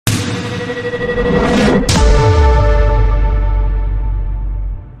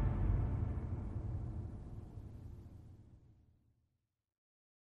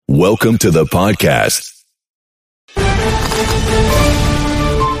Welcome to the podcast.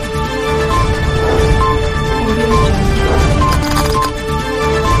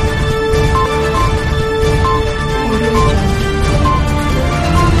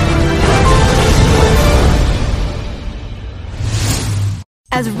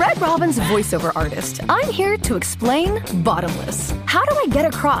 As Red Robin's voiceover artist, I'm here to explain Bottomless. How do I get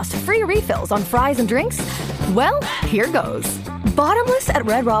across free refills on fries and drinks? Well, here goes. Bottomless at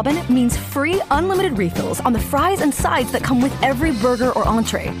Red Robin means free unlimited refills on the fries and sides that come with every burger or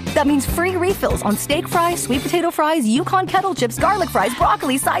entree. That means free refills on steak fries, sweet potato fries, Yukon kettle chips, garlic fries,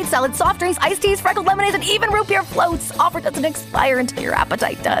 broccoli, side salads, soft drinks, iced teas, freckled lemonades, and even root beer floats. Offer doesn't expire until your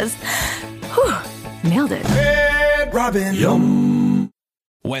appetite does. Whew, nailed it. Red Robin. Yum.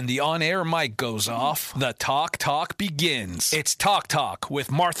 When the on-air mic goes off, the talk begins. It's Talk Talk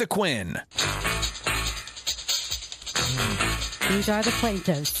with Martha Quinn. These are the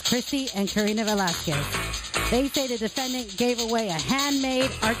plaintiffs, Christy and Karina Velasquez. They say the defendant gave away a handmade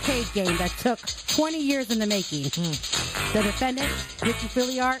arcade game that took 20 years in the making. The defendant, Ricky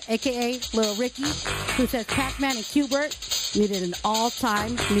Filiar, a.k.a. Little Ricky, who says Pac-Man and Q*bert needed an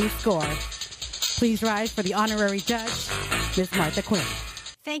all-time new score. Please rise for the honorary judge, Ms. Martha Quinn.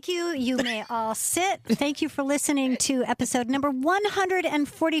 Thank you. You may all sit. Thank you for listening to episode number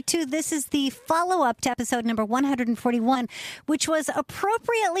 142. This is the follow-up to episode number 141, which was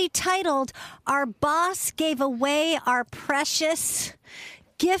appropriately titled, Our Boss Gave Away Our Precious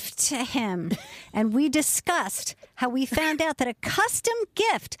Gift to Him. And we discussed how we found out that a custom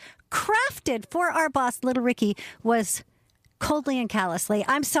gift crafted for our boss, Little Ricky, was coldly and callously,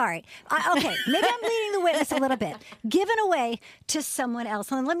 I'm sorry. Okay, maybe I'm leading the witness a little bit. Given away to someone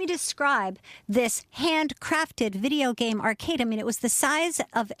else. And let me describe this handcrafted video game arcade. I mean, it was the size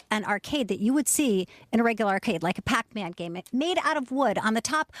of an arcade that you would see in a regular arcade, like a Pac-Man game. Made out of wood. On the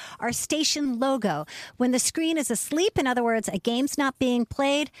top, our station logo. When the screen is asleep, in other words, a game's not being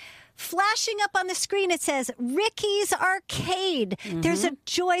played, flashing up on the screen, it says Ricky's Arcade. There's a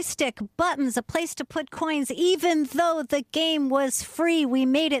joystick, buttons, a place to put coins. Even though the game was free, we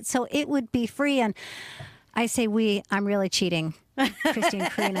made it so it would be free. And I say I'm really cheating. Christy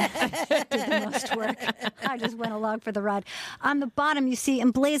and Karina did the most work. I just went along for the ride. On the bottom, you see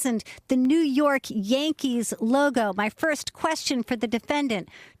emblazoned the New York Yankees logo. My first question for the defendant,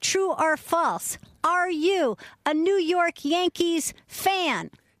 true or false? Are you a New York Yankees fan?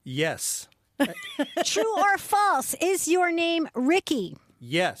 Yes. True or false? Is your name Ricky?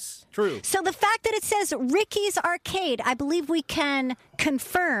 Yes. True. So the fact that it says Ricky's Arcade, I believe we can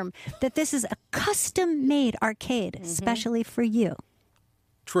confirm that this is a custom-made arcade, especially for you.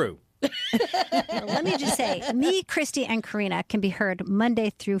 True. Well, let me just say, me, Christy, and Karina can be heard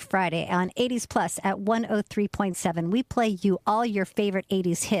Monday through Friday on 80s Plus at 103.7. We play you all your favorite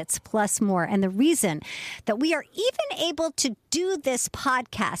 80s hits, plus more. And the reason that we are even able to do this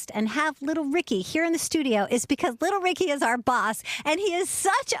podcast and have Little Ricky here in the studio is because Little Ricky is our boss, and he is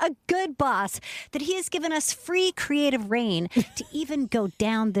such a good boss that he has given us free creative reign to even go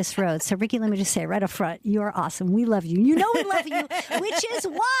down this road. So, Ricky, let me just say right up front, you're awesome. We love you. You know we love you, which is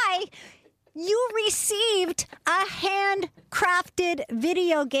why you received a handcrafted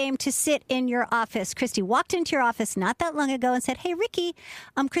video game to sit in your office. Christy walked into your office not that long ago and said, hey, Ricky,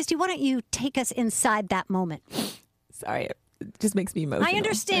 Christy, why don't you take us inside that moment? Sorry, it just makes me emotional. I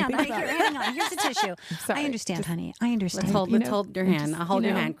understand. Hang on. Here's the tissue. I understand, honey. I understand. Let's hold your hand. I'll hold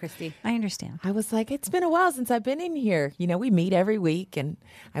your hand, Christy. I understand. I was like, it's been a while since I've been in here. You know, we meet every week, and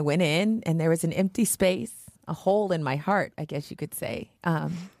I went in, and there was an empty space. A hole in my heart, I guess you could say,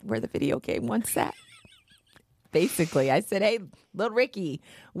 where the video game once sat. Basically, I said, hey, Little Ricky,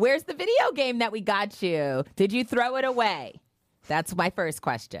 where's the video game that we got you? Did you throw it away? That's my first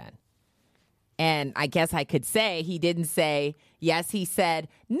question. And I guess I could say he didn't say, yes, he said,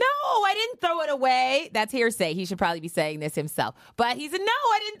 no, I didn't throw it away. That's hearsay. He should probably be saying this himself. But he said, no,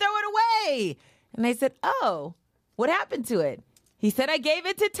 I didn't throw it away. And I said, oh, what happened to it? He said, I gave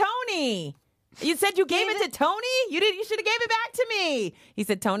it to Tony. You said you gave it to Tony? You should have gave it back to me. He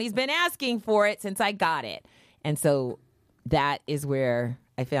said, Tony's been asking for it since I got it. And so that is where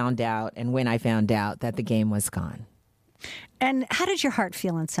I found out, and when I found out that the game was gone. And how did your heart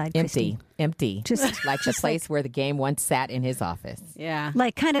feel inside, Christy? Empty. Just like the place where the game once sat in his office. Yeah.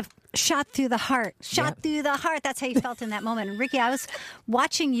 Like kind of shot through the heart. Through the heart. That's how you felt in that moment. And Ricky, I was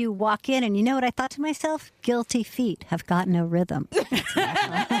watching you walk in, and you know what I thought to myself? Guilty feet have got no rhythm. So,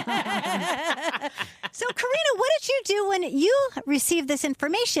 Karina, what did you do when you received this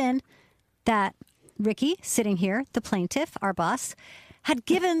information that Ricky, sitting here, the plaintiff, our boss, had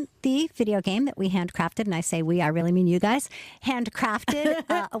given the video game that we handcrafted, and I say we, I really mean you guys,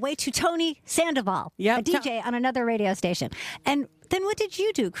 handcrafted away to Tony Sandoval, Yep. a DJ on another radio station. And then what did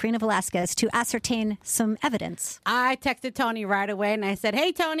you do, Karina Velasquez, to ascertain some evidence? I texted Tony right away and I said,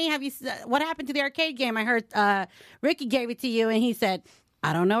 "Hey, Tony, what happened to the arcade game? I heard Ricky gave it to you." And he said,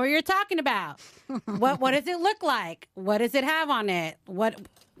 "I don't know what you're talking about. What does it look like? What does it have on it?"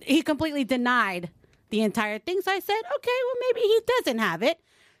 He completely denied the entire thing. So I said, "Okay, well, maybe he doesn't have it."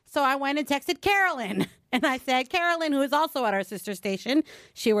 So I went and texted Carolyn. And I said, Carolyn, who is also at our sister station,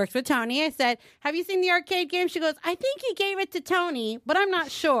 she works with Tony. I said, "Have you seen the arcade game?" She goes, "I think he gave it to Tony, but I'm not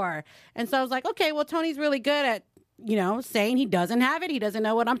sure." And so I was like, okay, well, Tony's really good at, saying he doesn't have it. He doesn't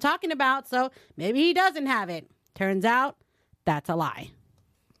know what I'm talking about. So maybe he doesn't have it. Turns out that's a lie.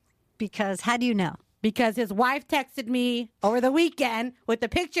 Because how do you know? Because his wife texted me over the weekend with a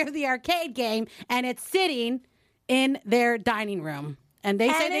picture of the arcade game, and it's sitting in their dining room. And they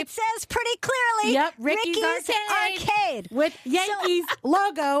said it says pretty clearly, "Yep, Ricky's Arcade. with Yankees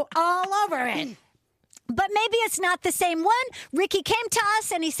logo all over it." But maybe it's not the same one. Ricky came to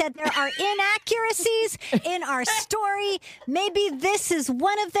us and he said there are inaccuracies in our story. Maybe this is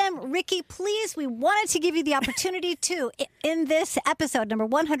one of them. Ricky, please, we wanted to give you the opportunity to, in this episode, number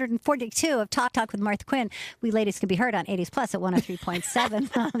 142 of Talk Talk with Martha Quinn. We ladies can be heard on 80s Plus at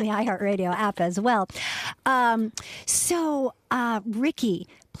 103.7 on the iHeartRadio app as well. Ricky,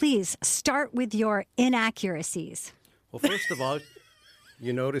 please start with your inaccuracies. Well, first of all,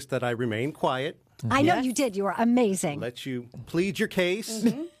 you noticed that I remained quiet. I know you did. You were amazing. Let you plead your case.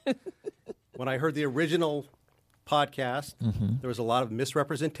 When I heard the original podcast, there was a lot of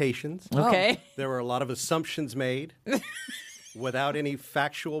misrepresentations. Okay. There were a lot of assumptions made without any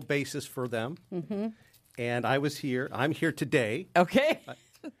factual basis for them. And I'm here today Okay.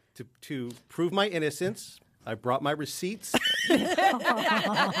 to prove my innocence. I brought my receipts.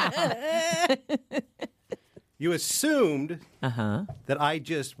 You assumed that I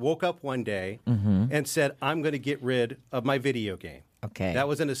just woke up one day and said, "I'm going to get rid of my video game." Okay. That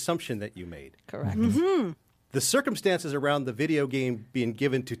was an assumption that you made. Correct. The circumstances around the video game being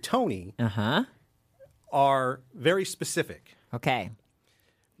given to Tony are very specific. Okay.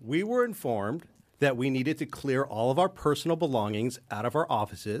 We were informed that we needed to clear all of our personal belongings out of our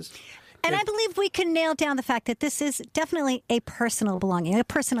offices. And I believe we can nail down the fact that this is definitely a personal belonging, a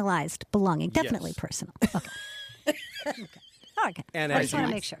personalized belonging. Definitely Yes. personal. Okay. Okay. And I as just want you-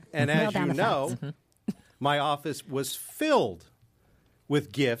 to make sure. And Nail as down you the know, facts. my office was filled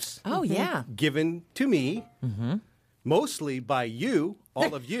with gifts Oh, yeah. given to me, mostly by you,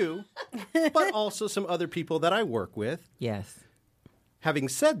 all of you, but also some other people that I work with. Yes. Having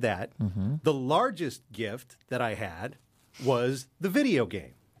said that, the largest gift that I had was the video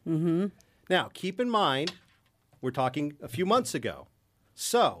game. Now, keep in mind, we're talking a few months ago.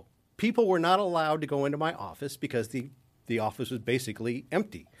 So, people were not allowed to go into my office because the office was basically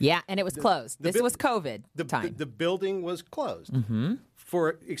empty. Yeah, and it was closed. This bu- was COVID time. The building was closed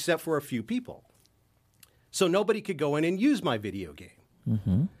except for a few people. So nobody could go in and use my video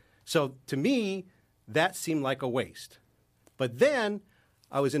game. So to me, that seemed like a waste. But then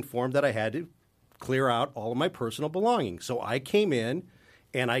I was informed that I had to clear out all of my personal belongings. So I came in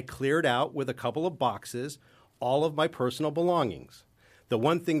and I cleared out with a couple of boxes all of my personal belongings. The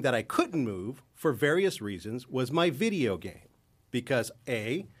one thing that I couldn't move for various reasons was my video game. Because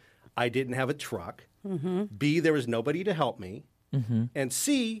A, I didn't have a truck. B, there was nobody to help me. And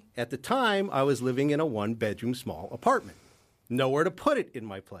C, at the time, I was living in a one-bedroom small apartment. Nowhere to put it in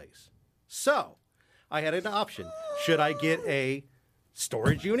my place. So I had an option. Should I get a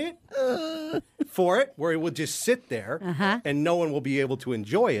storage unit for it where it will just sit there and no one will be able to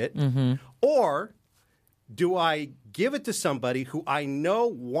enjoy it? Or do I give it to somebody who I know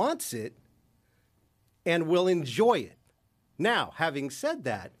wants it and will enjoy it? Now, having said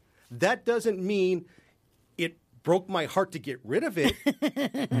that, that doesn't mean it broke my heart to get rid of it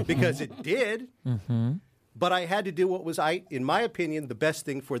because it did. But I had to do what was, in my opinion, the best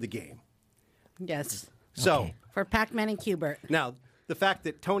thing for the game. Yes. So For Pac-Man and Q*bert. now, the fact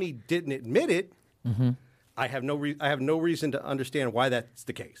that Tony didn't admit it, I have no reason to understand why that's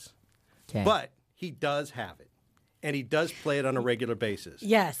the case. Okay. But he does have it, and he does play it on a regular basis.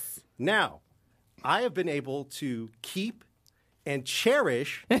 Yes. Now, I have been able to keep and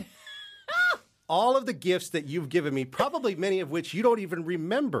cherish all of the gifts that you've given me, probably many of which you don't even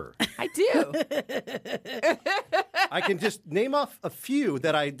remember. I do. I can just name off a few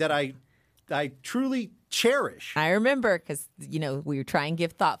that I truly cherish. I remember because, we try and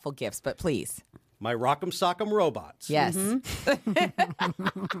give thoughtful gifts, but please. my Rock'em Sock'em robots. Yes.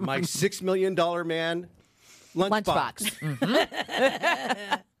 My $6 Million Man lunchbox.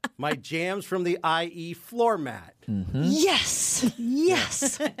 My jams from the IE floor mat. Yes.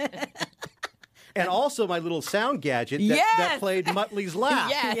 Yes. And also my little sound gadget that played Muttley's Laugh,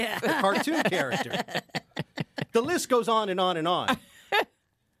 Yes. the cartoon character. The list goes on and on and on.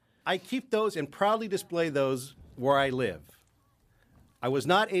 I keep those and proudly display those where I live. I was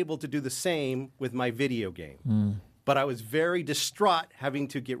not able to do the same with my video game. But I was very distraught having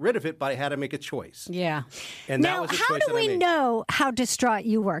to get rid of it, but I had to make a choice. Yeah. And that Now, was a how choice do that I we made. know how distraught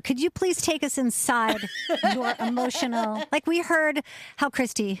you were? Could you please take us inside your emotional... Like we heard how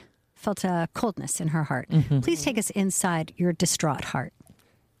Christy felt a coldness in her heart. Please take us inside your distraught heart.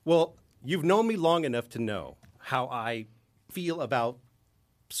 Well, you've known me long enough to know how I feel about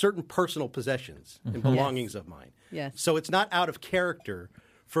certain personal possessions and belongings of mine. Yes. So it's not out of character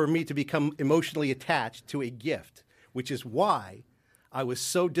for me to become emotionally attached to a gift, which is why I was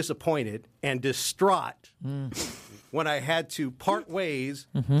so disappointed and distraught when I had to part ways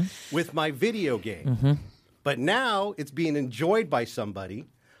with my video game. But now it's being enjoyed by somebody.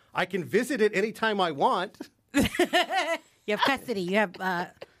 I can visit it anytime I want. You have custody. You have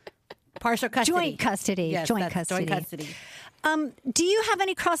partial custody. Joint custody. Yes, Joint that's custody. Joint custody. Do you have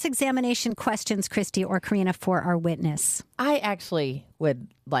any cross-examination questions, Christy or Karina, for our witness? I actually would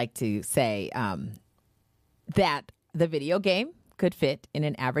like to say that the video game could fit in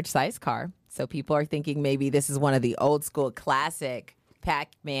an average size car. So people are thinking maybe this is one of the old school classic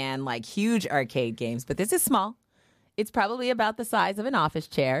Pac-Man, like huge arcade games, but this is small. It's probably about the size of an office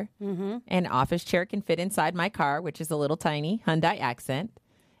chair. An office chair can fit inside my car, which is a little tiny Hyundai Accent.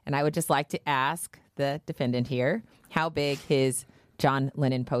 And I would just like to ask the defendant here how big his John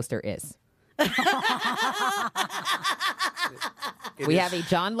Lennon poster is. We have a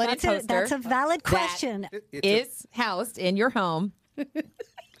John Lennon poster. That's a valid question. Is housed in your home.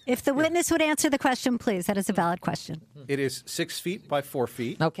 If the witness would answer the question, please. That is a valid question. It is 6 feet by 4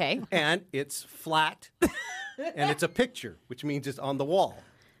 feet. Okay. And it's flat. And it's a picture, which means it's on the wall.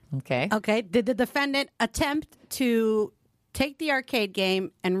 Okay. Okay. Did the defendant attempt to take the arcade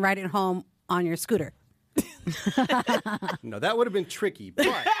game and ride it home on your scooter? No, that would have been tricky. But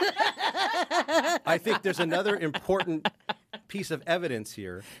I think there's another important piece of evidence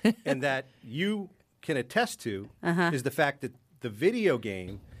here, and that you can attest to is the fact that the video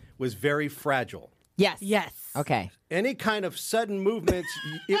game was very fragile. Yes. Yes. Okay. Any kind of sudden movements,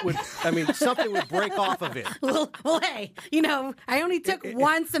 something would break off of it. Well, hey, I only took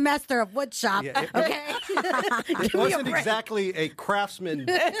one semester of wood shop. Yeah, Okay. It wasn't exactly a craftsman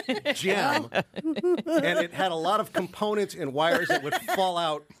gem, and it had a lot of components and wires that would fall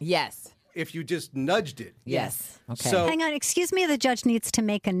out Yes. if you just nudged it. Yes. Okay. So Hang on. Excuse me. The judge needs to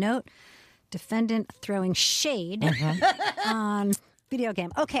make a note. Defendant throwing shade on video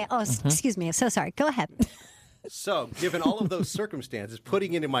game. Okay. Oh, excuse me. I'm so sorry. Go ahead. So, given all of those circumstances,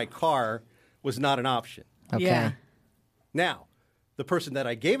 putting it in my car was not an option. Okay. Yeah. Now, the person that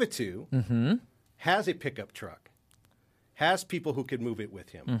I gave it to has a pickup truck, has people who could move it with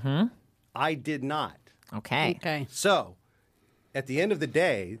him. I did not. Okay. Okay. So, at the end of the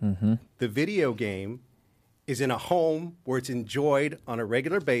day, the video game is in a home where it's enjoyed on a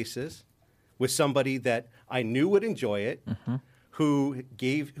regular basis with somebody that I knew would enjoy it, who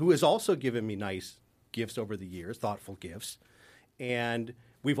has also given me nice gifts over the years, thoughtful gifts, and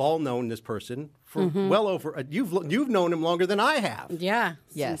we've all known this person for well over. You've known him longer than I have. Yeah.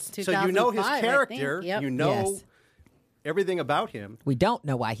 Yes. Since So you know his 2005, I character. think. Yep. You know Yes. everything about him. We don't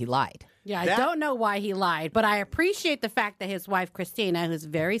know why he lied. Yeah, That- I don't know why he lied, but I appreciate the fact that his wife, Christina, who's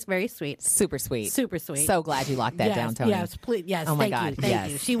very, very sweet. Super sweet. Super sweet. So glad you locked that yes, down, Tony. Yes, please. Yes, Oh my thank God. you. Thank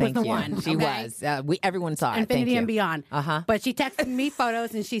yes. you. She was Thank the you. one. She okay? was. Everyone saw it. Thank Infinity you. and beyond. But she texted me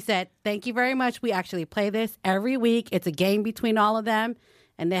photos and she said, "Thank you very much. We actually play this every week. It's a game between all of them,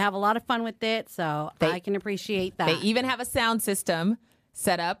 and they have a lot of fun with it. So I can appreciate that." They even have a sound system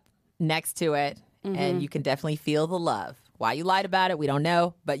set up next to it, and you can definitely feel the love. Why you lied about it, we don't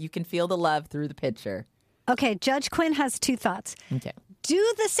know, but you can feel the love through the picture. Okay. Judge Quinn has two thoughts. Okay.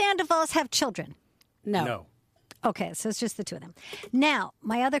 Do the Sandovals have children? no. Okay, so it's just the two of them. Now,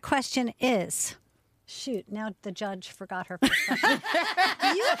 my other question is, shoot, now the judge forgot her first question.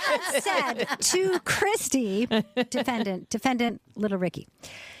 You had said to Christy, defendant Little Ricky,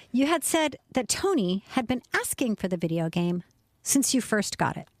 you had said that Tony had been asking for the video game since you first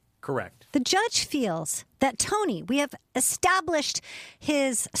got it. Correct. The judge feels that Tony, we have established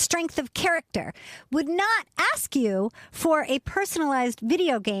his strength of character, would not ask you for a personalized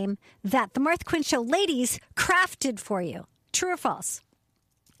video game that the Martha Quinn Show ladies crafted for you. True or false?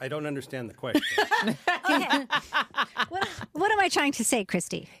 I don't understand the question. Okay. What am I trying to say,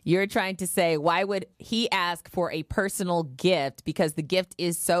 Christy? You're trying to say, why would he ask for a personal gift? Because the gift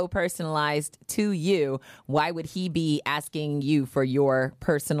is so personalized to you. Why would he be asking you for your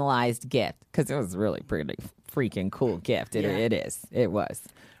personalized gift? Because it was really pretty freaking cool gift. It is. It was.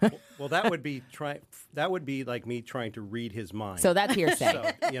 Well, that would be like me trying to read his mind. So that's hearsay.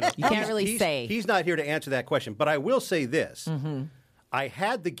 So, You can't really say. He's not here to answer that question. But I will say this. Mm-hmm. I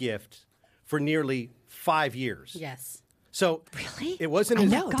had the gift for nearly 5 years. Yes. So Really? it wasn't I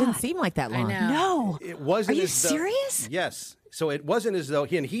as know. It didn't seem like that long. know. No. It wasn't. Are you as though- serious? Yes. So it wasn't as though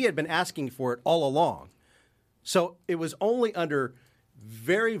he had been asking for it all along. So it was only under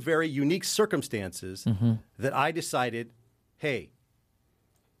very, very unique circumstances that I decided, hey,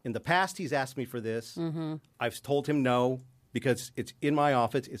 in the past he's asked me for this. I've told him no because it's in my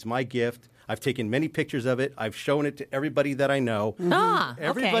office. It's my gift. I've taken many pictures of it. I've shown it to everybody that I know. Ah, okay.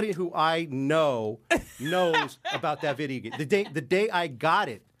 Everybody who I know knows about that video game. The day I got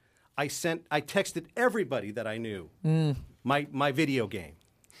it, I texted everybody that I knew my video game.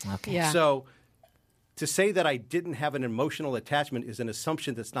 Okay. Yeah. So to say that I didn't have an emotional attachment is an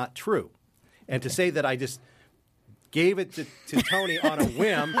assumption that's not true. And to say that I just gave it to Tony on a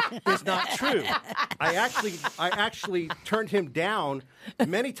whim is not true. I actually turned him down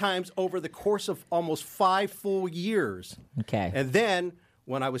many times over the course of almost 5 full years. Okay. And then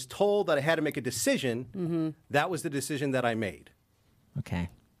when I was told that I had to make a decision, that was the decision that I made. Okay.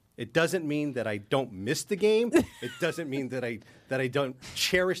 It doesn't mean that I don't miss the game. It doesn't mean that I don't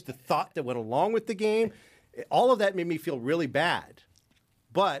cherish the thought that went along with the game. All of that made me feel really bad.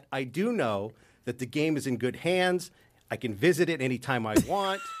 But I do know that the game is in good hands. I can visit it anytime I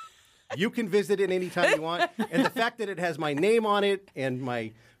want. You can visit it anytime you want. And the fact that it has my name on it and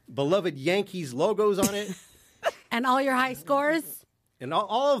my beloved Yankees logos on it And all your high scores? and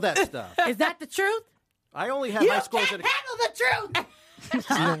all of that stuff. Is that the truth? I only have high scores. Handle the truth. She's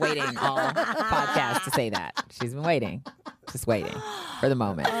been waiting all podcast to say that. She's been waiting. Just waiting for the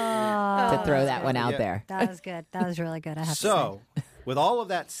moment to throw that one out Yeah. there. That was good. That was really good, I have to say. So, with all of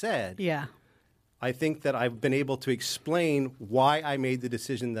that said, Yeah. I think that I've been able to explain why I made the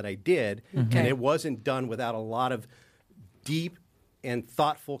decision that I did, and it wasn't done without a lot of deep and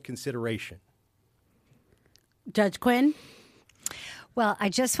thoughtful consideration. Judge Quinn? Well, I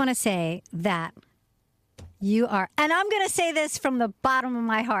just want to say that you are, and I'm going to say this from the bottom of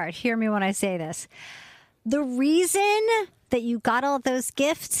my heart. Hear me when I say this. The reason that you got all those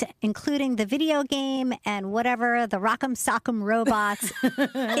gifts, including the video game and whatever, the Rock'em Sock'em robots,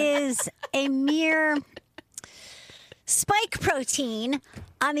 is a mere spike protein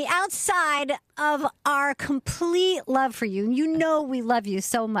on the outside of our complete love for you. You know we love you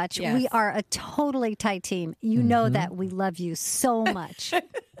so much. Yes. We are a totally tight team. You know that we love you so much.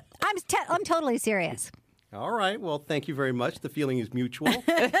 I'm totally serious. All right. Well, thank you very much. The feeling is mutual.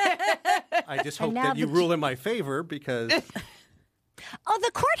 I just hope now that you the- rule in my favor because Oh,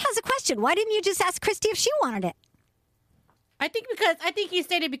 the court has a question. Why didn't you just ask Christy if she wanted it? I think he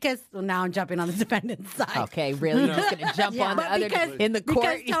stated because well, now I'm jumping on the defendant's side. Okay, really? You're just going to jump on the But other in the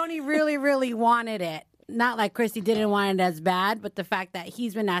court? Because Tony really, really wanted it. Not like Christy didn't want it as bad, but the fact that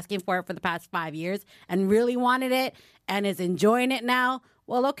he's been asking for it for the past 5 years and really wanted it and is enjoying it now.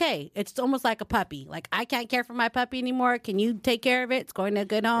 Well, okay, it's almost like a puppy. Like, I can't care for my puppy anymore. Can you take care of it? It's going to a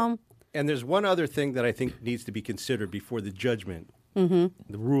good home. and there's one other thing that I think needs to be considered before the judgment, the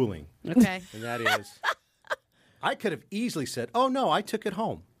ruling, Okay. and that is I could have easily said, "Oh no, I took it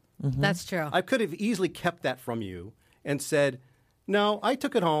home." That's true. I could have easily kept that from you and said, "No, I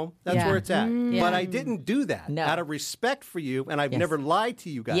took it home. That's Yeah. where it's at." Yeah. But I didn't do that No. out of respect for you, and I've Yes. never lied to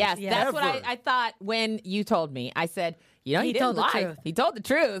you guys. Yes, that's what ever. I thought when you told me. I said, you know, He he didn't told the lie. truth. He told the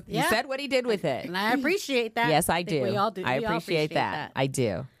truth. Yeah. He said what he did with it. And I appreciate that. Yes, I think do. We all do. I We all appreciate that. I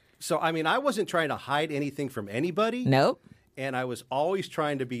do. So, I mean, I wasn't trying to hide anything from anybody. Nope. And I was always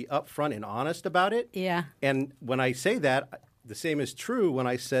trying to be upfront and honest about it. Yeah. And when I say that, the same is true when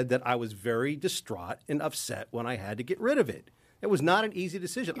I said that I was very distraught and upset when I had to get rid of it. It was not an easy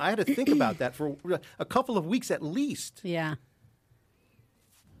decision. I had to think about that for a couple of weeks at least. Yeah.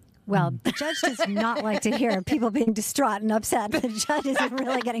 Well, the judge does not like to hear people being distraught and upset. The judge is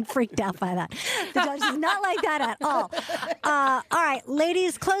really getting freaked out by that. The judge does not like that at all. All right,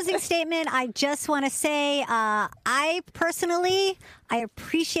 ladies, closing statement. I just want to say I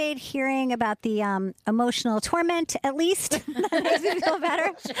appreciate hearing about the emotional torment, at least. That makes me feel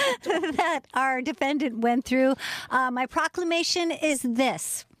better, that our defendant went through. My proclamation is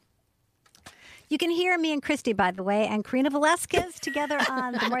this. You can hear me and Christy, by the way, and Karina Velasquez together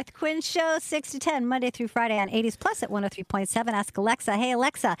on The Martha Quinn Show, 6 to 10, Monday through Friday on 80s Plus at 103.7. Ask Alexa, hey,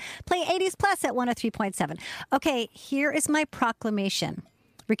 Alexa, play 80s Plus at 103.7. Okay, here is my proclamation.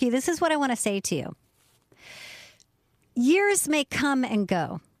 Ricky, this is what I want to say to you. Years may come and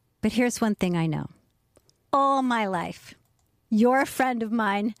go, but here's one thing I know. All my life, you're a friend of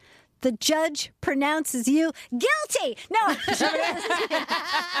mine. The judge pronounces you guilty. No.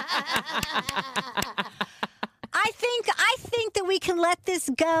 I think that we can let this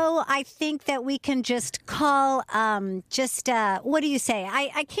go. I think that we can just call, what do you say?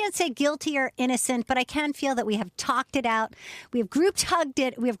 I can't say guilty or innocent, but I can feel that we have talked it out. We have group hugged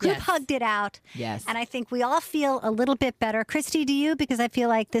it. We have hugged it out. Yes. And I think we all feel a little bit better. Christy, do you? Because I feel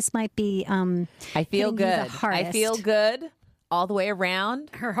like this might be, I feel good. I feel good. All the way around.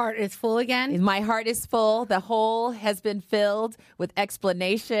 Her heart is full again. My heart is full. The hole has been filled with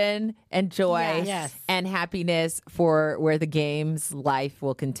explanation and joy and happiness for where the game's life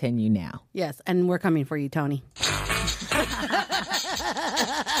will continue now. Yes, and we're coming for you, Tony. Thank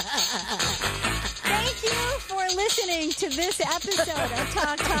you for listening to this episode of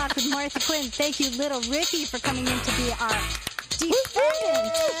Talk with Martha Quinn. Thank you, little Ricky, for coming in to be our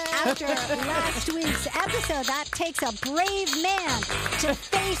defendant after last week's episode. That takes a brave man to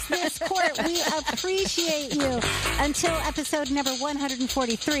face this court. We appreciate you. Until episode number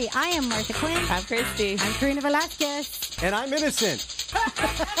 143, I am Martha Quinn. I'm Christy. I'm Karina Velasquez. And I'm innocent.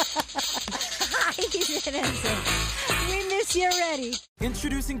 He's innocent. We miss you already.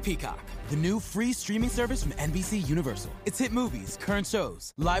 Introducing Peacock, the new free streaming service from NBC Universal. It's hit movies, current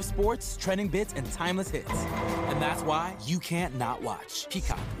shows, live sports, trending bits, and timeless hits. And that's why you can't not watch.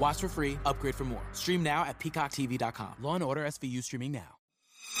 Peacock. Watch for free. Upgrade for more. Stream now at peacocktv.com. Law & Order SVU streaming now.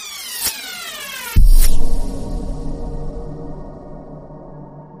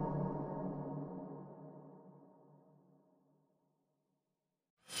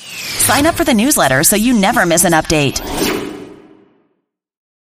 Sign up for the newsletter so you never miss an update.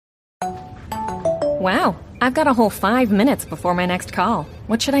 Wow, I've got a whole 5 minutes before my next call.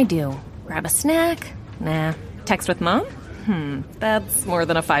 What should I do? Grab a snack? Nah. Text with mom? That's more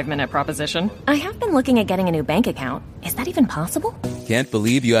than a 5-minute proposition. I have been looking at getting a new bank account. Is that even possible? Can't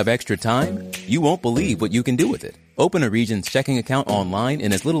believe you have extra time? You won't believe what you can do with it. Open a Regions checking account online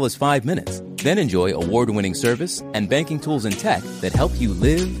in as little as 5 minutes. Then enjoy award-winning service and banking tools and tech that help you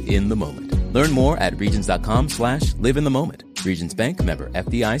live in the moment. Learn more at regions.com/live in the moment. Regions Bank, member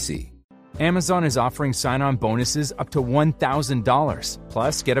FDIC. Amazon is offering sign-on bonuses up to $1,000.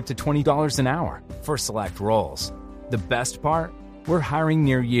 Plus, get up to $20 an hour for select roles. The best part? We're hiring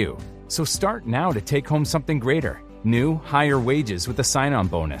near you. So start now to take home something greater. New, higher wages with a sign-on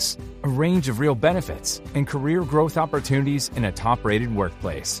bonus, a range of real benefits, and career growth opportunities in a top-rated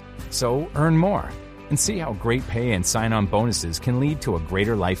workplace. So earn more and see how great pay and sign-on bonuses can lead to a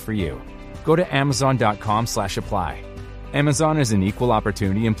greater life for you. Go to amazon.com/apply. Amazon is an equal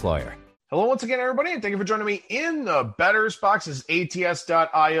opportunity employer. Hello once again, everybody, and thank you for joining me in the Betters Box. This is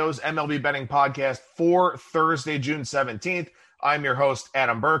ATS.io's MLB betting podcast for Thursday, June 17th. I'm your host,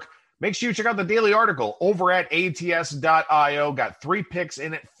 Adam Burke. Make sure you check out the daily article over at ATS.io. Got 3 picks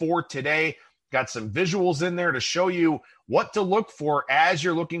in it for today. Got some visuals in there to show you what to look for as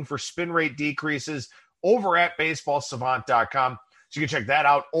you're looking for spin rate decreases over at BaseballSavant.com. So you can check that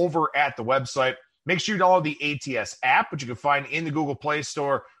out over at the website. Make sure you download the ATS app, which you can find in the Google Play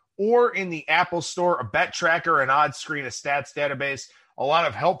Store or in the Apple Store, a bet tracker, an odds screen, a stats database, a lot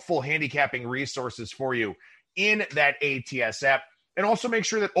of helpful handicapping resources for you in that ATS app. And also make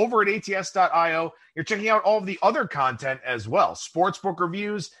sure that over at ATS.io, you're checking out all of the other content as well. Sportsbook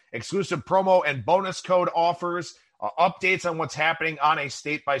reviews, exclusive promo and bonus code offers, updates on what's happening on a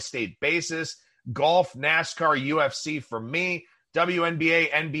state-by-state basis, golf, NASCAR, UFC from me, WNBA,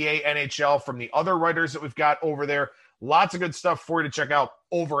 NBA, NHL from the other writers that we've got over there. Lots of good stuff for you to check out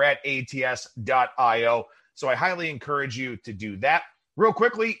over at ATS.io. So I highly encourage you to do that. Real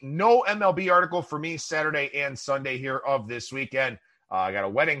quickly, no MLB article for me Saturday and Sunday here of this weekend. I got a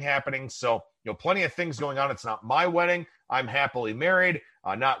wedding happening, so plenty of things going on. It's not my wedding. I'm happily married.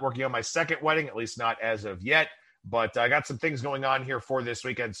 Not working on my second wedding, at least not as of yet. But I got some things going on here for this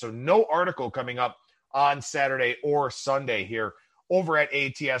weekend. So no article coming up on Saturday or Sunday here over at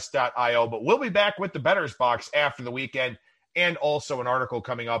ATS.io. But we'll be back with the Betters Box after the weekend and also an article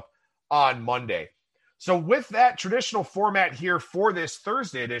coming up on Monday. So with that traditional format here for this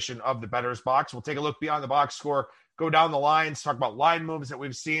Thursday edition of the Betters Box, we'll take a look beyond the box score, go down the lines, talk about line moves that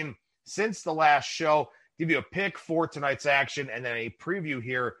we've seen since the last show, give you a pick for tonight's action, and then a preview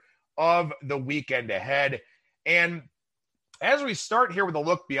here of the weekend ahead. And as we start here with a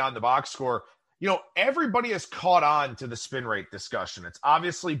look beyond the box score, everybody has caught on to the spin rate discussion. It's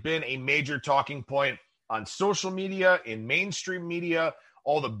obviously been a major talking point on social media, in mainstream media,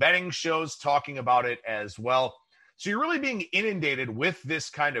 all the betting shows talking about it as well. So you're really being inundated with this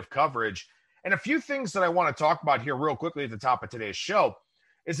kind of coverage. And a few things that I want to talk about here real quickly at the top of today's show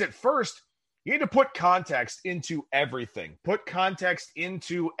is that first, you need to put context into everything. Put context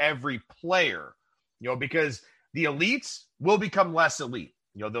into every player, because the elites will become less elite.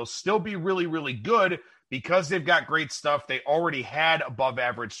 They'll still be really, really good because they've got great stuff. They already had above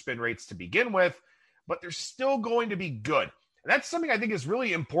average spin rates to begin with, but they're still going to be good. And that's something I think is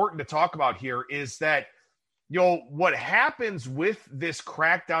really important to talk about here is that, what happens with this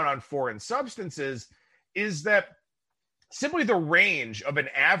crackdown on foreign substances is that simply the range of an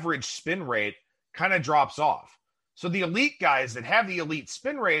average spin rate kind of drops off. So the elite guys that have the elite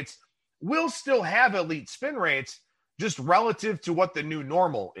spin rates will still have elite spin rates, just relative to what the new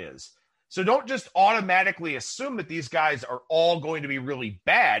normal is. So don't just automatically assume that these guys are all going to be really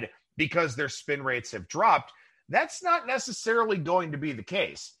bad because their spin rates have dropped. That's not necessarily going to be the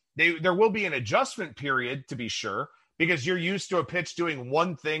case. There will be an adjustment period, to be sure, because you're used to a pitch doing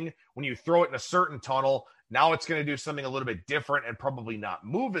one thing when you throw it in a certain tunnel. Now it's going to do something a little bit different and probably not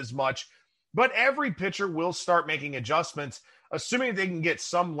move as much. But every pitcher will start making adjustments, assuming they can get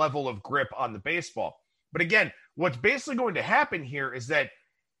some level of grip on the baseball. But again, what's basically going to happen here is that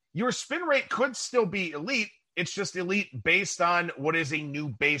your spin rate could still be elite. It's just elite based on what is a new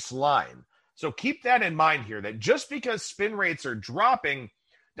baseline. So keep that in mind here, that just because spin rates are dropping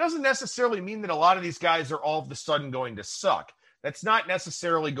doesn't necessarily mean that a lot of these guys are all of a sudden going to suck. That's not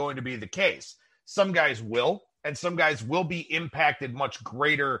necessarily going to be the case. Some guys will, and some guys will be impacted much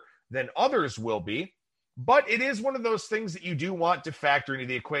greater than others will be. But it is one of those things that you do want to factor into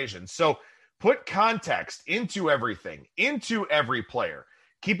the equation. So put context into everything, into every player.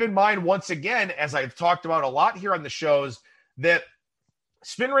 Keep in mind, once again, as I've talked about a lot here on the shows, that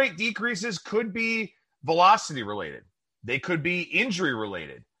spin rate decreases could be velocity related. They could be injury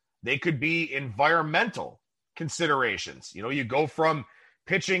related. They could be environmental considerations. You go from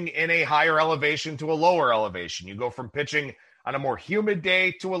pitching in a higher elevation to a lower elevation. You go from pitching on a more humid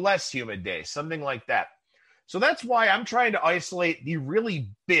day to a less humid day, something like that. So that's why I'm trying to isolate the really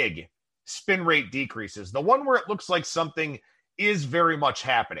big spin rate decreases, the one where it looks like something is very much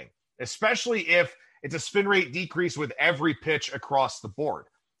happening, especially if it's a spin rate decrease with every pitch across the board.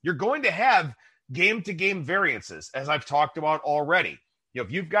 You're going to have game-to-game variances, as I've talked about already. If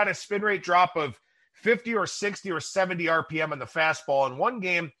you've got a spin rate drop of 50 or 60 or 70 RPM on the fastball in one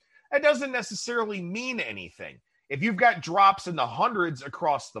game, that doesn't necessarily mean anything. If you've got drops in the hundreds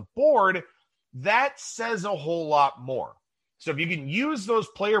across the board, that says a whole lot more. So if you can use those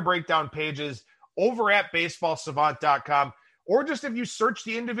player breakdown pages over at baseballsavant.com, or just if you search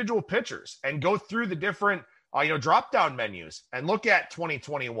the individual pitchers and go through the different drop-down menus and look at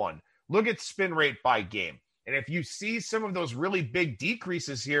 2021, look at spin rate by game. And if you see some of those really big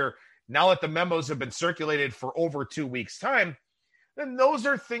decreases here, now that the memos have been circulated for over 2 weeks' time, then those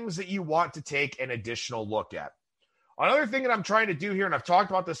are things that you want to take an additional look at. Another thing that I'm trying to do here, and I've talked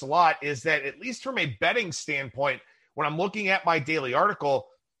about this a lot, is that at least from a betting standpoint, when I'm looking at my daily article,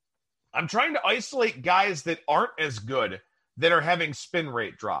 I'm trying to isolate guys that aren't as good that are having spin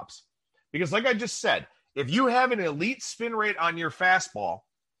rate drops. Because like I just said, if you have an elite spin rate on your fastball,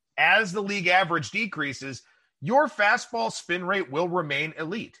 as the league average decreases, your fastball spin rate will remain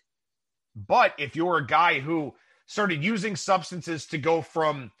elite. But if you're a guy who started using substances to go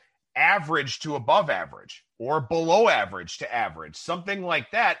from average to above average or below average to average, something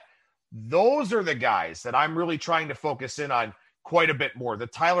like that, those are the guys that I'm really trying to focus in on quite a bit more. The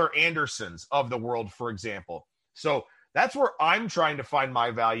Tyler Andersons of the world, for example. So that's where I'm trying to find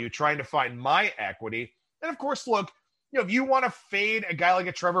my value, trying to find my equity. And of course, look, if you want to fade a guy like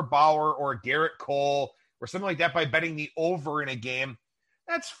a Trevor Bauer or a Garrett Cole or something like that by betting the over in a game,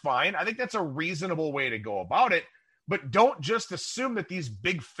 that's fine. I think that's a reasonable way to go about it. But don't just assume that these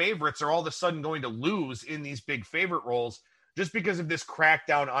big favorites are all of a sudden going to lose in these big favorite roles just because of this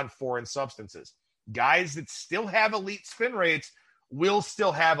crackdown on foreign substances. Guys that still have elite spin rates will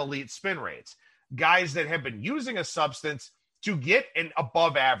still have elite spin rates. Guys that have been using a substance to get an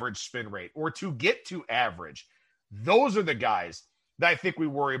above average spin rate or to get to average, those are the guys that I think we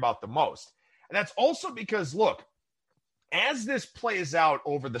worry about the most. And that's also because, look, as this plays out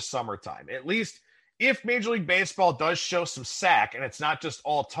over the summertime, at least if Major League Baseball does show some sack and it's not just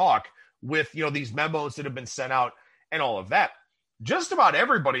all talk with, these memos that have been sent out and all of that, just about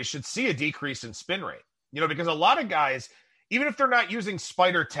everybody should see a decrease in spin rate, because a lot of guys, even if they're not using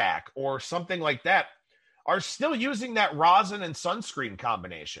spider tack or something like that, are still using that rosin and sunscreen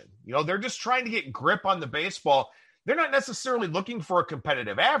combination. They're just trying to get grip on the baseball. They're not necessarily looking for a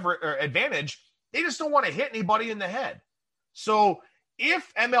competitive advantage. They just don't want to hit anybody in the head. So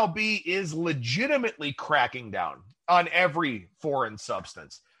if MLB is legitimately cracking down on every foreign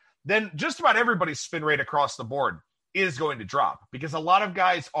substance, then just about everybody's spin rate across the board is going to drop, because a lot of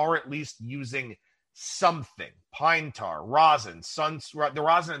guys are at least using something. Pine tar, rosin, the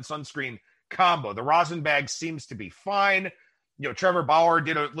rosin and sunscreen combo. The rosin bag seems to be fine. Trevor Bauer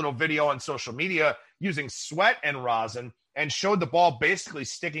did a little video on social media using sweat and rosin and showed the ball basically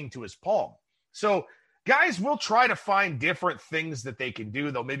sticking to his palm. So guys will try to find different things that they can do.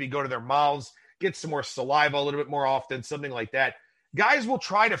 They'll maybe go to their mouths, get some more saliva a little bit more often, something like that. Guys will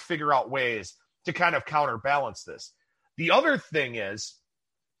try to figure out ways to kind of counterbalance this. The other thing is,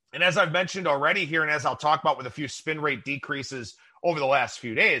 and as I've mentioned already here, and as I'll talk about with a few spin rate decreases over the last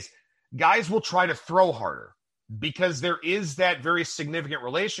few days, guys will try to throw harder, because there is that very significant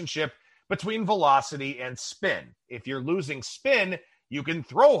relationship between velocity and spin. If you're losing spin, you can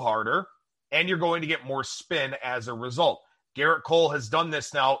throw harder, and you're going to get more spin as a result. Garrett Cole has done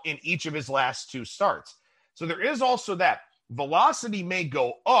this now in each of his last 2 starts. So there is also that. Velocity may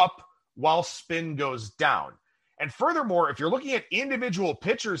go up while spin goes down. And furthermore, if you're looking at individual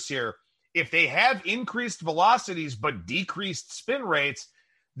pitchers here, if they have increased velocities but decreased spin rates,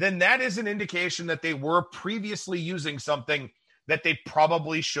 then that is an indication that they were previously using something that they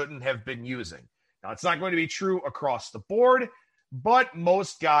probably shouldn't have been using. Now, it's not going to be true across the board, but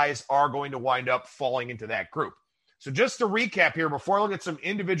most guys are going to wind up falling into that group. So just to recap here, before I look at some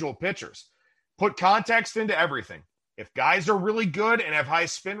individual pitchers, put context into everything. If guys are really good and have high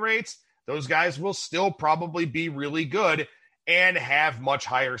spin rates, those guys will still probably be really good and have much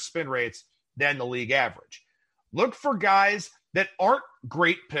higher spin rates than the league average. Look for guys that aren't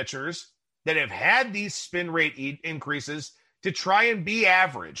great pitchers, that have had these spin rate increases, to try and be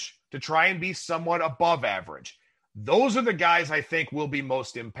average, to try and be somewhat above average. Those are the guys I think will be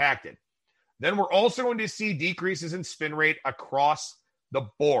most impacted. Then we're also going to see decreases in spin rate across the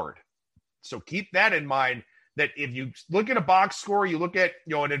board. So keep that in mind, that if you look at a box score, you look at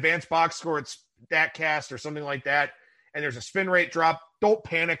an advanced box score, it's StatCast or something like that, and there's a spin rate drop, don't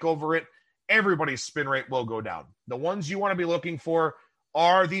panic over it. Everybody's spin rate will go down. The ones you want to be looking for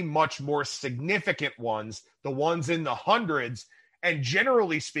are the much more significant ones, the ones in the hundreds, and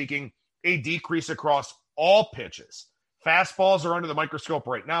generally speaking, a decrease across all pitches. Fastballs are under the microscope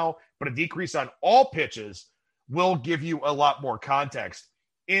right now, but a decrease on all pitches will give you a lot more context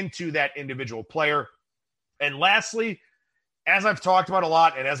into that individual player. And lastly, as I've talked about a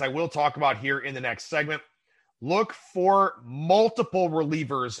lot, and as I will talk about here in the next segment, look for multiple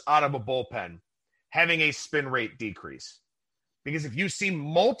relievers out of a bullpen having a spin rate decrease. Because if you see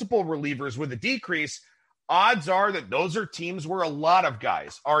multiple relievers with a decrease, odds are that those are teams where a lot of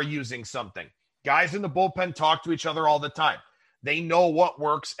guys are using something. Guys in the bullpen talk to each other all the time. They know what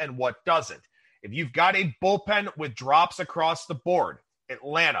works and what doesn't. If you've got a bullpen with drops across the board,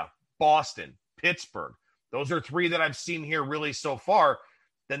 Atlanta, Boston, Pittsburgh, those are 3 that I've seen here really so far,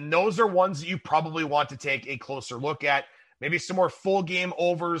 then those are ones that you probably want to take a closer look at. Maybe some more full game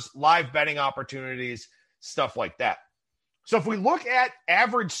overs, live betting opportunities, stuff like that. So if we look at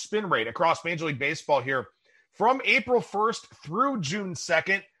average spin rate across Major League Baseball here, from April 1st through June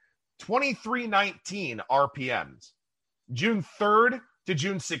 2nd, 2319 RPMs. June 3rd to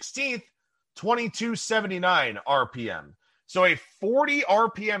June 16th, 2279 RPM. So a 40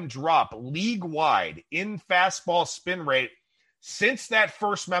 RPM drop league-wide in fastball spin rate since that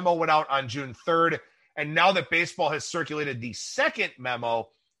first memo went out on June 3rd. And now that baseball has circulated the second memo,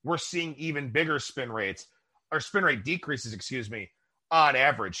 we're seeing even bigger spin rates, or spin rate decreases, on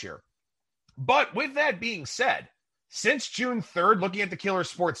average here. But with that being said, since June 3rd, looking at the Killer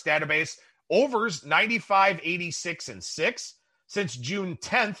Sports database, overs 95, 86, and 6. Since June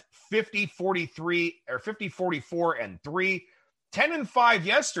 10th, 50, 43, or 50, 44, and 3. 10 and 5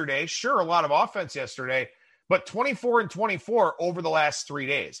 yesterday. Sure, a lot of offense yesterday, but 24 and 24 over the last 3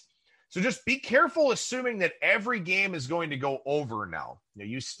 days. So just be careful assuming that every game is going to go over now.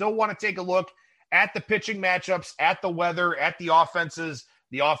 You still want to take a look at the pitching matchups, at the weather, at the offenses,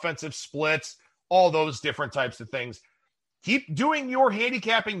 the offensive splits, all those different types of things. Keep doing your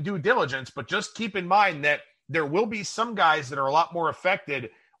handicapping due diligence, but just keep in mind that there will be some guys that are a lot more affected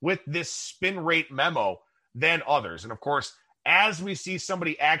with this spin rate memo than others. And of course, as we see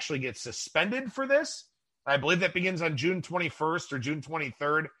somebody actually get suspended for this, I believe that begins on June 21st or June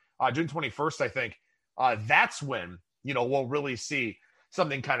 23rd, June 21st, I think. That's when, we'll really see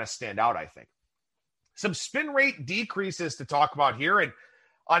something kind of stand out, I think. Some spin rate decreases to talk about here. And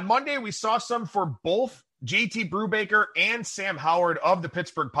on Monday, we saw some for both JT Brubaker and Sam Howard of the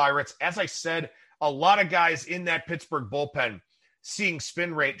Pittsburgh Pirates. As I said, a lot of guys in that Pittsburgh bullpen seeing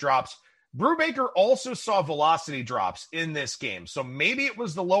spin rate drops. Brubaker also saw velocity drops in this game. So maybe it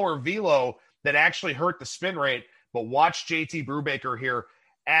was the lower velo that actually hurt the spin rate, but watch JT Brubaker here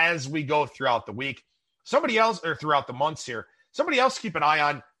as we go throughout the week. Somebody else, or throughout the months here, somebody else keep an eye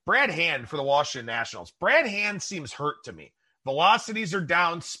on, Brad Hand for the Washington Nationals. Brad Hand seems hurt to me. Velocities are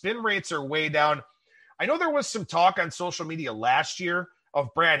down. Spin rates are way down. I know there was some talk on social media last year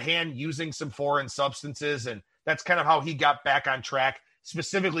of Brad Hand using some foreign substances, and that's kind of how he got back on track,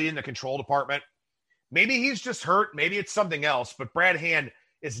 specifically in the control department. Maybe he's just hurt. Maybe it's something else, but Brad Hand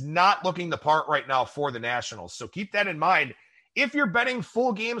is not looking the part right now for the Nationals. So keep that in mind if you're betting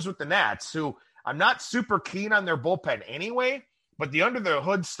full games with the Nats, who I'm not super keen on their bullpen anyway, but the under the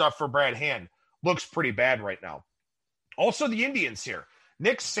hood stuff for Brad Hand looks pretty bad right now. Also, the Indians here.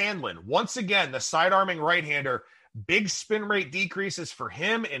 Nick Sandlin, once again, the side-arming right-hander, big spin rate decreases for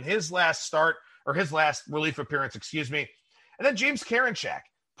him in his last start, or his last relief appearance, And then James Karinchak,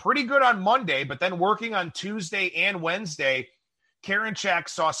 pretty good on Monday, but then working on Tuesday and Wednesday, Karinchak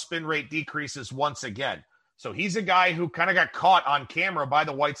saw spin rate decreases once again. So he's a guy who kind of got caught on camera by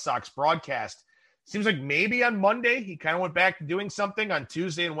the White Sox broadcast. Seems like maybe on Monday he kind of went back to doing something. On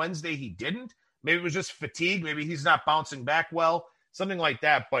Tuesday and Wednesday he didn't. Maybe it was just fatigue. Maybe he's not bouncing back well. Something like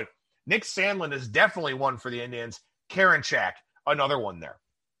that. But Nick Sandlin is definitely one for the Indians. Karinchak, another one there.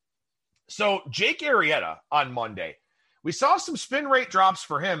 So Jake Arrieta on Monday. We saw some spin rate drops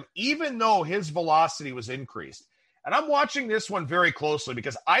for him, even though his velocity was increased. And I'm watching this one very closely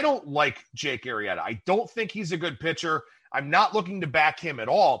because I don't like Jake Arrieta. I don't think he's a good pitcher. I'm not looking to back him at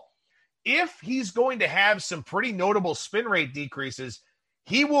all. If he's going to have some pretty notable spin rate decreases,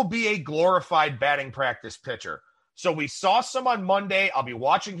 he will be a glorified batting practice pitcher. So we saw some on Monday. I'll be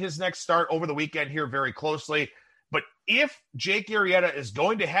watching his next start over the weekend here very closely. But if Jake Arrieta is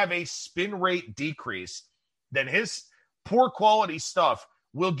going to have a spin rate decrease, then his poor quality stuff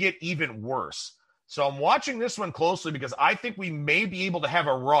will get even worse. So I'm watching this one closely because I think we may be able to have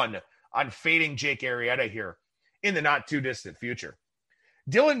a run on fading Jake Arrieta here in the not too distant future.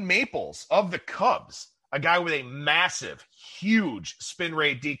 Dylan Maples of the Cubs, a guy with a massive, huge spin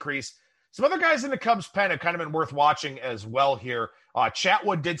rate decrease. Some other guys in the Cubs pen have kind of been worth watching as well here.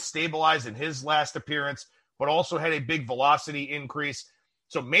 Chatwood did stabilize in his last appearance, but also had a big velocity increase.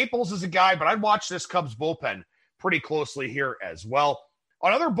 So Maples is a guy, but I'd watch this Cubs bullpen pretty closely here as well.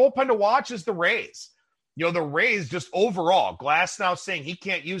 Another bullpen to watch is the Rays. The Rays just overall, Glass now saying he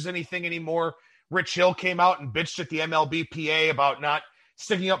can't use anything anymore. Rich Hill came out and bitched at the MLBPA about not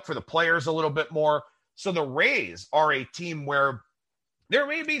sticking up for the players a little bit more. So the Rays are a team where there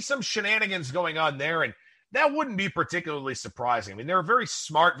may be some shenanigans going on there, and that wouldn't be particularly surprising. I mean, they're a very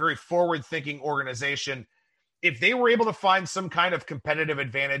smart, very forward-thinking organization. If they were able to find some kind of competitive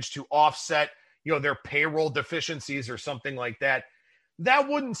advantage to offset, their payroll deficiencies or something like that, that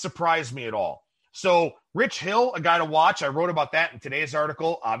wouldn't surprise me at all. So Rich Hill, a guy to watch. I wrote about that in today's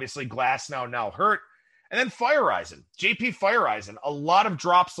article. Obviously, Glass now hurt. And then Feyereisen, JP Feyereisen, a lot of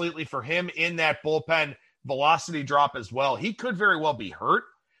drops lately for him in that bullpen, velocity drop as well. He could very well be hurt,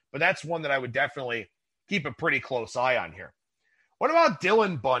 but that's one that I would definitely keep a pretty close eye on here. What about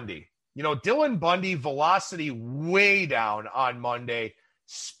Dylan Bundy? Dylan Bundy, velocity way down on Monday,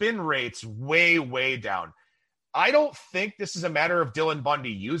 spin rates way, way down. I don't think this is a matter of Dylan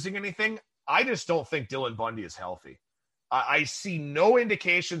Bundy using anything. I just don't think Dylan Bundy is healthy. I see no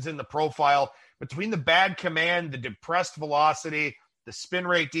indications in the profile between the bad command, the depressed velocity, the spin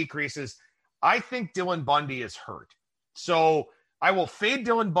rate decreases. I think Dylan Bundy is hurt. So I will fade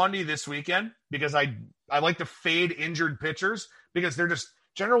Dylan Bundy this weekend because I like to fade injured pitchers because they're just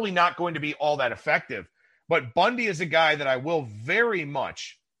generally not going to be all that effective. But Bundy is a guy that I will very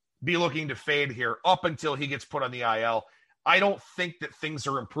much be looking to fade here up until he gets put on the IL. I don't think that things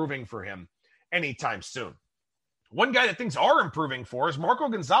are improving for him anytime soon. One guy that things are improving for is Marco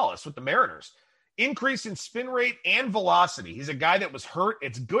Gonzalez with the Mariners. Increase in spin rate and velocity. He's a guy that was hurt.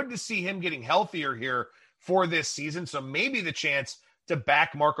 It's good to see him getting healthier here for this season. So maybe the chance to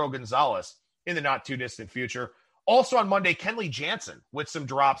back Marco Gonzalez in the not too distant future. Also on Monday, Kenley Jansen with some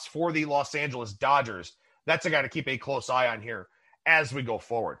drops for the Los Angeles Dodgers. That's a guy to keep a close eye on here as we go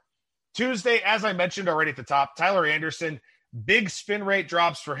forward. Tuesday, as I mentioned already at the top, Tyler Anderson, big spin rate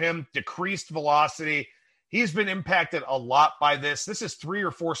drops for him, decreased velocity. He's been impacted a lot by this. This is 3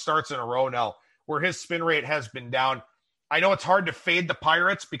 or 4 starts in a row now where his spin rate has been down. I know it's hard to fade the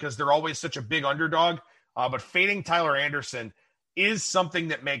Pirates because they're always such a big underdog, but fading Tyler Anderson is something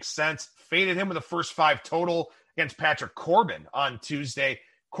that makes sense. Faded him with the first 5 total against Patrick Corbin on Tuesday.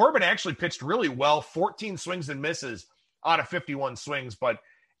 Corbin actually pitched really well, 14 swings and misses out of 51 swings, but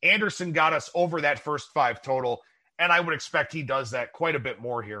Anderson got us over that first 5 total, and I would expect he does that quite a bit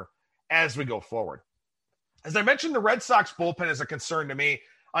more here as we go forward. As I mentioned, the Red Sox bullpen is a concern to me.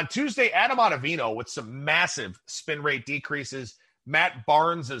 On Tuesday, Adam Ottavino with some massive spin rate decreases, Matt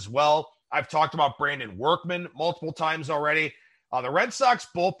Barnes as well. I've talked about Brandon Workman multiple times already. The Red Sox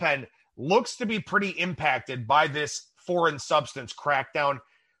bullpen looks to be pretty impacted by this foreign substance crackdown.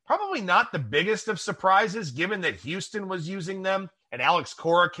 Probably not the biggest of surprises, given that Houston was using them and Alex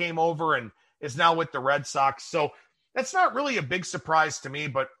Cora came over and is now with the Red Sox. So that's not really a big surprise to me,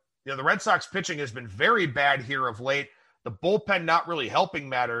 but the Red Sox pitching has been very bad here of late. The bullpen not really helping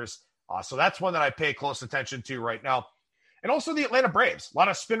matters. So that's one that I pay close attention to right now. And also the Atlanta Braves. A lot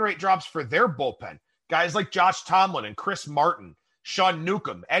of spin rate drops for their bullpen. Guys like Josh Tomlin and Chris Martin, Sean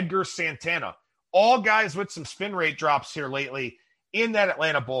Newcomb, Edgar Santana, all guys with some spin rate drops here lately in that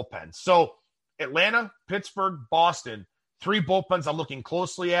Atlanta bullpen. So Atlanta, Pittsburgh, Boston, 3 bullpens I'm looking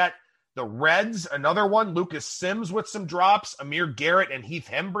closely at. The Reds, another one, Lucas Sims with some drops, Amir Garrett and Heath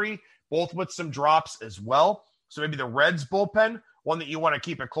Hembree, both with some drops as well. So maybe the Reds bullpen, one that you want to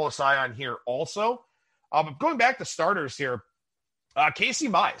keep a close eye on here also. But going back to starters here, Casey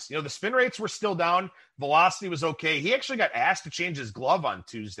Mize, the spin rates were still down. Velocity was okay. He actually got asked to change his glove on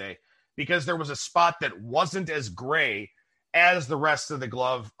Tuesday because there was a spot that wasn't as gray as the rest of the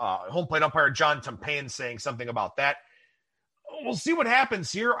glove. Home plate umpire John Tumpane saying something about that. We'll see what happens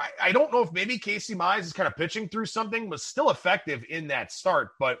here. I don't know if maybe Casey Mize is kind of pitching through something, was still effective in that start,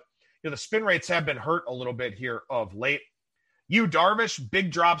 but the spin rates have been hurt a little bit here of late. Yu Darvish,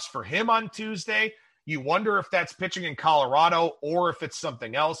 big drops for him on Tuesday. You wonder if that's pitching in Colorado or if it's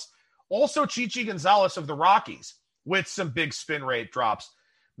something else. Also, Chichi Gonzalez of the Rockies with some big spin rate drops.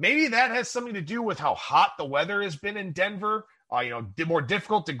 Maybe that has something to do with how hot the weather has been in Denver. More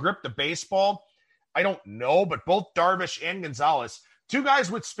difficult to grip the baseball. I don't know, but both Darvish and Gonzalez, 2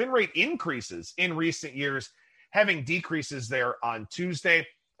 guys with spin rate increases in recent years, having decreases there on Tuesday.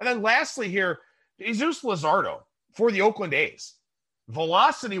 And then lastly here, Jesus Luzardo for the Oakland A's.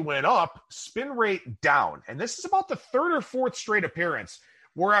 Velocity went up, spin rate down. And this is about the 3rd or 4th straight appearance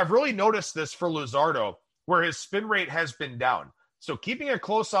where I've really noticed this for Luzardo, where his spin rate has been down. So keeping a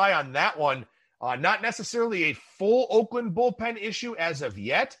close eye on that one. Not necessarily a full Oakland bullpen issue as of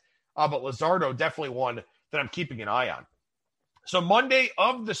yet, but Luzardo definitely one that I'm keeping an eye on. So Monday,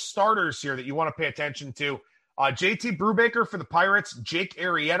 of the starters here that you want to pay attention to, JT Brubaker for the Pirates, Jake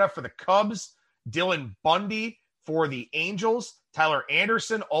Arrieta for the Cubs, Dylan Bundy for the Angels, Tyler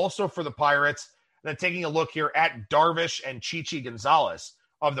Anderson also for the Pirates. And then taking a look here at Darvish and Chichi Gonzalez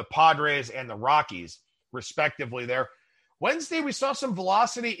of the Padres and the Rockies, respectively there. Wednesday, we saw some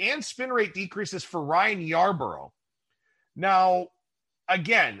velocity and spin rate decreases for Ryan Yarbrough. Now,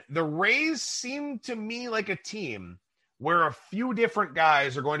 again, the Rays seem to me like a team where a few different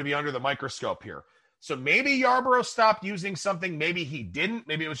guys are going to be under the microscope here. So maybe Yarbrough stopped using something. Maybe he didn't.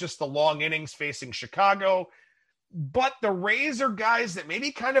 Maybe it was just the long innings facing Chicago. But the Rays are guys that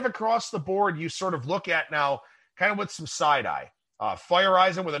maybe kind of across the board you sort of look at now kind of with some side eye. Fire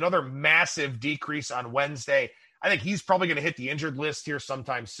Eisen with another massive decrease on Wednesday. I think he's probably going to hit the injured list here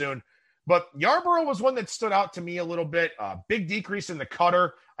sometime soon. But Yarbrough was one that stood out to me a little bit. Big decrease in the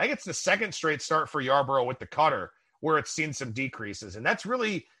cutter. I think it's the 2nd straight start for Yarbrough with the cutter where it's seen some decreases. And that's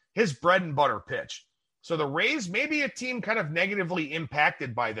really his bread and butter pitch. So the Rays may be a team kind of negatively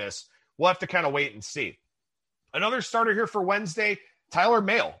impacted by this. We'll have to kind of wait and see. Another starter here for Wednesday, Tyler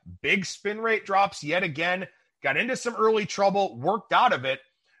Mahle. Big spin rate drops yet again. Got into some early trouble, worked out of it,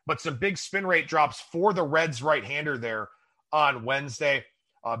 but some big spin rate drops for the Reds right-hander there on Wednesday.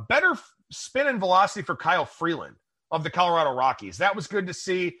 Better spin and velocity for Kyle Freeland of the Colorado Rockies. That was good to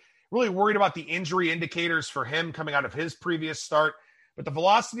see. Really worried about the injury indicators for him coming out of his previous start. But the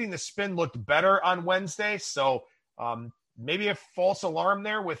velocity and the spin looked better on Wednesday. So maybe a false alarm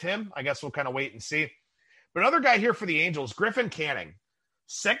there with him. I guess we'll kind of wait and see. But another guy here for the Angels, Griffin Canning.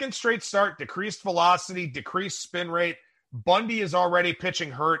 2nd straight start, decreased velocity, decreased spin rate. Bundy is already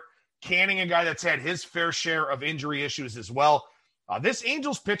pitching hurt. Canning, a guy that's had his fair share of injury issues as well. This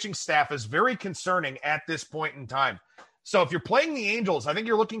Angels pitching staff is very concerning at this point in time. So if you're playing the Angels, I think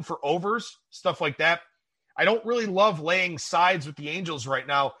you're looking for overs, stuff like that. I don't really love laying sides with the Angels right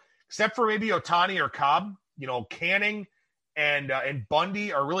now, except for maybe Ohtani or Cobb. Canning and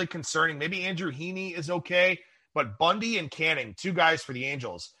Bundy are really concerning. Maybe Andrew Heaney is okay, but Bundy and Canning, 2 guys for the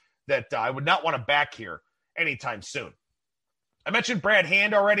Angels that I would not want to back here anytime soon. I mentioned Brad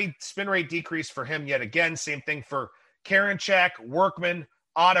Hand already. Spin rate decrease for him yet again. Same thing for Karinchak, Workman,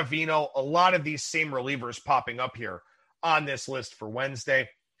 Ottavino. A lot of these same relievers popping up here on this list for Wednesday.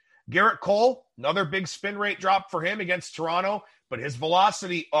 Garrett Cole, another big spin rate drop for him against Toronto, but his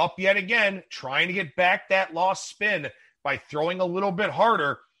velocity up yet again, trying to get back that lost spin by throwing a little bit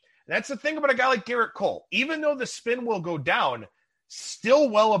harder. That's the thing about a guy like Garrett Cole. Even though the spin will go down, still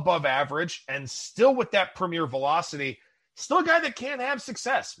well above average and still with that premier velocity, still a guy that can have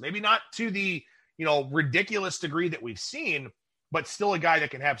success. Maybe not to the, ridiculous degree that we've seen, but still a guy that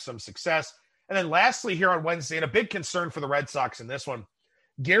can have some success. And then lastly here on Wednesday, and a big concern for the Red Sox in this one,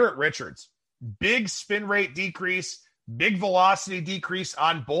 Garrett Richards. Big spin rate decrease, big velocity decrease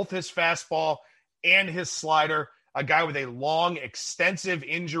on both his fastball and his slider. A guy with a long, extensive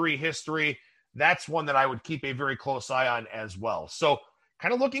injury history. That's one that I would keep a very close eye on as well. So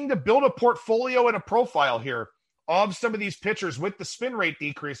kind of looking to build a portfolio and a profile here of some of these pitchers with the spin rate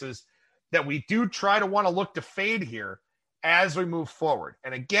decreases that we do try to want to look to fade here as we move forward.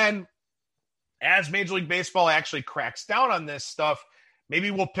 And again, as Major League Baseball actually cracks down on this stuff,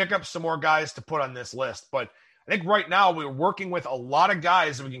 maybe we'll pick up some more guys to put on this list. But I think right now we're working with a lot of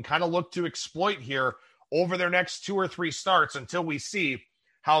guys that we can kind of look to exploit here over their next 2 or 3 starts until we see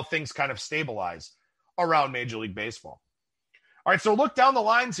how things kind of stabilize around Major League Baseball. All right, so look down the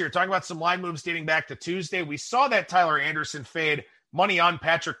lines here, talking about some line moves dating back to Tuesday. We saw that Tyler Anderson fade, money on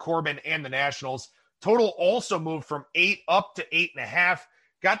Patrick Corbin and the Nationals. Total also moved from 8 up to 8.5.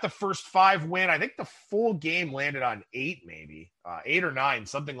 Got the first 5 win. I think the full game landed on 8 maybe, 8 or 9,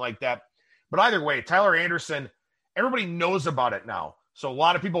 something like that. But either way, Tyler Anderson, everybody knows about it now. So a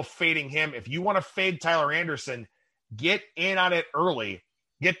lot of people fading him. If you want to fade Tyler Anderson, get in on it early.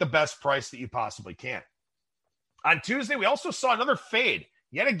 Get the best price that you possibly can. On Tuesday, we also saw another fade,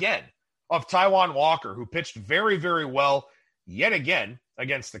 yet again, of Taijuan Walker, who pitched very, very well yet again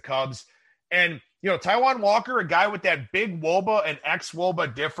against the Cubs. And, Taijuan Walker, a guy with that big WOBA and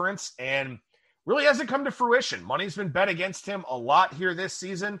ex-WOBA difference, and really hasn't come to fruition. Money's been bet against him a lot here this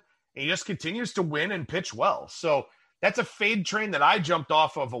season, and he just continues to win and pitch well. So that's a fade train that I jumped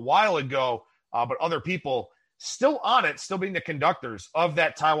off of a while ago, but other people still on it, still being the conductors of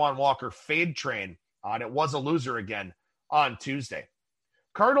that Taijuan Walker fade train. And it was a loser again on Tuesday.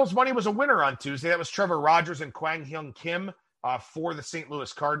 Cardinals money was a winner on Tuesday. That was Trevor Rogers and Kwang Hyun Kim for the St.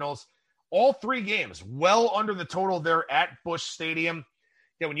 Louis Cardinals. All 3 games well under the total there at Busch Stadium.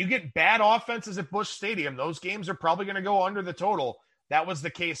 Yeah, when you get bad offenses at Busch Stadium, those games are probably going to go under the total. That was the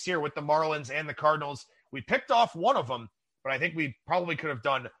case here with the Marlins and the Cardinals. We picked off one of them, but I think we probably could have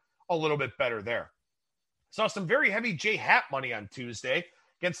done a little bit better there. Saw some very heavy J Happ money on Tuesday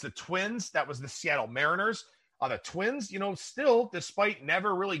against the Twins. That was the Seattle Mariners. The Twins, still, despite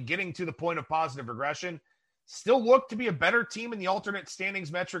never really getting to the point of positive regression, still look to be a better team in the alternate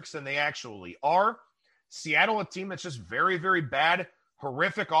standings metrics than they actually are. Seattle, a team that's just very, very bad,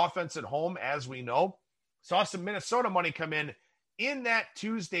 horrific offense at home, as we know. Saw some Minnesota money come in that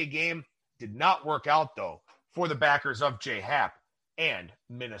Tuesday game. Did not work out, though, for the backers of J Happ and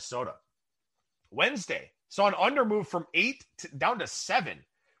Minnesota. Wednesday, saw an under move from 8 down to 7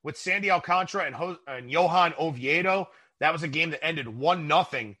 with Sandy Alcantara and Johan Oviedo. That was a game that ended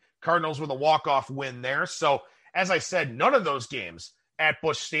 1-0. Cardinals with a walk-off win there. So, as I said, none of those games at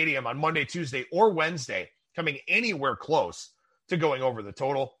Busch Stadium on Monday, Tuesday, or Wednesday coming anywhere close to going over the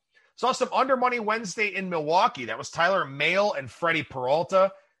total. Saw some under money Wednesday in Milwaukee. That was Tyler Mahle and Freddie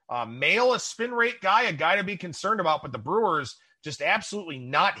Peralta. Mahle, a spin rate guy, a guy to be concerned about, but the Brewers just absolutely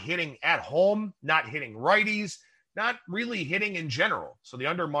not hitting at home, not hitting righties, not really hitting in general. So the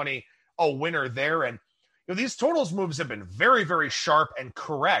under money, a winner there. And these totals moves have been very, very sharp and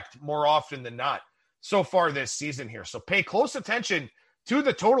correct more often than not so far this season here. So pay close attention to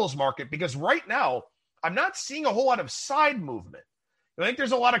the totals market, because right now I'm not seeing a whole lot of side movement. I think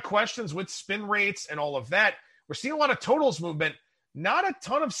there's a lot of questions with spin rates and all of that. We're seeing a lot of totals movement, not a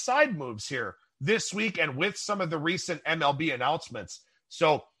ton of side moves here this week and with some of the recent MLB announcements.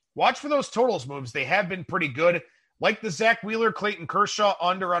 So watch for those totals moves. They have been pretty good. Like the Zach Wheeler, Clayton Kershaw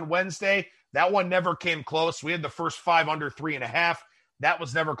under on Wednesday. That one never came close. We had the first 5 under 3.5. That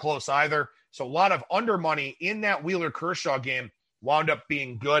was never close either. So a lot of under money in that Wheeler Kershaw game wound up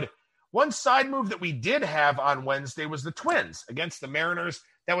being good. One side move that we did have on Wednesday was the Twins against the Mariners.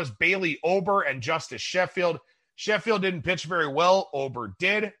 That was Bailey Ober and Justice Sheffield. Sheffield didn't pitch very well. Ober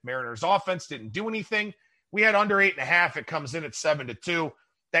did. Mariners offense didn't do anything. We had under 8.5. It comes in at 7-2.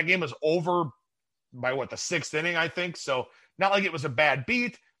 That game was over by the 6th inning, I think. So not like it was a bad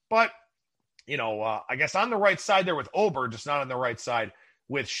beat, but I guess on the right side there with Ober, just not on the right side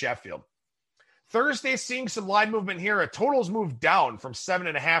with Sheffield. Thursday, seeing some line movement here. A totals moved down from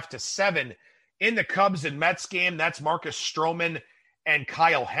 7.5 to 7 in the Cubs and Mets game. That's Marcus Stroman and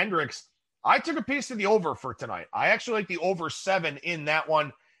Kyle Hendricks. I took a piece of the over for tonight. I actually like the over 7 in that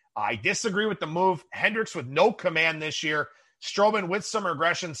one. I disagree with the move. Hendricks with no command this year. Stroman with some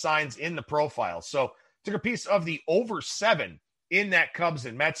regression signs in the profile. So took a piece of the over 7 in that Cubs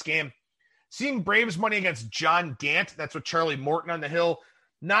and Mets game. Seeing Braves money against John Gant, that's with Charlie Morton on the hill.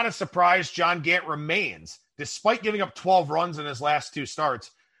 Not a surprise, John Gant remains, despite giving up 12 runs in his last 2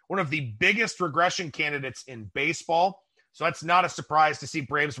 starts, one of the biggest regression candidates in baseball. So that's not a surprise to see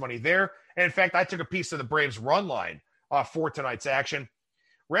Braves money there. And in fact, I took a piece of the Braves run line for tonight's action.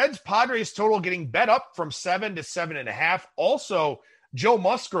 Reds Padres total getting bet up from 7 to 7.5. Also, Joe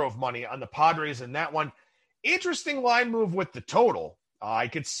Musgrove money on the Padres in that one. Interesting line move with the total. I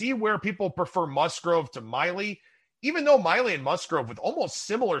could see where people prefer Musgrove to Miley, even though Miley and Musgrove with almost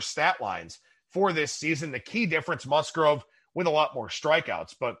similar stat lines for this season. The key difference, Musgrove with a lot more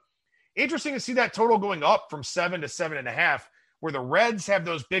strikeouts. But interesting to see that total going up from 7 to 7.5, where the Reds have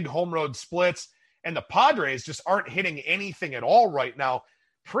those big home road splits and the Padres just aren't hitting anything at all right now.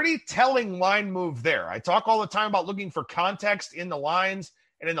 Pretty telling line move there. I talk all the time about looking for context in the lines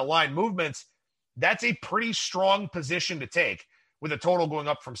and in the line movements. That's a pretty strong position to take with a total going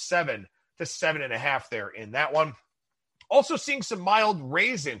up from 7 to 7.5 there in that one. Also seeing some mild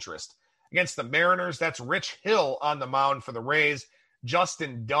Rays interest against the Mariners. That's Rich Hill on the mound for the Rays,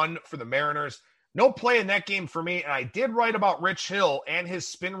 Justin Dunn for the Mariners. No play in that game for me, and I did write about Rich Hill and his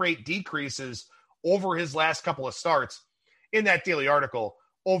spin rate decreases over his last couple of starts in that daily article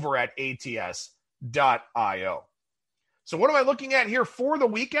over at ats.io. So what am I looking at here for the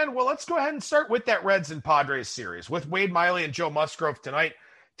weekend? Well, let's go ahead and start with that Reds and Padres series with Wade Miley and Joe Musgrove tonight,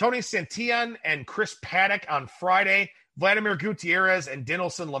 Tony Santillan and Chris Paddock on Friday, Vladimir Gutierrez and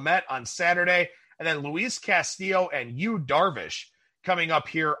Dinelson Lamet on Saturday, and then Luis Castillo and Yu Darvish coming up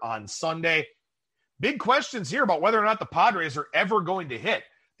here on Sunday. Big questions here about whether or not the Padres are ever going to hit.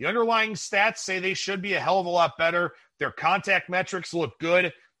 The underlying stats say they should be a hell of a lot better. Their contact metrics look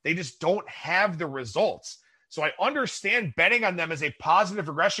good. They just don't have the results. So I understand betting on them as a positive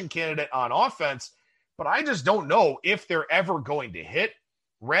regression candidate on offense, but I just don't know if they're ever going to hit.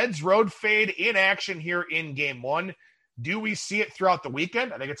 Reds road fade in action here in game 1. Do we see it throughout the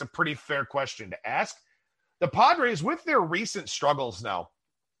weekend? I think it's a pretty fair question to ask. The Padres, with their recent struggles now,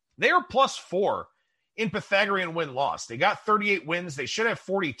 they are +4 in Pythagorean win-loss. They got 38 wins. They should have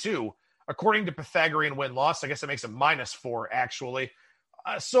 42, according to Pythagorean win-loss. I guess it makes it -4, actually.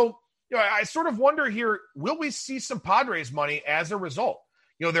 So I sort of wonder here, will we see some Padres money as a result?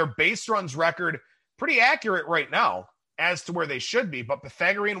 Their base runs record, pretty accurate right now as to where they should be, but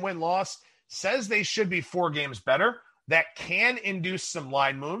Pythagorean win-loss says they should be 4 games better. That can induce some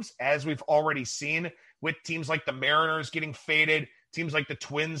line moves, as we've already seen with teams like the Mariners getting faded, teams like the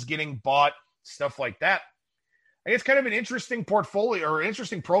Twins getting bought, stuff like that. I think it's kind of an interesting portfolio or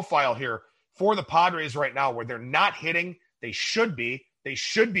interesting profile here for the Padres right now, where they're not hitting. They should be. They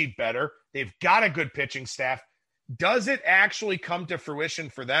should be better. They've got a good pitching staff. Does it actually come to fruition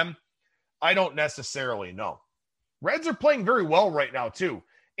for them? I don't necessarily know. Reds are playing very well right now, too.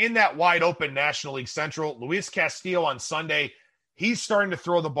 In that wide open National League Central, Luis Castillo on Sunday, he's starting to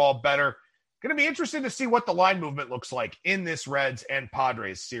throw the ball better. Going to be interesting to see what the line movement looks like in this Reds and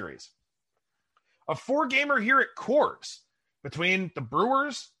Padres series. A 4-gamer here at Coors between the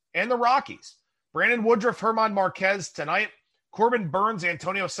Brewers and the Rockies. Brandon Woodruff, Herman Marquez tonight. Corbin Burns,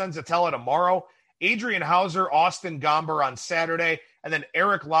 Antonio Senzatella tomorrow. Adrian Hauser, Austin Gomber on Saturday. And then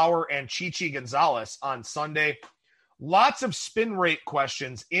Eric Lauer and Chichi Gonzalez on Sunday. Lots of spin rate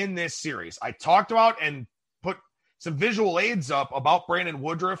questions in this series. I talked about and put some visual aids up about Brandon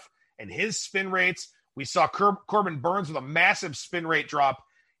Woodruff and his spin rates. We saw Corbin Burns with a massive spin rate drop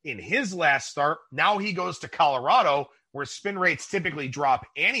in his last start. Now he goes to Colorado, where spin rates typically drop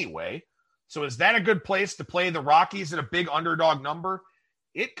anyway. So is that a good place to play the Rockies at a big underdog number?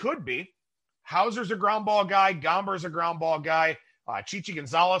 It could be. Hauser's a ground ball guy. Gomber's a ground ball guy. Chichi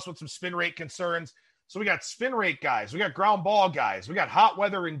Gonzalez with some spin rate concerns. So we got spin rate guys. We got ground ball guys. We got hot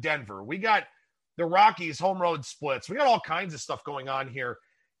weather in Denver. We got the Rockies home road splits. We got all kinds of stuff going on here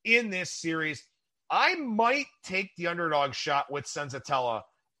in this series. I might take the underdog shot with Senzatella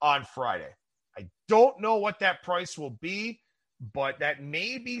on Friday. I don't know what that price will be, but that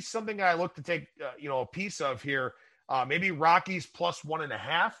may be something I look to take a piece of here. Maybe Rockies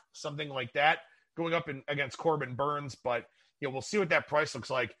 +1.5, something like that, going up against Corbin Burns. But we'll see what that price looks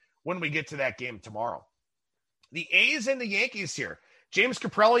like when we get to that game tomorrow. The A's and the Yankees here. James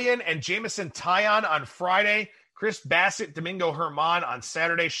Kaprielian and Jameson Taillon on Friday. Chris Bassett, Domingo Germán on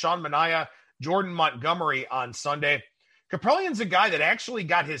Saturday. Sean Manaea, Jordan Montgomery on Sunday. Kaprielian's a guy that actually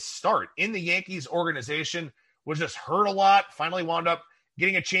got his start in the Yankees organization, was just hurt a lot, finally wound up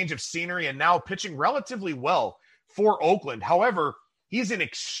getting a change of scenery, and now pitching relatively well for Oakland. However, He's an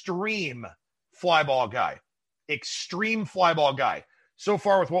extreme fly ball guy. Extreme fly ball guy. So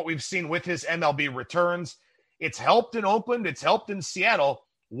far with what we've seen with his MLB returns, it's helped in Oakland. It's helped in Seattle.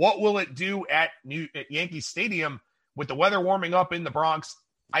 What will it do at Yankee Stadium with the weather warming up in the Bronx?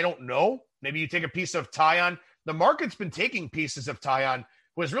 I don't know. Maybe you take a piece of Taillon. The market's been taking pieces of Taillon,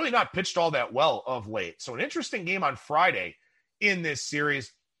 who has really not pitched all that well of late. So an interesting game on Friday in this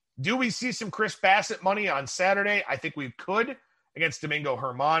series. Do we see some Chris Bassett money on Saturday? I think we could against Domingo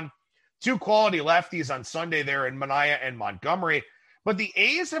Germán. 2 quality lefties on Sunday there in Manaea and Montgomery. But the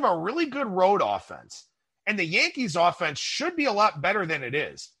A's have a really good road offense. And the Yankees offense should be a lot better than it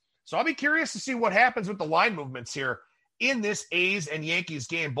is. So I'll be curious to see what happens with the line movements here in this A's and Yankees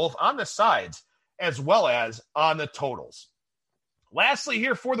game, both on the sides as well as on the totals. Lastly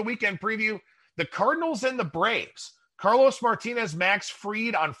here for the weekend preview, the Cardinals and the Braves. Carlos Martinez, Max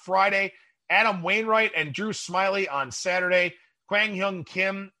Fried on Friday, Adam Wainwright and Drew Smyly on Saturday, Kwang Hyun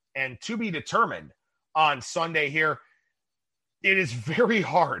Kim and to be determined on Sunday here. It is very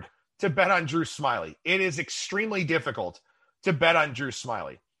hard to bet on Drew Smyly. It is extremely difficult to bet on Drew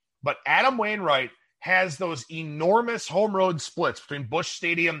Smyly. But Adam Wainwright has those enormous home road splits between Busch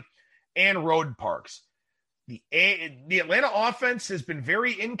Stadium and road parks. The Atlanta offense has been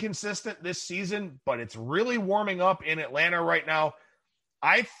very inconsistent this season, but it's really warming up in Atlanta right now.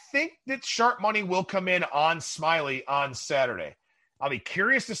 I think that sharp money will come in on Smyly on Saturday. I'll be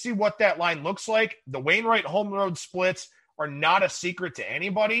curious to see what that line looks like. The Wainwright home road splits are not a secret to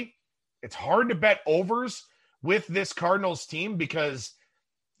anybody. It's hard to bet overs with this Cardinals team because,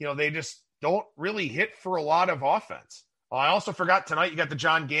 they just don't really hit for a lot of offense. I also forgot tonight you got the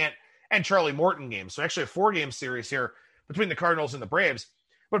John Gant and Charlie Morton game. So actually a 4-game series here between the Cardinals and the Braves.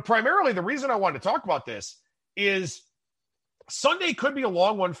 But primarily the reason I wanted to talk about this is Sunday could be a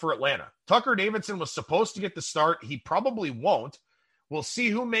long one for Atlanta. Tucker Davidson was supposed to get the start. He probably won't. We'll see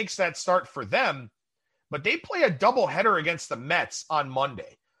who makes that start for them. But they play a doubleheader against the Mets on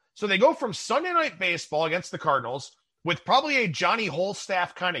Monday. So they go from Sunday Night Baseball against the Cardinals with probably a Johnny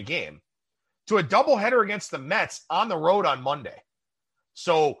Holstaff kind of game to a doubleheader against the Mets on the road on Monday.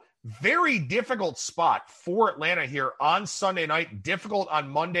 So very difficult spot for Atlanta here on Sunday night. Difficult on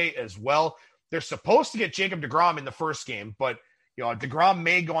Monday as well. They're supposed to get Jacob deGrom in the first game, but deGrom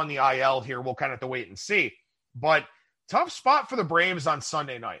may go on the IL here. We'll kind of have to wait and see. But tough spot for the Braves on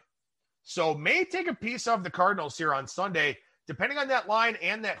Sunday night. So may take a piece of the Cardinals here on Sunday, depending on that line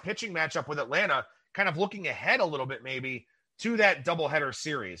and that pitching matchup with Atlanta, kind of looking ahead a little bit maybe to that doubleheader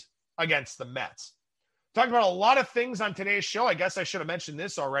series against the Mets. Talked about a lot of things on today's show. I guess I should have mentioned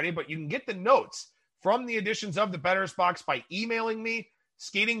this already, but you can get the notes from the editions of the Bettor's Box by emailing me,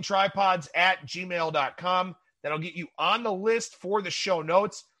 skatingtripods@gmail.com. That'll get you on the list for the show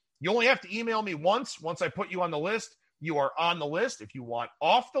notes. You only have to email me once. Once I put you on the list, you are on the list. If you want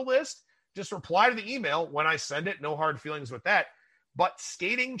off the list, just reply to the email when I send it. No hard feelings with that. But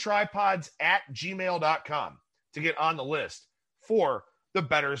skatingtripods@gmail.com to get on the list for the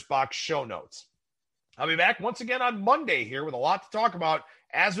Bettor's Box show notes. I'll be back once again on Monday here with a lot to talk about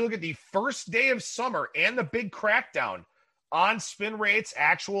as we look at the first day of summer and the big crackdown on spin rates,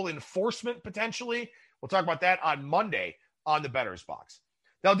 actual enforcement potentially. We'll talk about that on Monday on the Bettor's Box.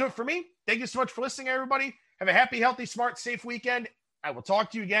 That'll do it for me. Thank you so much for listening, everybody. Have a happy, healthy, smart, safe weekend. I will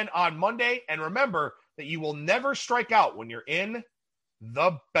talk to you again on Monday. And remember that you will never strike out when you're in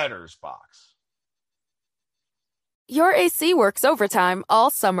the Bettor's Box. Your AC works overtime all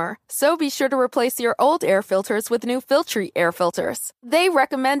summer, so be sure to replace your old air filters with new Filtry air filters. They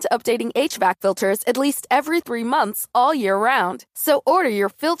recommend updating HVAC filters at least every 3 months all year round. So order your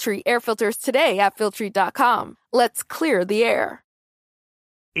Filtry air filters today at Filtry.com. Let's clear the air.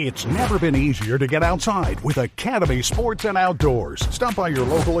 It's never been easier to get outside with Academy Sports and Outdoors. Stop by your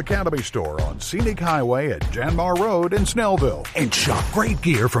local Academy store on Scenic Highway at Janmar Road in Snellville and shop great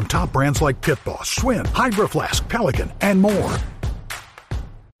gear from top brands like Pit Boss, Schwinn, Hydro Flask, Pelican, and more.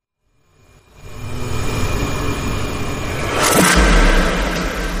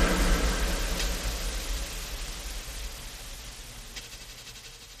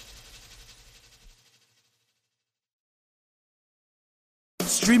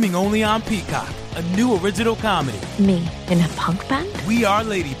 Streaming only on Peacock, a new original comedy. Me, in a punk band? We Are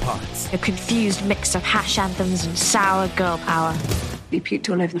Lady Parts. A confused mix of hash anthems and sour girl power. You puked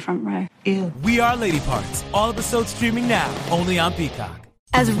all over the front row. Ew. We Are Lady Parts. All episodes streaming now, only on Peacock.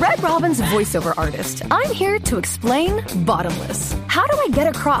 As Red Robin's voiceover artist, I'm here to explain Bottomless. How do I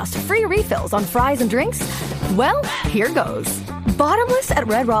get across free refills on fries and drinks? Well, here goes. Bottomless at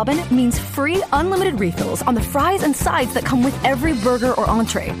Red Robin means free unlimited refills on the fries and sides that come with every burger or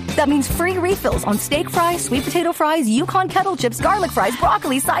entree. That means free refills on steak fries, sweet potato fries, Yukon kettle chips, garlic fries,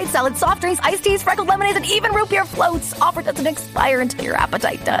 broccoli, side salads, soft drinks, iced teas, freckled lemonades, and even root beer floats. Offer doesn't expire until your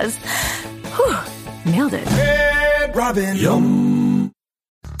appetite does. Whew, nailed it. Red Robin. Yum.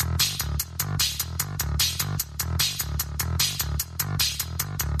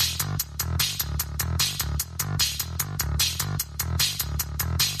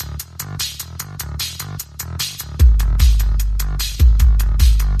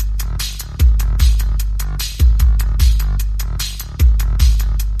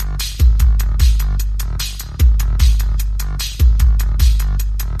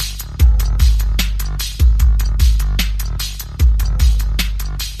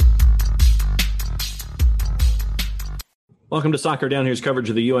 Welcome to Soccer Down Here's coverage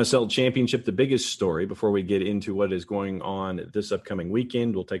of the USL Championship. The biggest story before we get into what is going on this upcoming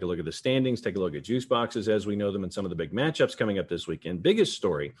weekend. We'll take a look at the standings, take a look at juice boxes as we know them, and some of the big matchups coming up this weekend. Biggest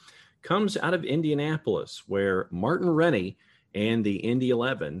story comes out of Indianapolis, where Martin Rennie and the Indy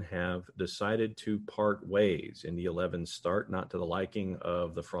 11 have decided to part ways. Indy 11's start not to the liking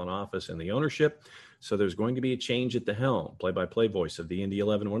of the front office and the ownership, so there's going to be a change at the helm. Play-by-play voice of the Indy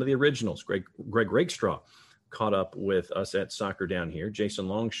 11, one of the originals, Greg Rakestraw, caught up with us at Soccer Down Here, Jason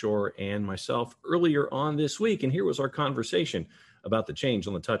Longshore and myself earlier on this week. And here was our conversation about the change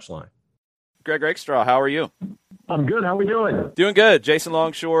on the touchline. Greg Rakestraw, how are you? I'm good. How are we doing? Doing good. Jason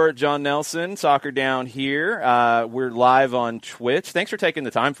Longshore, John Nelson, Soccer Down Here. We're live on Twitch. Thanks for taking the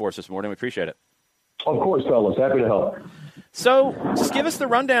time for us this morning. We appreciate it. Of course, fellas. Happy to help. So just give us the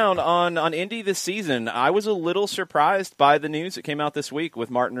rundown on Indy this season. I was a little surprised by the news that came out this week with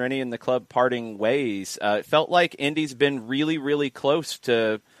Martin Rennie and the club parting ways. It felt like Indy's been really, really close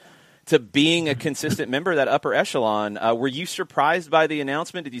to being a consistent member of that upper echelon. Were you surprised by the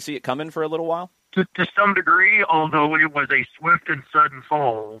announcement? Did you see it coming for a little while? To some degree, although it was a swift and sudden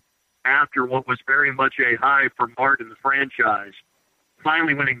fall after what was very much a high for Martin, the franchise,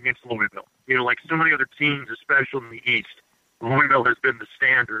 finally winning against Louisville. You know, like so many other teams, especially in the East, Louisville has been the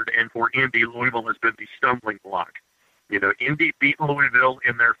standard, and for Indy, Louisville has been the stumbling block. You know, Indy beat Louisville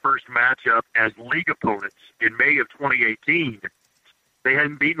in their first matchup as league opponents in May of 2018. They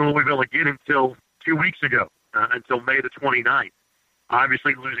hadn't beaten Louisville again until 2 weeks ago, until May the 29th.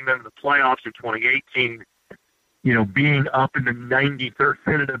 Obviously, losing them in the playoffs in 2018, you know, being up in the 93rd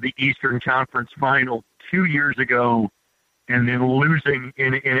minute of the Eastern Conference Final 2 years ago, and then losing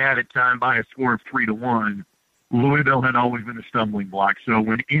in added time by a score of 3-1. Louisville had always been a stumbling block. So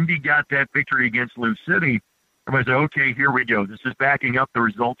when Indy got that victory against Lou City, everybody said, okay, here we go. This is backing up the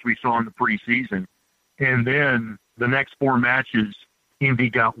results we saw in the preseason. And then the next four matches, Indy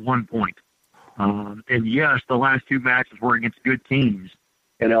got 1 point. And yes, the last two matches were against good teams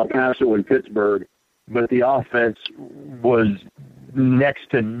in El Paso and Pittsburgh, but the offense was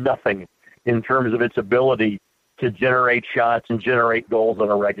next to nothing in terms of its ability to generate shots and generate goals on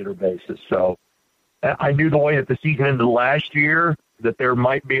a regular basis. So I knew the way that the season ended last year that there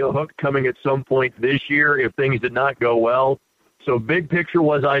might be a hook coming at some point this year if things did not go well. So big picture,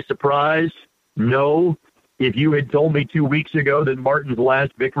 was I surprised? No. If you had told me 2 weeks ago that Martin's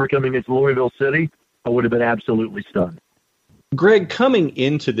last victory coming against Louisville City, I would have been absolutely stunned. Greg, coming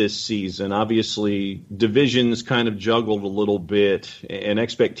into this season, obviously divisions kind of juggled a little bit and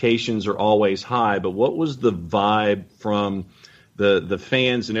expectations are always high, but what was the vibe from the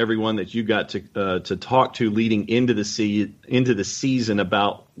fans and everyone that you got to talk to leading into the season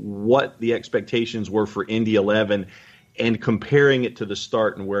about what the expectations were for Indy 11 and comparing it to the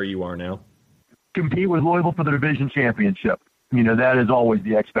start and where you are now? Compete with Louisville for the division championship. You know, that is always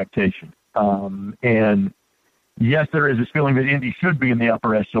the expectation. And yes, there is this feeling that Indy should be in the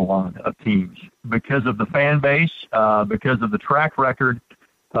upper echelon of teams because of the fan base, because of the track record.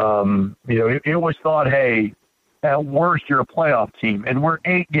 You know, it was thought, hey, at worst, you're a playoff team. And we're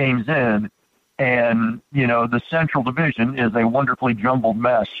 8 games in, and, you know, the Central Division is a wonderfully jumbled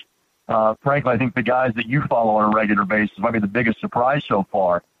mess. Frankly, I think the guys that you follow on a regular basis might be the biggest surprise so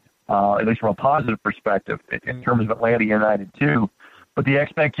far, at least from a positive perspective, in terms of Atlanta United, too. But the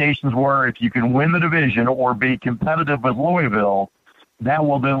expectations were if you can win the division or be competitive with Louisville, that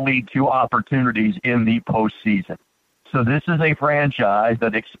will then lead to opportunities in the postseason. So this is a franchise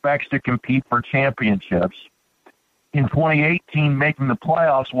that expects to compete for championships. In 2018, making the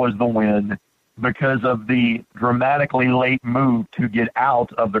playoffs was the win because of the dramatically late move to get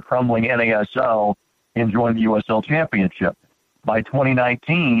out of the crumbling NASL and join the USL Championship. By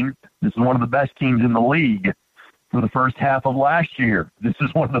 2019, this is one of the best teams in the league. For the first half of last year, this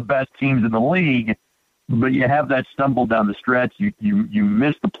is one of the best teams in the league. but you have that stumble down the stretch. You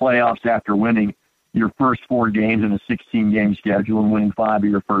miss the playoffs after winning your first 4 games in a 16-game schedule and winning 5 of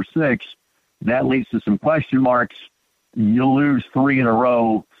your first 6. That leads to some question marks. You lose 3 in a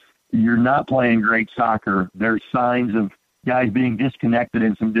row. You're not playing great soccer. There's signs of guys being disconnected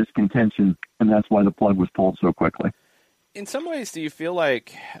and some discontention, and that's why the plug was pulled so quickly. In some ways, do you feel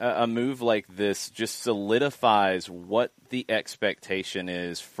like a move like this just solidifies what the expectation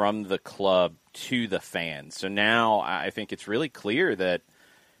is from the club to the fans? So now I think it's really clear that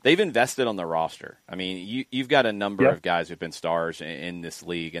they've invested on the roster. I mean, you've got a number of guys who've been stars in this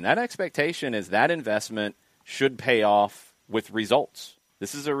league, and that expectation is that investment should pay off with results.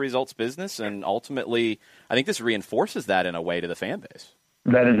 This is a results business, and ultimately, I think this reinforces that in a way to the fan base.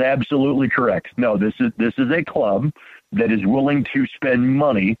 That is absolutely correct. No, this is a club that is willing to spend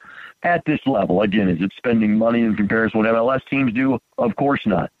money at this level. Again, is it spending money in comparison to what MLS teams do? Of course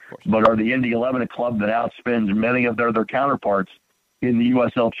not. But are the Indy 11 a club that outspends many of their counterparts in the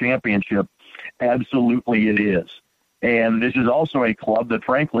USL Championship? Absolutely it is. And this is also a club that,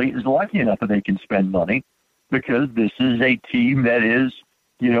 frankly, is lucky enough that they can spend money because this is a team that is,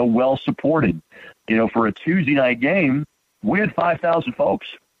 well supported. For a Tuesday night game, we had 5,000 folks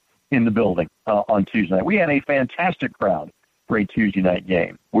in the building on Tuesday night. We had a fantastic crowd for a Tuesday night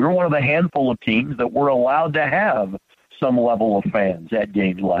game. We were one of the handful of teams that were allowed to have some level of fans at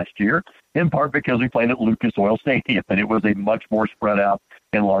games last year, in part because we played at Lucas Oil Stadium, and it was a much more spread out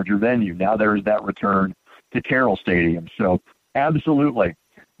and larger venue. Now there is that return to Carroll Stadium. So absolutely,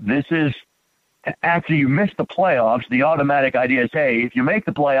 this is, after you miss the playoffs, the automatic idea is, hey, if you make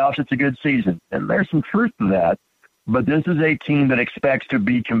the playoffs, it's a good season. And there's some truth to that. But this is a team that expects to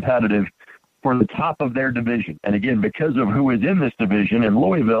be competitive for the top of their division. And again, because of who is in this division in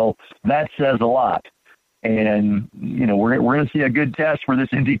Louisville, that says a lot. And, we're going to see a good test for this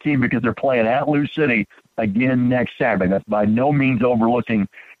Indy team because they're playing at Lou City again next Saturday. That's by no means overlooking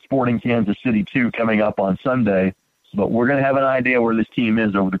Sporting Kansas City 2 coming up on Sunday. But we're going to have an idea where this team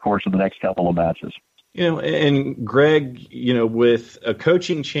is over the course of the next couple of matches. And Greg, with a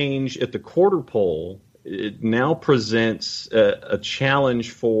coaching change at the quarter pole, it now presents a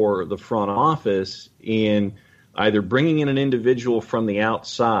challenge for the front office in either bringing in an individual from the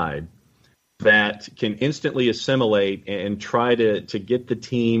outside that can instantly assimilate and try to get the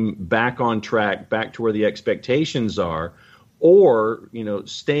team back on track, back to where the expectations are, or,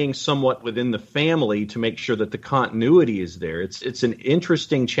 staying somewhat within the family to make sure that the continuity is there. It's an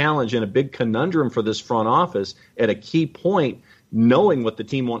interesting challenge and a big conundrum for this front office at a key point, knowing what the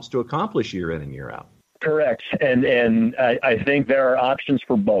team wants to accomplish year in and year out. Correct. And I think there are options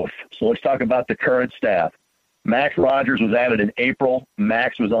for both. So let's talk about the current staff. Max Rogers was added in April.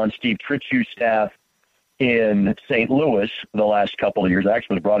 Max was on Steve Trittschu's staff in St. Louis the last couple of years. I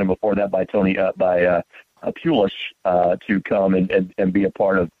actually was brought in before that by Pulis to come and be a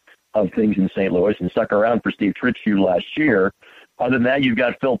part of things in St. Louis and stuck around for Steve Trittschu last year. Other than that, you've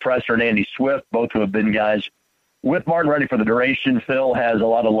got Phil Presser and Andy Swift, both who have been guys with Martin Rennie for the duration. Phil has a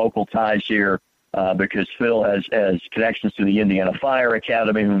lot of local ties here. Because Phil has connections to the Indiana Fire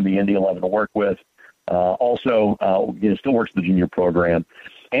Academy, whom the Indy 11 will work with. Also, still works the junior program.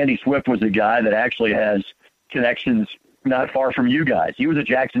 Andy Swift was a guy that actually has connections not far from you guys. He was at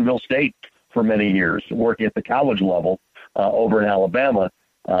Jacksonville State for many years, working at the college level over in Alabama,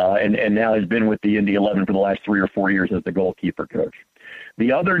 and now has been with the Indy 11 for the last 3 or 4 years as the goalkeeper coach.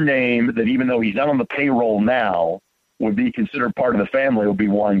 The other name that, even though he's not on the payroll now, would be considered part of the family would be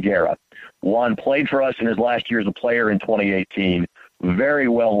Juan Guerra. Juan played for us in his last year as a player in 2018. Very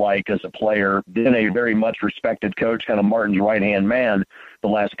well liked as a player. Been a very much respected coach, kind of Martin's right-hand man the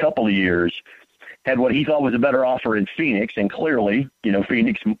last couple of years. Had what he thought was a better offer in Phoenix, and clearly,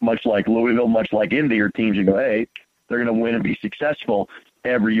 Phoenix, much like Louisville, much like Indy, are teams that go, hey, they're going to win and be successful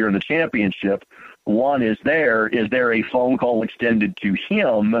every year in the championship. Juan is there. Is there a phone call extended to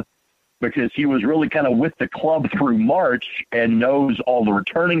him? Because he was really kind of with the club through March and knows all the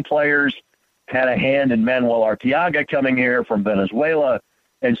returning players, had a hand in Manuel Arteaga coming here from Venezuela.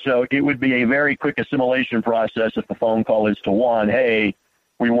 And so it would be a very quick assimilation process if the phone call is to Juan, hey,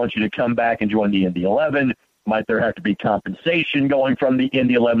 we want you to come back and join the Indy 11. Might there have to be compensation going from the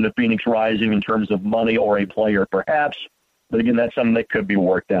Indy 11 to Phoenix Rising in terms of money or a player perhaps? But again, that's something that could be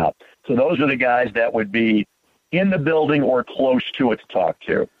worked out. So those are the guys that would be in the building or close to it to talk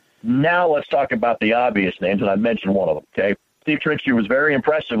to. Now let's talk about the obvious names, and I mentioned one of them, okay? Steve Trittschu was very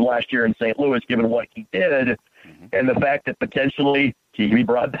impressive last year in St. Louis, given what he did, and the fact that potentially he can be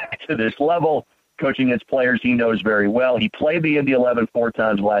brought back to this level, coaching against players he knows very well. He played the Indy 11 4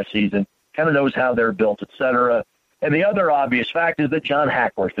 times last season, kind of knows how they're built, et cetera. And the other obvious fact is that John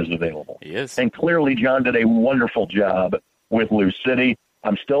Hackworth is available. He is. And clearly John did a wonderful job with Lou City.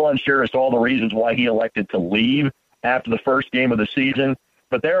 I'm still unsure as to all the reasons why he elected to leave after the first game of the season.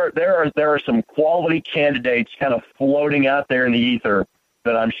 But there are some quality candidates kind of floating out there in the ether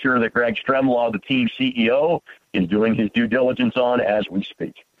that I'm sure that Greg Stremlaw, the team CEO, is doing his due diligence on as we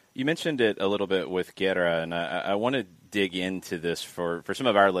speak. You mentioned it a little bit with Guerra, and I want to dig into this for some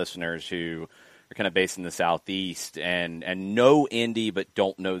of our listeners who are kind of based in the Southeast and know Indy but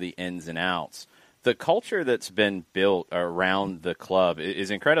don't know the ins and outs. The culture that's been built around the club is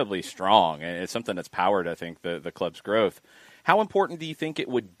incredibly strong, and it's something that's powered, I think, the club's growth. How important do you think it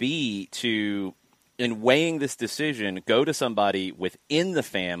would be to, in weighing this decision, go to somebody within the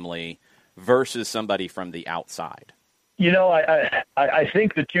family versus somebody from the outside? You know, I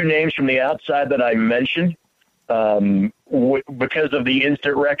think the two names from the outside that I mentioned, because of the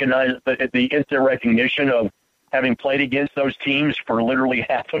instant recognition of having played against those teams for literally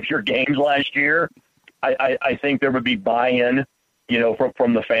half of your games last year, I think there would be buy-in,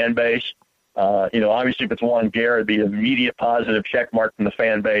 from the fan base. Obviously if it's Juan Guerra, it'd be an immediate positive check mark from the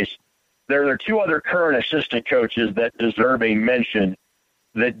fan base. There are two other current assistant coaches that deserve a mention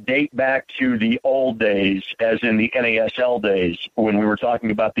that date back to the old days, as in the NASL days, when we were talking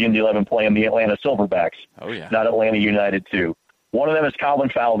about the Indy 11 playing the Atlanta Silverbacks, not Atlanta United 2. One of them is Colin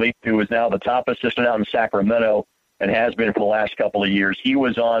Falvey, who is now the top assistant out in Sacramento and has been for the last couple of years. He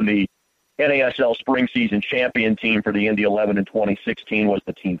was on the NASL spring season champion team for the Indy 11 in 2016, was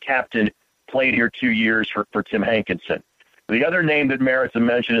the team captain, played here 2 years for Tim Hankinson. The other name that merits a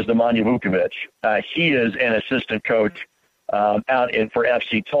mention is Nemanja Vukovic. He is an assistant coach out for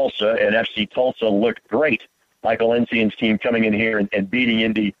FC Tulsa, and FC Tulsa looked great. Michael Encian's team coming in here and beating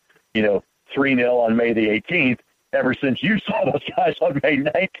Indy, 3-0 on May the 18th. Ever since you saw those guys on May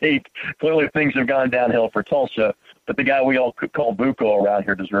 19th, clearly things have gone downhill for Tulsa. But the guy we all could call Buko around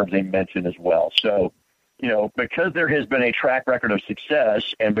here deserves a mention as well. So, because there has been a track record of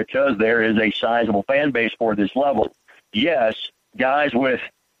success and because there is a sizable fan base for this level, yes, guys with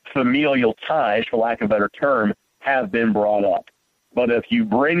familial ties, for lack of a better term, have been brought up. But if you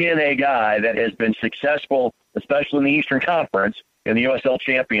bring in a guy that has been successful, especially in the Eastern Conference, in the USL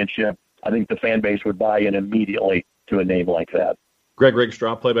Championship, I think the fan base would buy in immediately to a name like that. Greg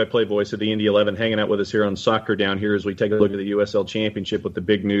Rakestraw, play-by-play voice of the Indy 11, hanging out with us here on Soccer Down here as we take a look at the USL Championship with the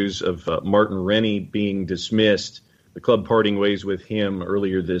big news of Martin Rennie being dismissed, the club parting ways with him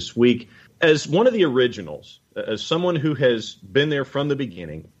earlier this week. As one of the originals, as someone who has been there from the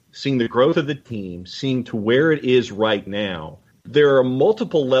beginning, seeing the growth of the team, seeing to where it is right now, there are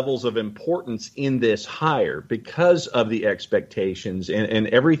multiple levels of importance in this hire because of the expectations and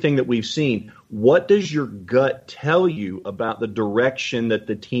everything that we've seen. What does your gut tell you about the direction that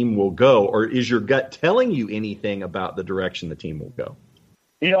the team will go? Or is your gut telling you anything about the direction the team will go?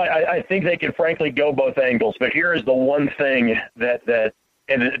 I think they can frankly go both angles. But here is the one thing that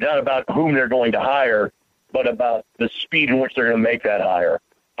and it's not about whom they're going to hire, but about the speed in which they're going to make that hire.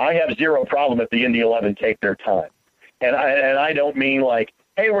 I have zero problem if the Indy 11 take their time. And I don't mean like,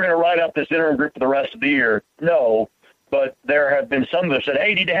 hey, we're going to write up this interim group for the rest of the year. No, but there have been some that said, hey,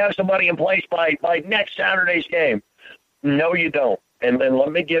 you need to have somebody in place by next Saturday's game. No, you don't. And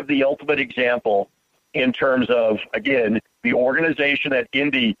let me give the ultimate example in terms of, again, the organization that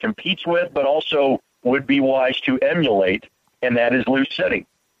Indy competes with, but also would be wise to emulate, and that is Lou City.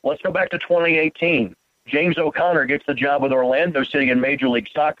 Let's go back to 2018. James O'Connor gets the job with Orlando City in Major League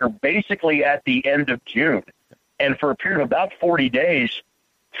Soccer basically at the end of June. And for a period of about 40 days,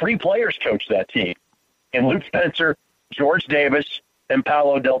 3 players coached that team. And Luke Spencer, George Davis, and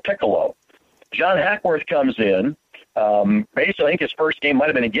Paolo Del Piccolo. John Hackworth comes in. Basically, I think his first game might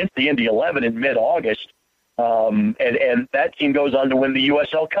have been against the Indy 11 in mid-August. And that team goes on to win the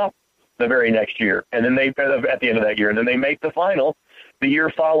USL Cup the very next year. And then at the end of that year. And then they make the final the year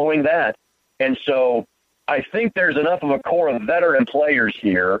following that. And so I think there's enough of a core of veteran players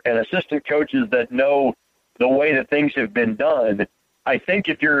here and assistant coaches that know the way that things have been done. I think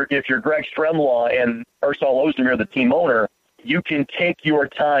if you're Greg Stremlaw and Ursal Ozdemir, the team owner, you can take your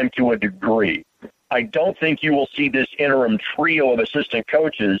time to a degree. I don't think you will see this interim trio of assistant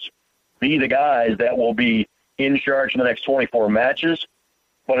coaches be the guys that will be in charge in the next 24 matches,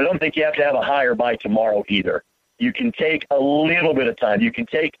 but I don't think you have to have a hire by tomorrow either. You can take a little bit of time. You can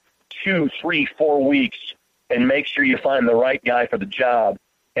take 2, 3, 4 weeks and make sure you find the right guy for the job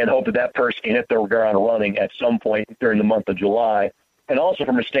and hope that person can hit their ground running at some point during the month of July. And also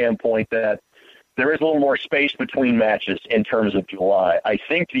from a standpoint that there is a little more space between matches in terms of July. I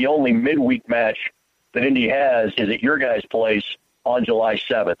think the only midweek match that Indy has is at your guys' place on July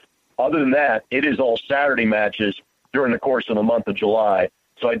 7th. Other than that, it is all Saturday matches during the course of the month of July.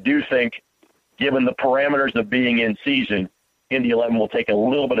 So I do think, given the parameters of being in season, Indy 11 will take a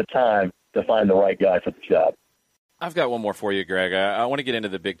little bit of time to find the right guy for the job. I've got one more for you, Greg. I want to get into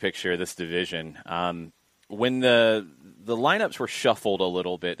the big picture of this division. When the lineups were shuffled a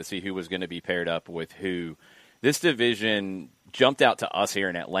little bit to see who was going to be paired up with who, this division jumped out to us here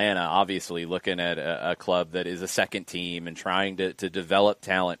in Atlanta, obviously looking at a club that is a second team and trying to develop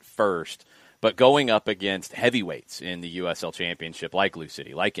talent first, but going up against heavyweights in the USL Championship like Lou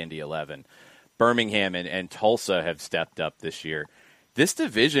City, like Indy 11. Birmingham and Tulsa have stepped up this year. This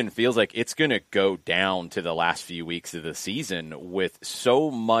division feels like it's going to go down to the last few weeks of the season with so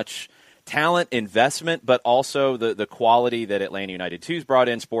much talent investment, but also the quality that Atlanta United 2's brought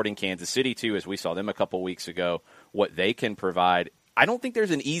in, Sporting Kansas City 2, as we saw them a couple weeks ago, what they can provide. I don't think there's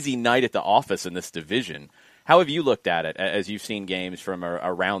an easy night at the office in this division. How have you looked at it as you've seen games from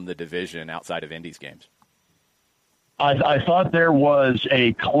around the division outside of Indy's games? I thought there was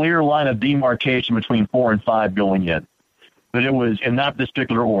a clear line of demarcation between 4 and 5 going in. But it was in not this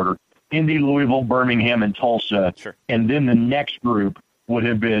particular order: Indy, Louisville, Birmingham, and Tulsa. Sure. And then the next group would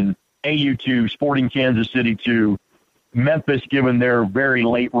have been AU2, Sporting Kansas City 2, Memphis, given their very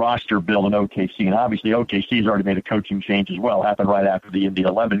late roster build, in OKC. And obviously OKC has already made a coaching change as well. Happened right after the Indy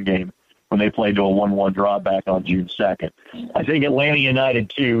 11 game when they played to a 1-1 draw back on June 2nd. I think Atlanta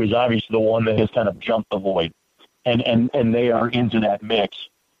United 2 is obviously the one that has kind of jumped the void. And they are into that mix.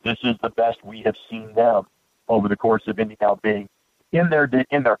 This is the best we have seen them over the course of Indy now being in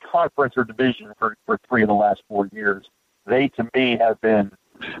their conference or division for 3 of the last 4 years. They, to me, have been,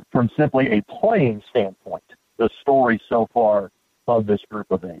 from simply a playing standpoint, the story so far of this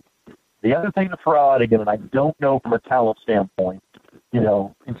group of 8. The other thing to throw out again, and I don't know from a talent standpoint,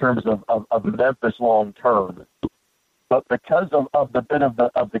 in terms of Memphis long term, but because of the bit of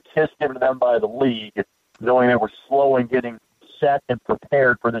the kiss given to them by the league, knowing they were slow in getting set and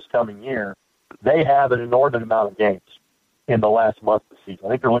prepared for this coming year, they have an inordinate amount of games in the last month of the season. I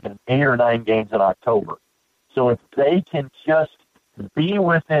think they're looking at 8 or 9 games in October. So if they can just be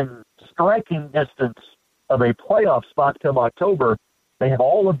within striking distance of a playoff spot come October, they have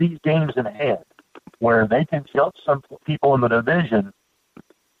all of these games in hand where they can jump some people in the division,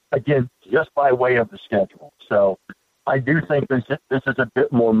 again, just by way of the schedule. So I do think this is a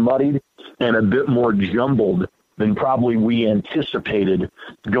bit more muddied and a bit more jumbled than probably we anticipated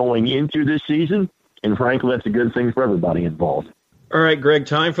going into this season. And frankly, that's a good thing for everybody involved. All right, Greg,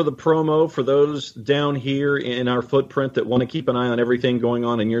 time for the promo. For those down here in our footprint that want to keep an eye on everything going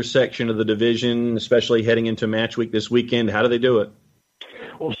on in your section of the division, especially heading into match week this weekend, how do they do it?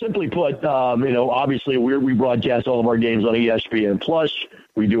 Well, simply put, obviously we broadcast all of our games on ESPN+.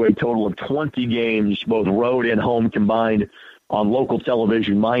 We do a total of 20 games, both road and home combined, on local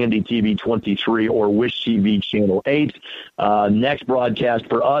television, MyIndyTV 23 or Wish TV Channel 8. Next broadcast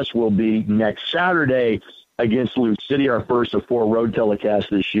for us will be next Saturday against Lou City, our first of 4 road telecasts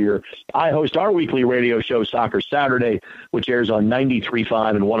this year. I host our weekly radio show, Soccer Saturday, which airs on 93.5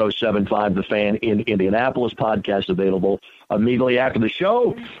 and 107.5 The Fan in Indianapolis. Podcast available immediately after the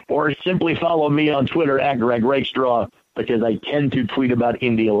show, or simply follow me on Twitter at Greg Rakestraw, because I tend to tweet about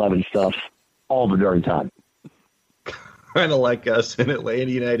Indy 11 stuff all the darn time. Kind of like us in Atlanta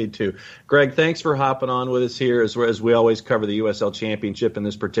United too. Greg, thanks for hopping on with us here as we always cover the USL Championship in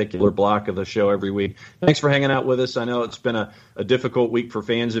this particular block of the show every week. Thanks for hanging out with us. I know it's been a difficult week for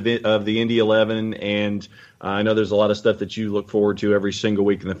fans of the Indy 11, and I know there's a lot of stuff that you look forward to every single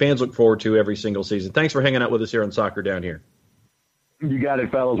week, and the fans look forward to every single season. Thanks for hanging out with us here on Soccer Down Here. You got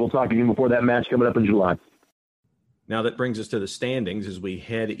it, fellas. We'll talk again before that match coming up in July. Now that brings us to the standings as we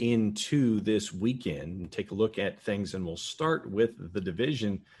head into this weekend and take a look at things. And we'll start with the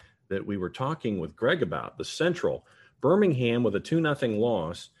division that we were talking with Greg about, the Central. Birmingham, with a 2-0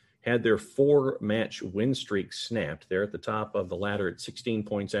 loss, had their 4-match win streak snapped. They're at the top of the ladder at 16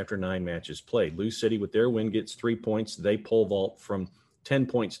 points after 9 matches played. Lou City, with their win, gets 3 points. They pole vault from 10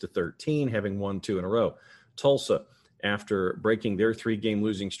 points to 13, having won 2 in a row. Tulsa, after breaking their 3-game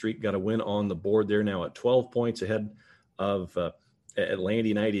losing streak, got a win on the board. They're now at 12 points ahead of Atlanta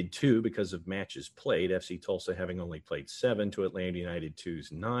United 2 because of matches played. FC Tulsa having only played 7 to Atlanta United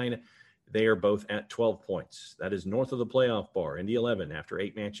 2's 9. They are both at 12 points. That is north of the playoff bar. Indy 11, after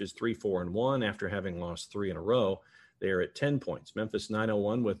 8 matches, 3-4-1, after having lost 3 in a row, they are at 10 points. Memphis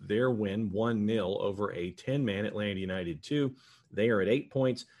 901 with their win 1-0 over a 10-man Atlanta United 2. They are at 8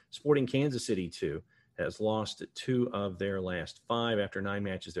 points. Sporting Kansas City 2 has lost 2 of their last 5. After 9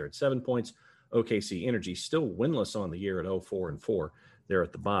 matches, they're at 7 points. OKC Energy still winless on the year at 0-4-4. They're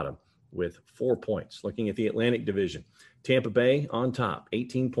at the bottom with 4 points. Looking at the Atlantic Division, Tampa Bay on top,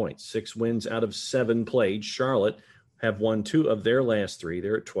 18 points, 6 wins out of 7 played. Charlotte have won 2 of their last 3.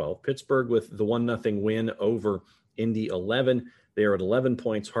 They're at 12. Pittsburgh with the 1-0 win over Indy 11. They are at 11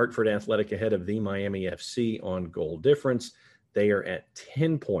 points. Hartford Athletic ahead of the Miami FC on goal difference. They are at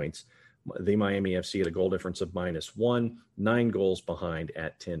 10 points. The Miami FC at a goal difference of -1, 9 goals behind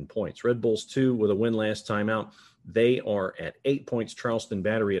at 10 points. Red Bulls 2 with a win last time out. They are at 8 points. Charleston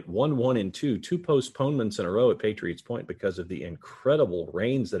Battery at 1-1-2, 2 postponements in a row at Patriots Point because of the incredible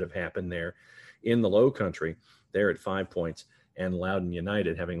rains that have happened there in the Low Country. They're at 5 points. And Loudoun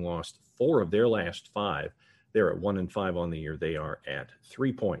United, having lost 4 of their last 5, they're at 1-5 on the year. They are at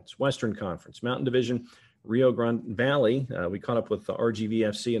 3 points. Western Conference, Mountain Division, Rio Grande Valley. We caught up with the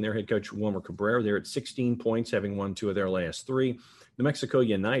RGVFC and their head coach, Wilmer Cabrera. They're at 16 points, having won 2 of their last 3. New Mexico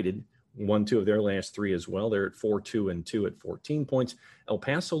United won 2 of their last 3 as well. They're at 4-2-2 at 14 points. El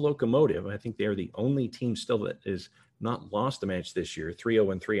Paso Locomotive, I think they are the only team still that is not lost a match this year.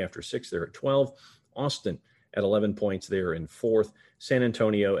 3-0-3 after 6. They're at 12. Austin at 11 points. They're in 4th. San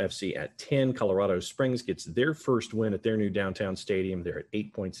Antonio FC at 10. Colorado Springs gets their first win at their new downtown stadium. They're at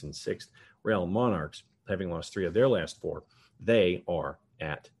 8 points in 6th. Real Monarchs, having lost 3 of their last 4, they are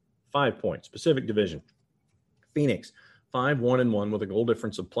at 5 points. Pacific Division, Phoenix, 5-1-1 with a goal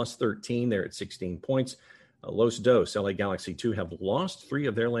difference of +13. They're at 16 points. Los Dos, LA Galaxy 2, have lost 3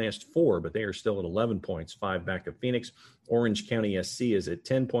 of their last 4, but they are still at 11 points, 5 back of Phoenix. Orange County SC is at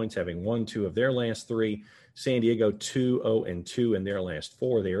 10 points, having won 2 of their last 3. San Diego 2-0-2 in their last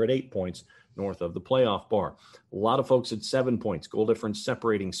 4. They are at 8 points north of the playoff bar. A lot of folks at 7 points. Goal difference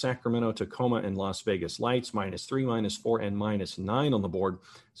separating Sacramento, Tacoma, and Las Vegas Lights, -3, -4, and -9 on the board.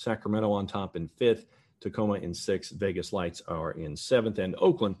 Sacramento on top in 5th. Tacoma in 6th. Vegas Lights are in 7th. And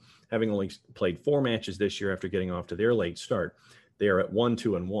Oakland, having only played 4 matches this year after getting off to their late start, they are at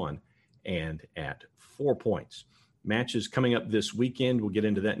 1-2-1 and at 4 points. Matches coming up this weekend. We'll get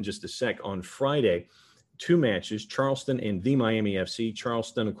into that in just a sec. On Friday, 2 matches, Charleston and the Miami FC.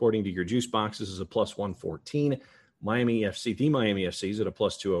 Charleston, according to your juice boxes, is a +114. Miami FC, the Miami FC is at a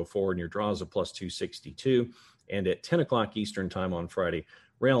 +204, and your draw is a +262. And at 10 o'clock Eastern time on Friday,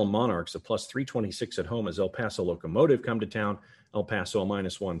 Real Monarchs, a +326 at home as El Paso Locomotive come to town. El Paso a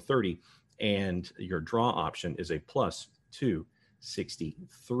 -130, and your draw option is a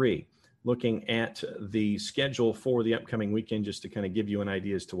 +263. Looking at the schedule for the upcoming weekend, just to kind of give you an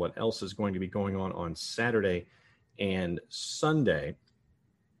idea as to what else is going to be going on Saturday and Sunday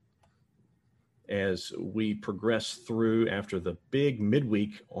as we progress through after the big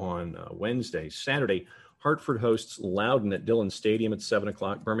midweek on Wednesday. Saturday, Hartford hosts Loudoun at Dillon Stadium at 7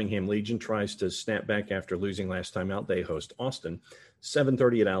 o'clock. Birmingham Legion tries to snap back after losing last time out. They host Austin.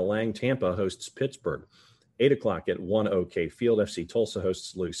 7:30 at Al Lang. Tampa hosts Pittsburgh. 8 o'clock at 1 OK Field. FC Tulsa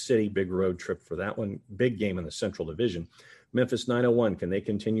hosts Sioux City. Big road trip for that one. Big game in the Central Division. Memphis 901. Can they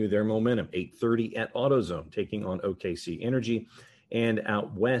continue their momentum? 8:30 at AutoZone, taking on OKC Energy. And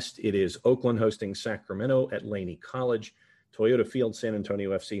out west, it is Oakland hosting Sacramento at Laney College. Toyota Field, San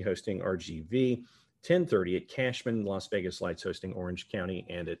Antonio FC hosting RGV. 10:30 at Cashman, Las Vegas Lights hosting Orange County.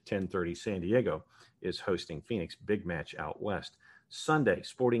 And at 10:30, San Diego is hosting Phoenix. Big match out west. Sunday,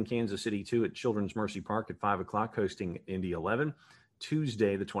 Sporting Kansas City 2 at Children's Mercy Park at 5 o'clock, hosting Indy 11.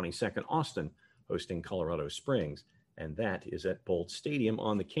 Tuesday, the 22nd, Austin hosting Colorado Springs. And that is at Bold Stadium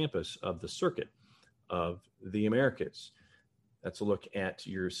on the campus of the Circuit of the Americas. That's a look at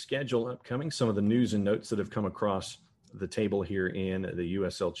your schedule upcoming, some of the news and notes that have come across the table here in the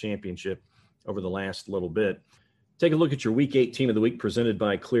USL Championship over the last little bit. Take a look at your Week 8 Team of the Week presented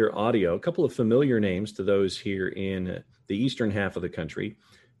by Clear Audio. A couple of familiar names to those here in the eastern half of the country.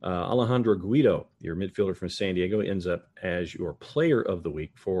 Alejandro Guido, your midfielder from San Diego, ends up as your Player of the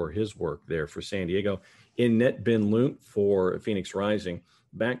Week for his work there for San Diego. In net, Ben Lunt for Phoenix Rising.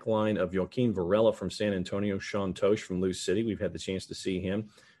 Back line of Joaquin Varela from San Antonio, Sean Tosh from Sioux City. We've had the chance to see him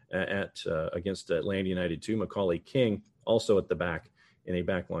against Atlanta United 2. Macaulay King also at the back in a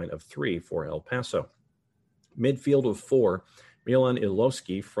back line of 3 for El Paso. Midfield of 4, Milan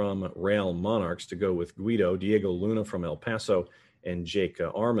Iloski from Real Monarchs to go with Guido, Diego Luna from El Paso, and Jake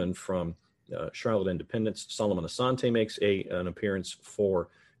Arman from Charlotte Independence. Solomon Asante makes an appearance for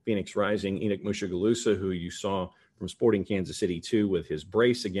Phoenix Rising. Enoch Mushagalusa, who you saw from Sporting Kansas City 2 with his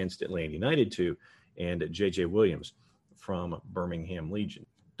brace against Atlanta United 2, and J.J. Williams from Birmingham Legion.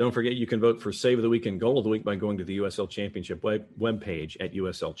 Don't forget, you can vote for Save of the Week and Goal of the Week by going to the USL Championship webpage at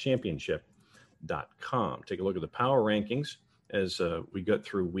uslchampionship.com. Take a look at the power rankings as we go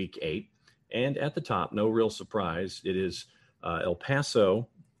through Week 8. And at the top, no real surprise, it is El Paso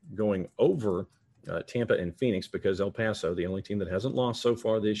going over Tampa and Phoenix because El Paso, the only team that hasn't lost so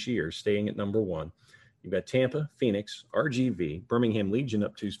far this year, staying at number 1. You've got Tampa, Phoenix, RGV, Birmingham Legion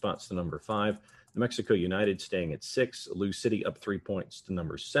up 2 spots to number 5. New Mexico United staying at 6. Lou City up 3 points to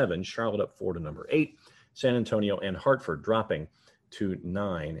number 7. Charlotte up 4 to number 8. San Antonio and Hartford dropping to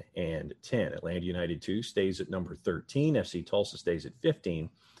 9 and 10. Atlanta United 2 stays at number 13. FC Tulsa stays at 15.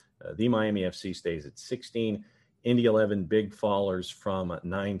 The Miami FC stays at 16. Indy 11, big fallers from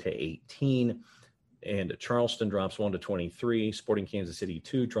 9 to 18. And Charleston drops 1 to 23. Sporting Kansas City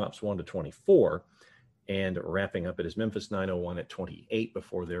 2 drops 1 to 24. And wrapping up it is Memphis 901 at 28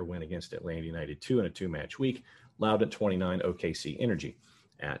 before their win against Atlanta United 2 in a 2-match week. Loud at 29, OKC Energy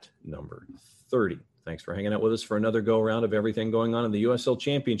at number 30. Thanks for hanging out with us for another go-around of everything going on in the USL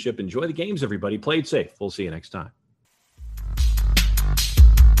Championship. Enjoy the games, everybody. Play it safe. We'll see you next time.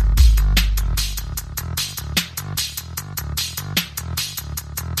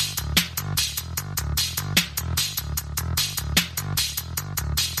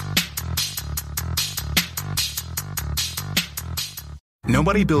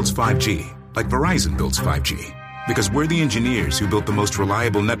 Nobody builds 5G like Verizon builds 5G, because we're the engineers who built the most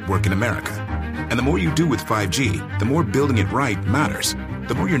reliable network in America. And the more you do with 5G, the more building it right matters.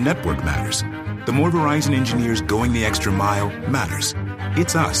 The more your network matters. The more Verizon engineers going the extra mile matters.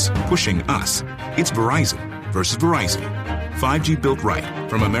 It's us pushing us. It's Verizon versus Verizon. 5G built right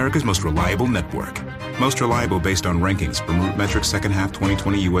from America's most reliable network. Most reliable based on rankings from RootMetrics second half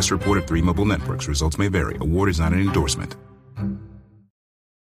 2020 U.S. report of 3 mobile networks. Results may vary. Award is not an endorsement.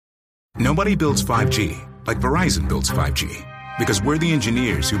 Nobody builds 5G like Verizon builds 5G, because we're the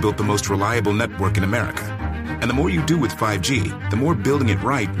engineers who built the most reliable network in America. And the more you do with 5G, the more building it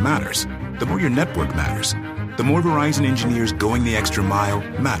right matters. The more your network matters. The more Verizon engineers going the extra mile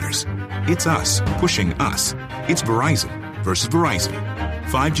matters. It's us pushing us. It's Verizon versus Verizon.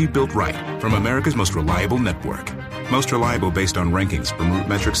 5G built right from America's most reliable network. Most reliable based on rankings from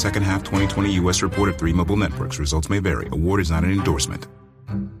RootMetrics second half 2020 U.S. report of 3 mobile networks. Results may vary. Award is not an endorsement.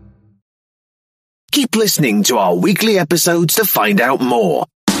 Keep listening to our weekly episodes to find out more.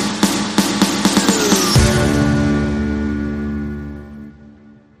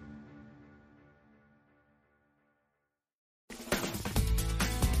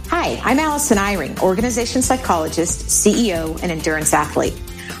 Hi, I'm Allison Eyring, organization psychologist, CEO, and endurance athlete.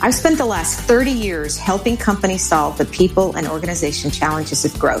 I've spent the last 30 years helping companies solve the people and organization challenges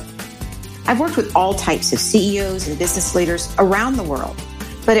of growth. I've worked with all types of CEOs and business leaders around the world.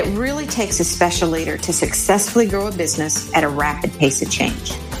 But it really takes a special leader to successfully grow a business at a rapid pace of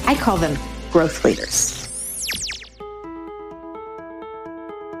change. I call them growth leaders.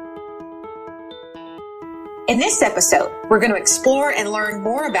 In this episode, we're going to explore and learn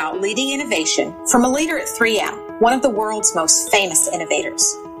more about leading innovation from a leader at 3M, one of the world's most famous innovators.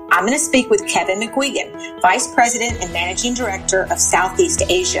 I'm going to speak with Kevin McGuigan, Vice President and Managing Director of Southeast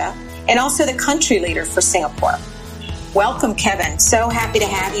Asia, and also the country leader for Singapore. Welcome, Kevin. So happy to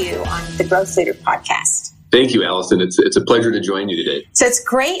have you on the Growth Leader podcast. Thank you, Allison. It's a pleasure to join you today. So it's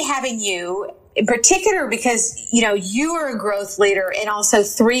great having you, in particular because, you are a growth leader, and also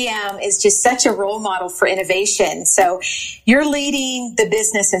 3M is just such a role model for innovation. So you're leading the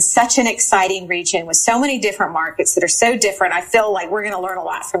business in such an exciting region with so many different markets that are so different. I feel like we're going to learn a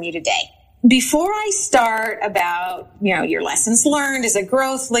lot from you today. Before I start about, your lessons learned as a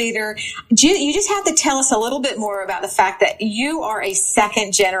growth leader, you just have to tell us a little bit more about the fact that you are a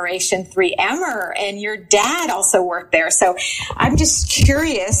second generation 3M'er and your dad also worked there. So I'm just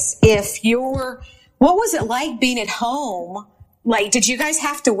curious what was it like being at home? Like, did you guys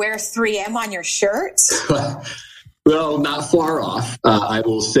have to wear 3M on your shirts? Well, not far off. I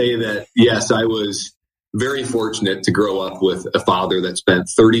will say that, yes, I was very fortunate to grow up with a father that spent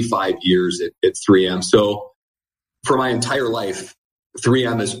 35 years at 3M. So for my entire life,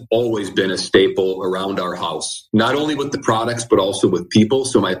 3M has always been a staple around our house, not only with the products, but also with people.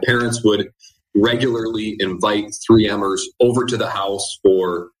 So my parents would regularly invite 3M'ers over to the house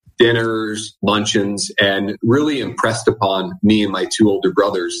for dinners, luncheons, and really impressed upon me and my 2 older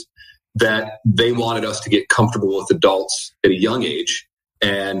brothers that they wanted us to get comfortable with adults at a young age.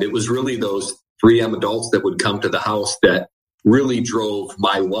 And it was really those 3M adults that would come to the house that really drove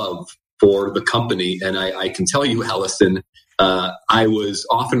my love for the company. And I can tell you, Allison, I was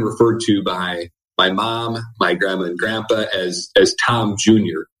often referred to by my mom, my grandma and grandpa as Tom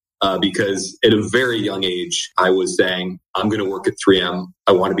Jr. Because at a very young age, I was saying, I'm going to work at 3M.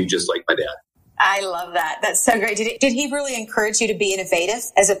 I want to be just like my dad. I love that. That's so great. Did he really encourage you to be innovative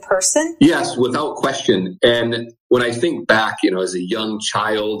as a person? Yes, without question. And when I think back, as a young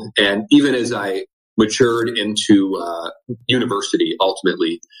child, and even as I matured into university,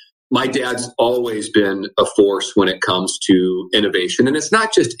 ultimately, my dad's always been a force when it comes to innovation. And it's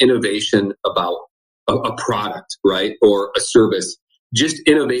not just innovation about a product, right, or a service, just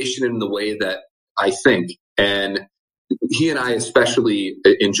innovation in the way that I think. And he and I especially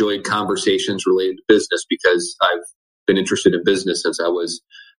enjoyed conversations related to business because I've been interested in business since I was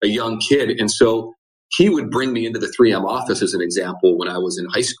a young kid. And so he would bring me into the 3M office as an example when I was in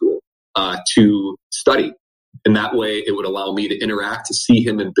high school to study. And that way it would allow me to interact, to see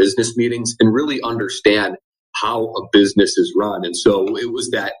him in business meetings and really understand how a business is run. And so it was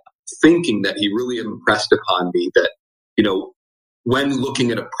that thinking that he really impressed upon me that, when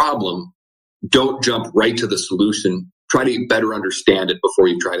looking at a problem, don't jump right to the solution. Try to better understand it before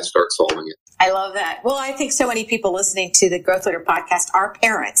you try to start solving it. I love that. Well, I think so many people listening to the Growth Leader podcast are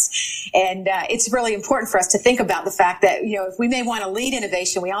parents. And it's really important for us to think about the fact that, if we may want to lead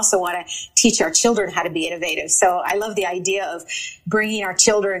innovation, we also want to teach our children how to be innovative. So I love the idea of bringing our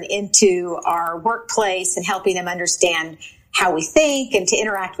children into our workplace and helping them understand how we think and to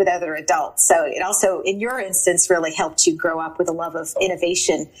interact with other adults. So it also, in your instance, really helped you grow up with a love of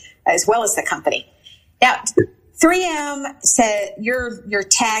innovation as well as the company. Now, 3M said your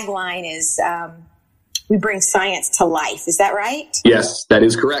tagline is we bring science to life. Is that right? Yes, that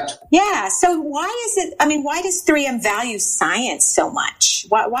is correct. Yeah. So why does 3M value science so much?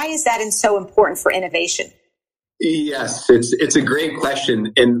 Why is that so important for innovation? Yes, it's a great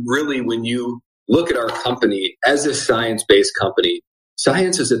question. And really, when you look at our company as a science-based company,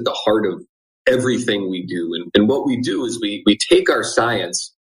 science is at the heart of everything we do. And what we do is we take our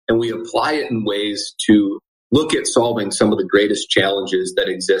science and we apply it in ways to look at solving some of the greatest challenges that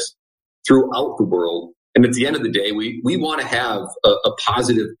exist throughout the world. And at the end of the day, we want to have a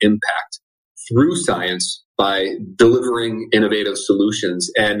positive impact through science by delivering innovative solutions.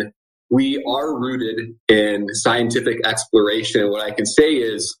 And we are rooted in scientific exploration. What I can say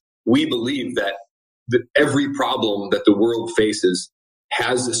is we believe that every problem that the world faces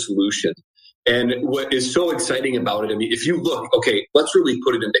has a solution. And what is so exciting about it, if you look, okay, let's really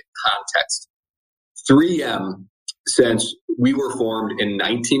put it into context. 3M, since we were formed in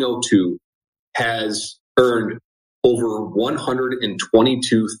 1902, has earned over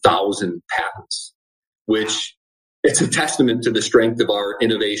 122,000 patents, which it's a testament to the strength of our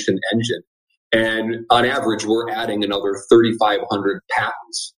innovation engine. And on average, we're adding another 3,500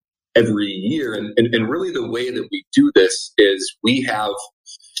 patents every year. And really the way that we do this is we have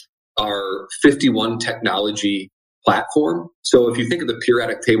our 51 technology platform. So if you think of the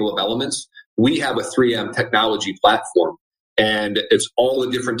periodic table of elements, we have a 3M technology platform, and it's all the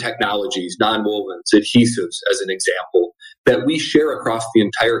different technologies, nonwovens, adhesives, as an example, that we share across the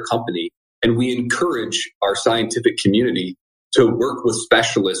entire company. And we encourage our scientific community to work with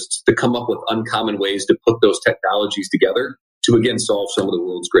specialists to come up with uncommon ways to put those technologies together to, again, solve some of the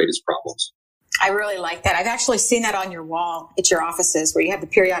world's greatest problems. I really like that. I've actually seen that on your wall at your offices where you have the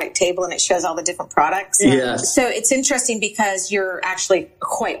periodic table and it shows all the different products. Yes. So it's interesting because you're actually a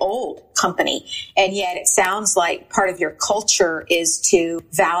quite old company, and yet it sounds like part of your culture is to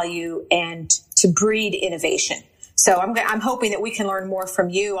value and to breed innovation. So I'm hoping that we can learn more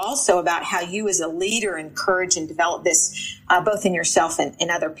from you also about how you as a leader encourage and develop this both in yourself and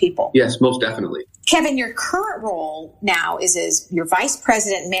other people. Yes, most definitely. Kevin, your current role now is as your Vice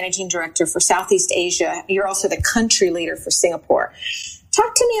President and Managing Director for Southeast Asia. You're also the country leader for Singapore.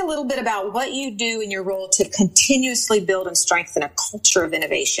 Talk to me a little bit about what you do in your role to continuously build and strengthen a culture of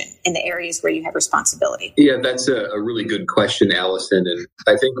innovation in the areas where you have responsibility. Yeah, that's a really good question, Allison. And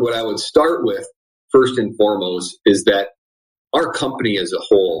I think what I would start with first and foremost is that our company as a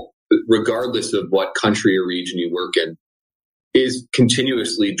whole, regardless of what country or region you work in, is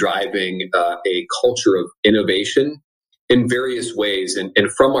continuously driving a culture of innovation in various ways.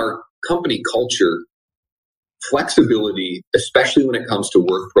 And from our company culture, flexibility, especially when it comes to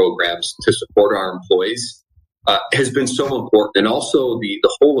work programs to support our employees, has been so important. And also the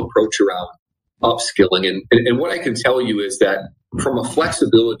whole approach around upskilling. And what I can tell you is that from a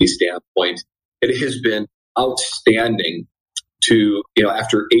flexibility standpoint, it has been outstanding to,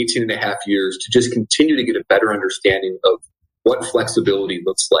 after 18 and a half years, to just continue to get a better understanding of what flexibility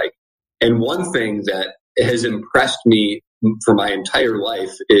looks like. And one thing that has impressed me for my entire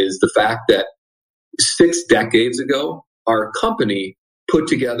life is the fact that 6 decades ago, our company put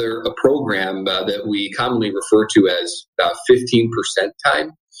together a program that we commonly refer to as 15%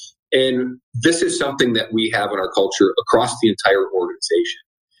 time. And this is something that we have in our culture across the entire organization.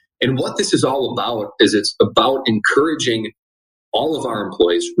 And what this is all about is it's about encouraging all of our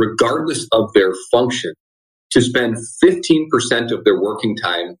employees, regardless of their function, to spend 15% of their working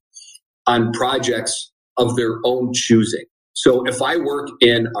time on projects of their own choosing. So if I work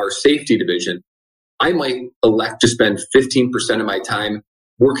in our safety division, I might elect to spend 15% of my time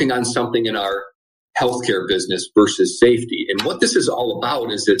working on something in our healthcare business versus safety. And what this is all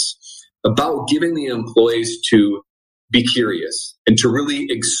about is it's about giving the employees to be curious and to really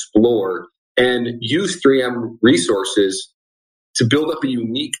explore and use 3M resources to build up a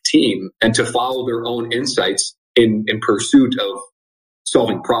unique team and to follow their own insights in pursuit of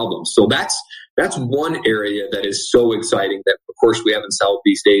solving problems. So that's one area that is so exciting that, of course, we have in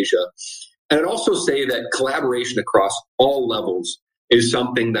Southeast Asia. And I'd also say that collaboration across all levels is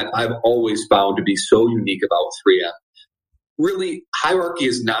something that I've always found to be so unique about 3M. Really, hierarchy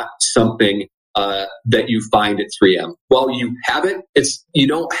is not something that you find at 3M. While you have it, you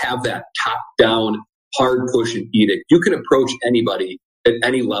don't have that top-down, hard push and edict. You can approach anybody at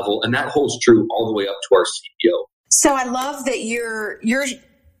any level, and that holds true all the way up to our CEO. So I love that you're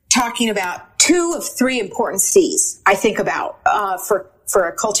talking about 2 of 3 important C's, I think about for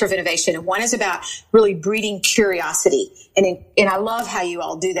a culture of innovation. And one is about really breeding curiosity. And I love how you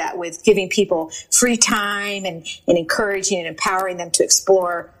all do that with giving people free time and encouraging and empowering them to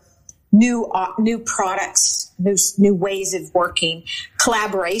explore new products, new ways of working.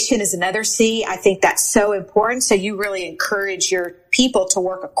 Collaboration is another C. I think that's so important. So you really encourage your people to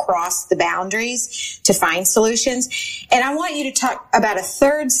work across the boundaries to find solutions. And I want you to talk about a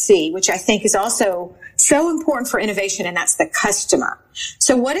third C, which I think is also so important for innovation, and that's the customer.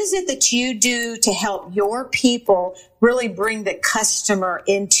 So what is it that you do to help your people really bring the customer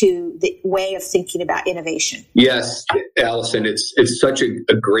into the way of thinking about innovation? Yes, Allison, it's such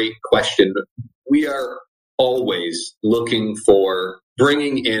a great question. We are always looking for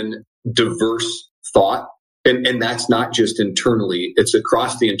bringing in diverse thought, and that's not just internally, it's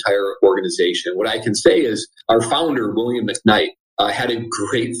across the entire organization. What I can say is our founder, William McKnight, had a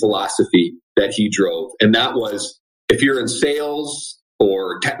great philosophy that he drove, and that was, if you're in sales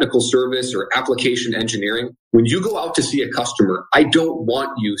or technical service or application engineering, when you go out to see a customer, I don't want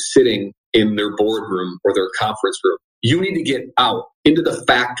you sitting in their boardroom or their conference room. You need to get out into the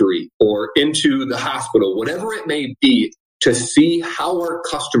factory or into the hospital, whatever it may be, to see how our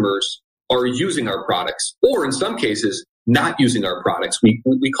customers are using our products, or in some cases, not using our products.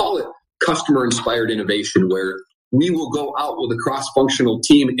 We call it customer-inspired innovation, where we will go out with a cross-functional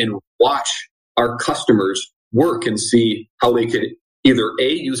team and watch our customers work and see how they could either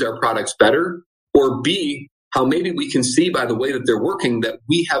A, use our products better, or B, how maybe we can see by the way that they're working that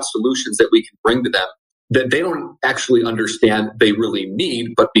we have solutions that we can bring to them that they don't actually understand they really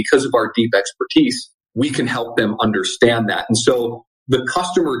need, but because of our deep expertise, we can help them understand that. And so the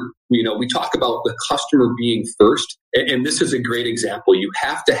customer, we talk about the customer being first, and this is a great example. You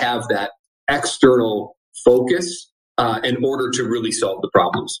have to have that external focus in order to really solve the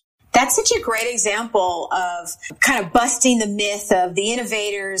problems. That's such a great example of kind of busting the myth of the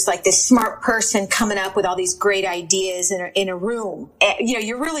innovators, like this smart person coming up with all these great ideas in a room.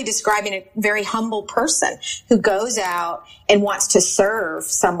 You're really describing a very humble person who goes out and wants to serve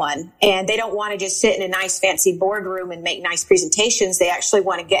someone. And they don't want to just sit in a nice fancy boardroom and make nice presentations. They actually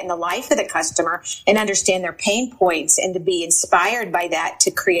want to get in the life of the customer and understand their pain points and to be inspired by that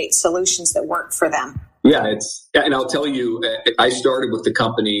to create solutions that work for them. Yeah, and I'll tell you, I started with the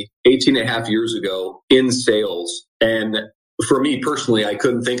company 18 and a half years ago in sales. And for me personally, I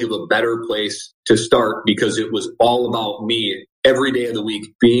couldn't think of a better place to start because it was all about me every day of the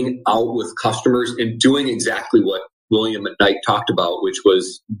week, being out with customers and doing exactly what William McKnight talked about, which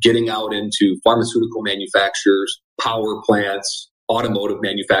was getting out into pharmaceutical manufacturers, power plants, automotive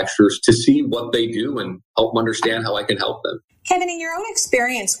manufacturers to see what they do and help them understand how I can help them. Kevin, in your own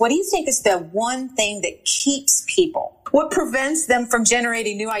experience, what do you think is the one thing that keeps people? What prevents them from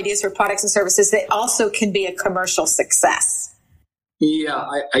generating new ideas for products and services that also can be a commercial success? Yeah,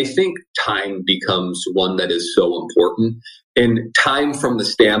 I think time becomes one that is so important. And time from the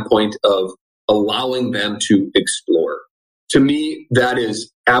standpoint of allowing them to explore. To me, that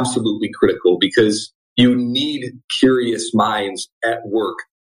is absolutely critical because you need curious minds at work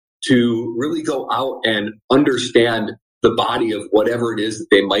to really go out and understand the body of whatever it is that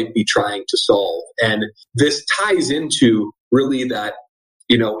they might be trying to solve. And this ties into really that,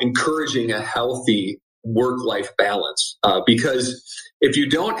 encouraging a healthy work-life balance. Because if you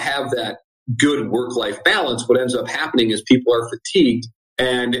don't have that good work-life balance, what ends up happening is people are fatigued.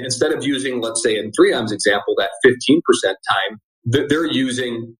 And instead of using, let's say in 3M's example, that 15% time, they're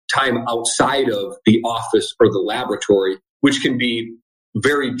using time outside of the office or the laboratory, which can be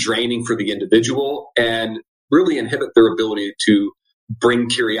very draining for the individual and really inhibit their ability to bring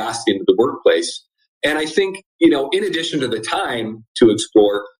curiosity into the workplace. And I think, in addition to the time to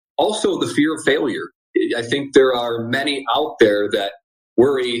explore, also the fear of failure. I think there are many out there that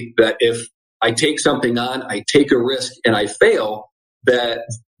worry that if I take something on, I take a risk and I fail, that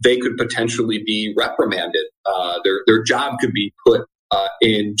they could potentially be reprimanded. Their job could be put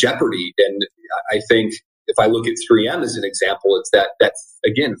in jeopardy. And I think if I look at 3M as an example, it's that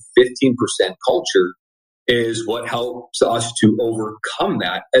again, 15% culture is what helps us to overcome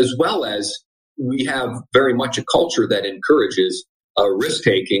that, as well as we have very much a culture that encourages risk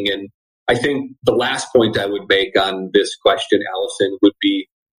taking. And I think the last point I would make on this question, Allison, would be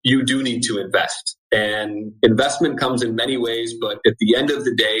you do need to invest. And investment comes in many ways, but at the end of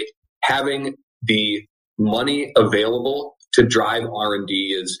the day, having the money available to drive R&D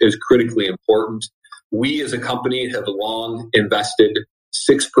is critically important. We as a company have long invested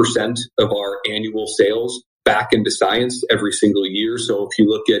 6% of our annual sales back into science every single year. So if you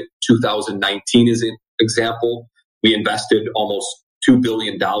look at 2019 as an example, we invested almost $2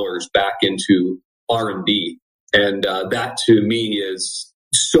 billion back into R&D. And that to me is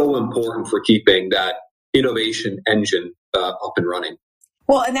so important for keeping that innovation engine up and running.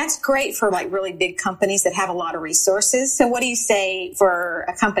 Well, and that's great for like really big companies that have a lot of resources. So what do you say for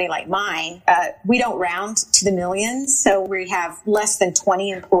a company like mine? We don't round to the millions, so we have less than 20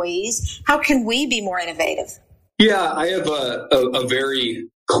 employees. How can we be more innovative? Yeah, I have a very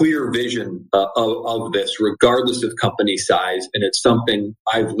clear vision of this, regardless of company size. And it's something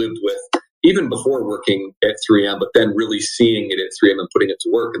I've lived with even before working at 3M, but then really seeing it at 3M and putting it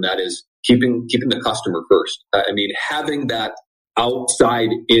to work. And that is keeping the customer first. I mean, having that outside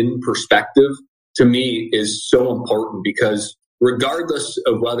in perspective to me is so important, because regardless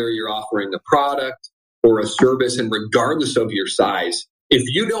of whether you're offering a product or a service, and regardless of your size, if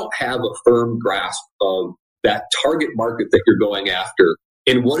you don't have a firm grasp of that target market that you're going after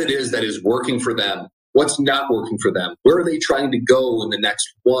and what it is that is working for them, what's not working for them, where are they trying to go in the next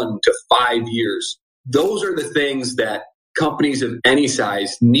 1 to 5 years, those are the things that companies of any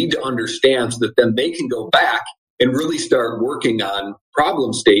size need to understand, so that then they can go back and really start working on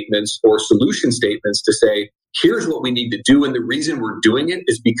problem statements or solution statements to say, here's what we need to do. And the reason we're doing it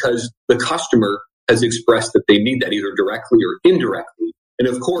is because the customer has expressed that they need that either directly or indirectly. And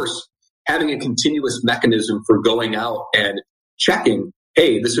of course, having a continuous mechanism for going out and checking,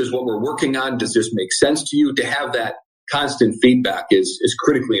 hey, this is what we're working on. Does this make sense to you? To have that constant feedback is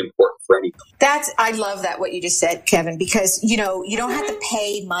critically important for anything. I love that, what you just said, Kevin, because, you don't have to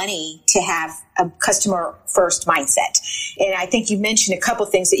pay money to have a customer first mindset. And I think you mentioned a couple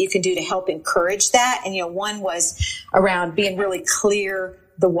things that you can do to help encourage that. And, one was around being really clear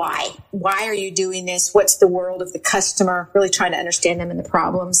the why. Why are you doing this? What's the world of the customer? Really trying to understand them and the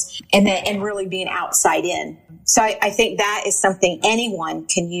problems, and really being outside in. So I think that is something anyone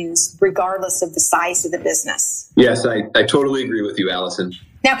can use regardless of the size of the business. Yes, I totally agree with you, Allison.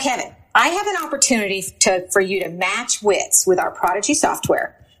 Now, Kevin, I have an opportunity for you to match wits with our Prodigy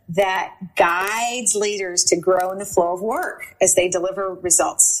software that guides leaders to grow in the flow of work as they deliver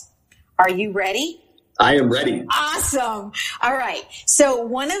results. Are you ready? I am ready. Awesome. All right. So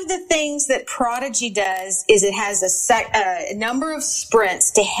one of the things that Prodigy does is it has a number of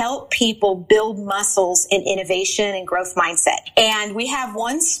sprints to help people build muscles in innovation and growth mindset. And we have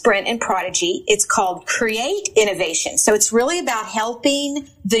one sprint in Prodigy. It's called Create Innovation. So it's really about helping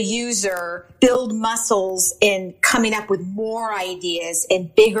the user build muscles in coming up with more ideas and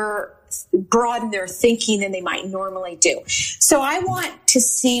broaden their thinking than they might normally do. So I want to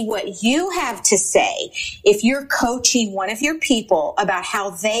see what you have to say if you're coaching one of your people about how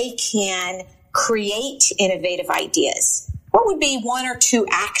they can create innovative ideas. What would be 1 or 2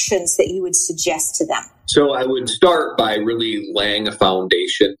 actions that you would suggest to them? So I would start by really laying a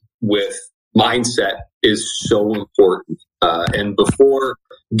foundation with mindset is so important. And before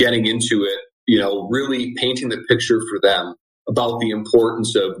getting into it, really painting the picture for them about the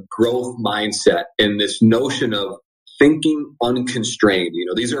importance of growth mindset and this notion of thinking unconstrained.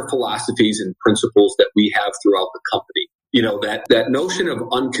 These are philosophies and principles that we have throughout the company. That notion of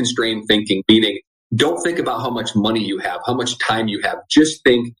unconstrained thinking, meaning don't think about how much money you have, how much time you have, just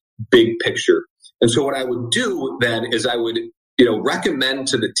think big picture. And so what I would do then is I would, recommend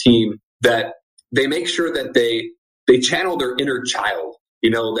to the team that they make sure that they channel their inner child.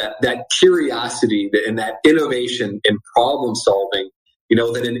 That curiosity and that innovation and problem solving,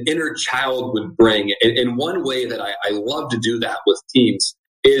 that an inner child would bring. And one way that I love to do that with teams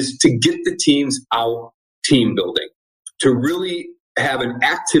is to get the teams out team building, to really have an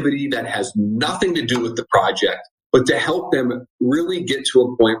activity that has nothing to do with the project, but to help them really get to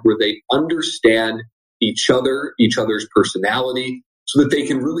a point where they understand each other's personality, so that they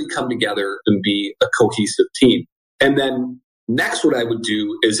can really come together and be a cohesive team. And then next, what I would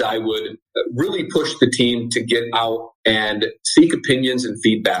do is I would really push the team to get out and seek opinions and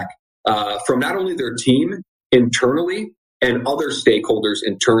feedback from not only their team internally and other stakeholders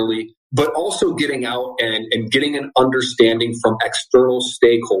internally, but also getting out and getting an understanding from external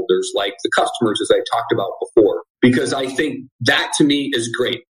stakeholders like the customers, as I talked about before, because I think that to me is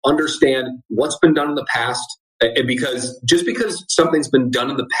great. Understand what's been done in the past, and because just because something's been done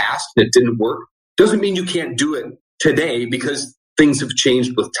in the past and it didn't work doesn't mean you can't do it today, because things have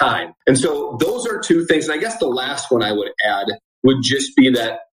changed with time. And so those are two things. And I guess the last one I would add would just be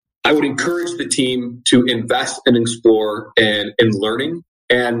that I would encourage the team to invest and explore in learning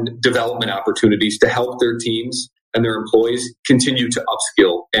and development opportunities to help their teams and their employees continue to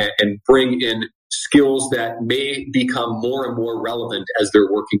upskill and bring in skills that may become more and more relevant as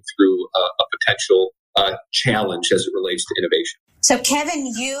they're working through a potential challenge as it relates to innovation. So, Kevin,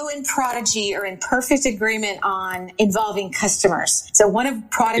 you and Prodigy are in perfect agreement on involving customers. So one of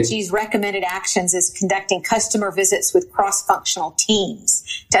Prodigy's recommended actions is conducting customer visits with cross-functional teams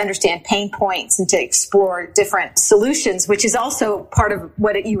to understand pain points and to explore different solutions, which is also part of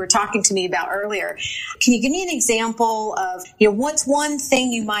what you were talking to me about earlier. Can you give me an example of, what's one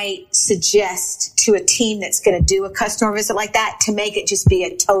thing you might suggest to a team that's going to do a customer visit like that to make it just be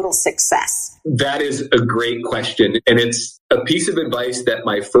a total success? That is a great question. And it's a piece of advice that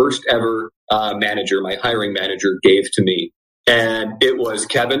my first ever manager, my hiring manager, gave to me. And it was,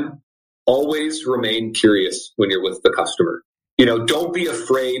 Kevin, always remain curious when you're with the customer. Don't be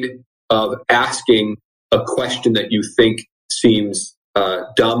afraid of asking a question that you think seems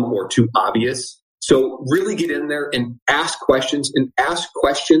dumb or too obvious. So really get in there and ask questions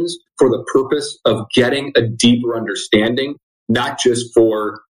for the purpose of getting a deeper understanding, not just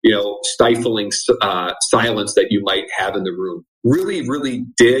for stifling silence that you might have in the room. Really, really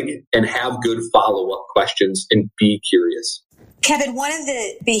dig and have good follow-up questions and be curious. Kevin, one of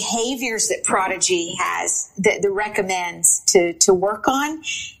the behaviors that Prodigy has that recommends to work on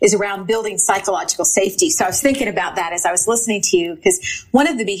is around building psychological safety. So I was thinking about that as I was listening to you, because one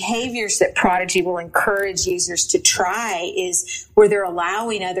of the behaviors that Prodigy will encourage users to try is where they're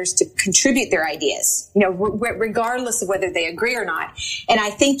allowing others to contribute their ideas, regardless of whether they agree or not. And I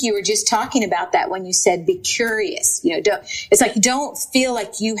think you were just talking about that when you said be curious. It's like, don't feel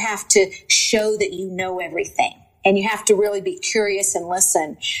like you have to show that you know everything. And you have to really be curious and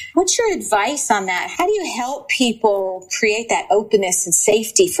listen. What's your advice on that? How do you help people create that openness and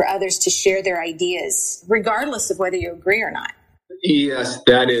safety for others to share their ideas, regardless of whether you agree or not? Yes,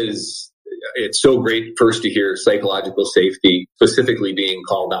 it's so great first to hear psychological safety specifically being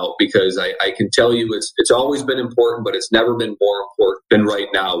called out, because I can tell you it's always been important, but it's never been more important than right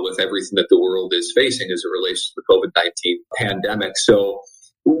now with everything that the world is facing as it relates to the COVID-19 pandemic. So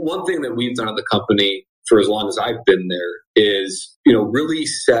one thing that we've done at the company for as long as I've been there is, really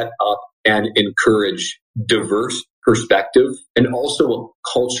set up and encourage diverse perspective and also a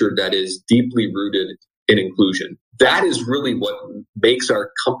culture that is deeply rooted in inclusion. That is really what makes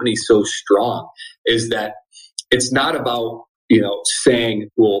our company so strong, is that it's not about, saying,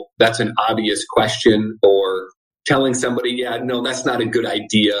 well, that's an obvious question, or telling somebody, yeah, no, that's not a good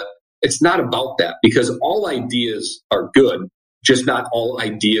idea. It's not about that, because all ideas are good, just not all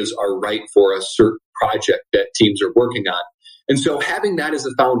ideas are right for a certain project that teams are working on. And so having that as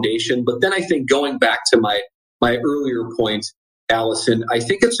a foundation, but then I think going back to my earlier point, Allison, I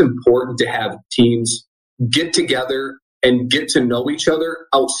think it's important to have teams get together and get to know each other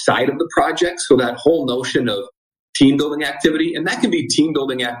outside of the project. So that whole notion of team building activity, and that can be team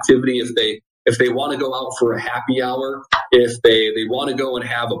building activity if they want to go out for a happy hour, if they want to go and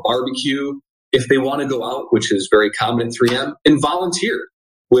have a barbecue, if they want to go out, which is very common at 3M, and volunteer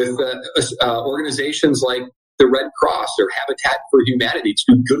with organizations like the Red Cross or Habitat for Humanity to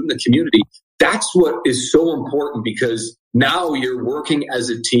do good in the community. That's what is so important, because now you're working as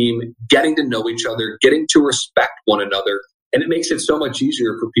a team, getting to know each other, getting to respect one another. And it makes it so much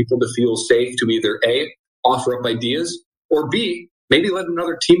easier for people to feel safe to either A, offer up ideas, or B, maybe let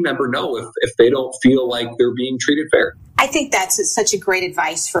another team member know if they don't feel like they're being treated fair. I think that's such a great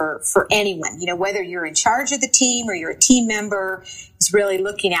advice for anyone, whether you're in charge of the team or you're a team member, is really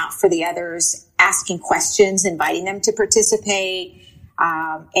looking out for the others, asking questions, inviting them to participate,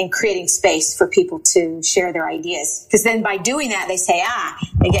 and creating space for people to share their ideas. Because then by doing that, they say,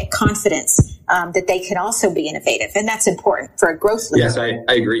 they get confidence that they can also be innovative. And that's important for a growth leader. Yes,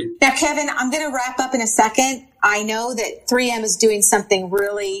 I agree. Now, Kevin, I'm going to wrap up in a second. I know that 3M is doing something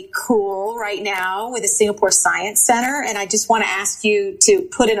really cool right now with the Singapore Science Center, and I just want to ask you to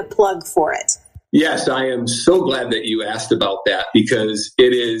put in a plug for it. Yes, I am so glad that you asked about that, because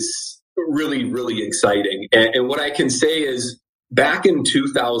it is really, really exciting. And what I can say is, back in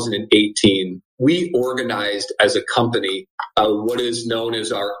 2018, we organized as a company what is known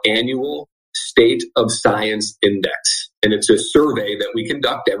as our annual State of Science Index. and it's a survey that we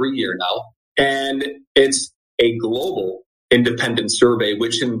conduct every year now. And it's a global independent survey,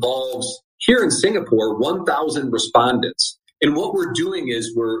 which involves here in Singapore, 1,000 respondents. And what we're doing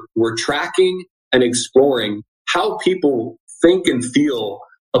is we're tracking and exploring how people think and feel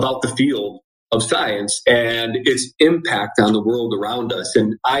about the field of science and its impact on the world around us.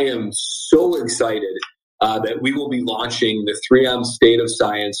 And I am so excited that we will be launching the 3M State of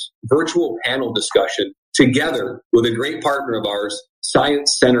Science virtual panel discussion together with a great partner of ours,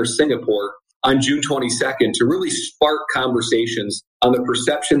 Science Center Singapore, on June 22nd to really spark conversations on the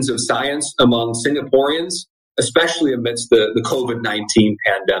perceptions of science among Singaporeans, especially amidst the COVID-19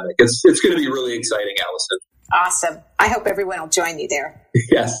 pandemic. It's going to be really exciting, Allison. Awesome. I hope everyone will join you there.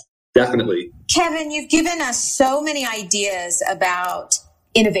 Yes, definitely. Kevin, you've given us so many ideas about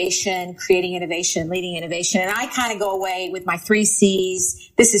innovation, creating innovation, leading innovation. And I kind of go away with my 3 C's.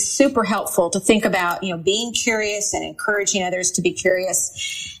 This is super helpful to think about, being curious and encouraging others to be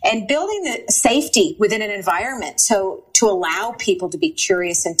curious and building the safety within an environment. So to allow people to be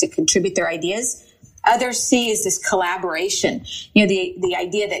curious and to contribute their ideas. Other C is this collaboration, the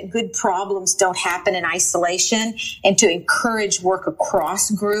idea that good problems don't happen in isolation and to encourage work across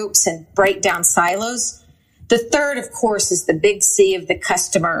groups and break down silos. The third, of course, is the big C of the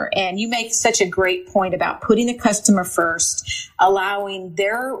customer. And you make such a great point about putting the customer first, allowing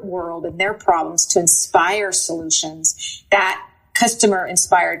their world and their problems to inspire solutions. That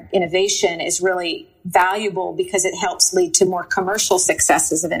customer-inspired innovation is really valuable because it helps lead to more commercial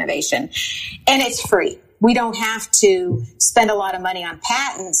successes of innovation. And it's free. We don't have to spend a lot of money on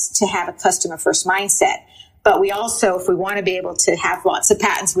patents to have a customer-first mindset. But we also, if we want to be able to have lots of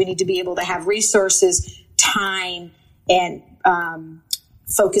patents, we need to be able to have resources, time, and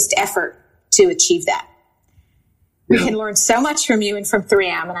focused effort to achieve that. We can learn so much from you and from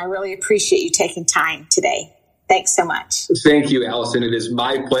 3M, and I really appreciate you taking time today. Thanks so much. Thank you, Allison. It is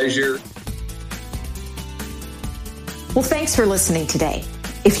my pleasure. Well, thanks for listening today.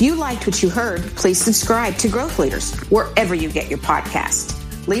 If you liked what you heard, please subscribe to Growth Leaders wherever you get your podcast.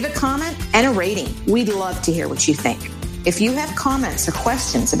 Leave a comment and a rating. We'd love to hear what you think. If you have comments or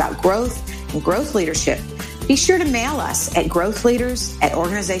questions about growth and growth leadership, be sure to mail us at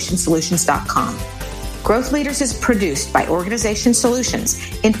growthleaders@organizationsolutions.com. Growth Leaders is produced by Organization Solutions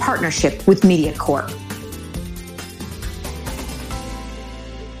in partnership with MediaCorp.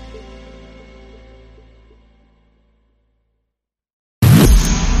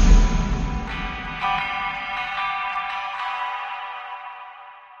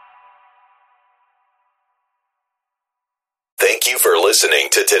 Thank you for listening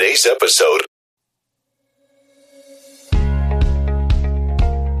to today's episode.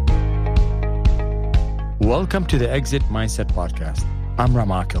 Welcome to the Exit Mindset Podcast. I'm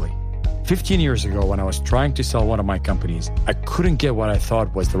Ram Akali. 15 years ago, when I was trying to sell one of my companies, I couldn't get what I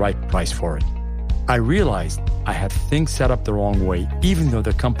thought was the right price for it. I realized I had things set up the wrong way, even though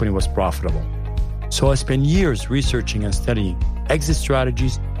the company was profitable. So I spent years researching and studying exit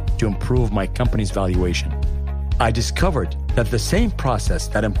strategies to improve my company's valuation. I discovered that the same process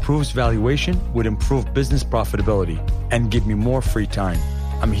that improves valuation would improve business profitability and give me more free time.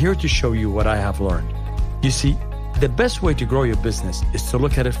 I'm here to show you what I have learned. You see, the best way to grow your business is to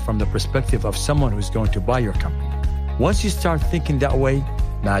look at it from the perspective of someone who's going to buy your company. Once you start thinking that way,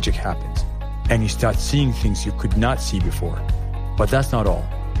 magic happens, and you start seeing things you could not see before. But that's not all.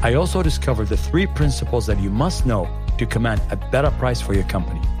 I also discovered the 3 principles that you must know to command a better price for your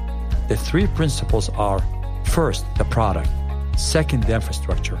company. The 3 principles are: first, the product; second, the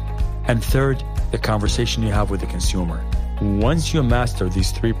infrastructure; and third, the conversation you have with the consumer. Once you master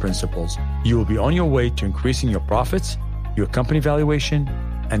these 3 principles, you will be on your way to increasing your profits, your company valuation,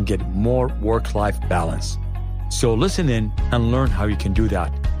 and get more work-life balance. So listen in and learn how you can do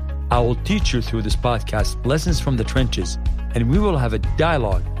that. I will teach you through this podcast lessons from the trenches, and we will have a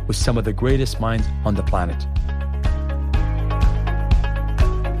dialogue with some of the greatest minds on the planet.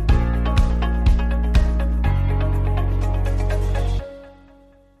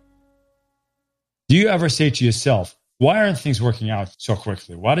 Do you ever say to yourself, why aren't things working out so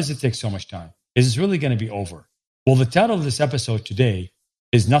quickly? Why does it take so much time? Is this really going to be over? Well, the title of this episode today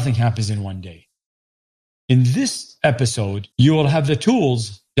is Nothing Happens in One Day. In this episode, you will have the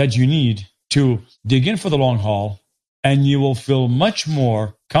tools that you need to dig in for the long haul, and you will feel much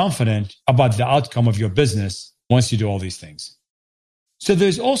more confident about the outcome of your business once you do all these things. So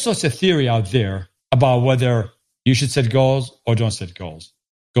there's all sorts of theory out there about whether you should set goals or don't set goals.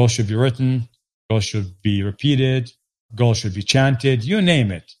 Goals should be written. Goals should be repeated. Goals should be chanted. You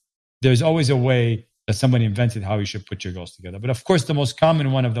name it. There's always a way that somebody invented how you should put your goals together. But of course, the most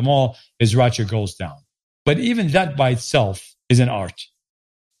common one of them all is write your goals down. But even that by itself is an art.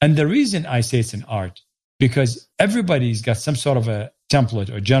 And the reason I say it's an art, because everybody's got some sort of a template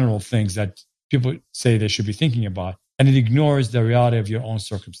or general things that people say they should be thinking about, and it ignores the reality of your own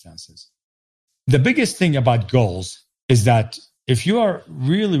circumstances. The biggest thing about goals is that if you are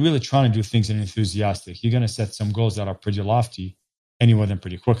really, really trying to do things and enthusiastic, you're going to set some goals that are pretty lofty and you want them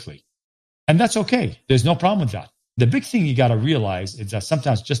pretty quickly. And that's okay. There's no problem with that. The big thing you got to realize is that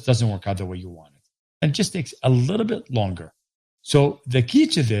sometimes it just doesn't work out the way you want it. And it just takes a little bit longer. So the key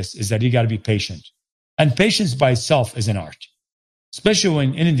to this is that you got to be patient. And patience by itself is an art, especially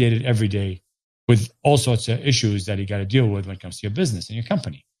when inundated every day with all sorts of issues that you got to deal with when it comes to your business and your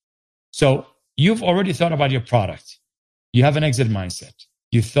company. So you've already thought about your product. You have an exit mindset.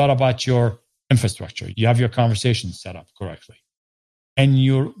 You've thought about your infrastructure. You have your conversation set up correctly. And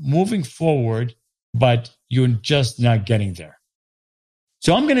you're moving forward, but you're just not getting there.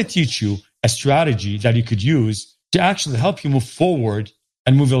 So I'm going to teach you a strategy that you could use to actually help you move forward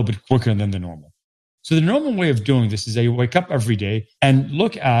and move a little bit quicker than the normal. So the normal way of doing this is that you wake up every day and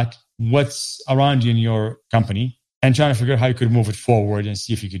look at what's around you in your company and trying to figure out how you could move it forward and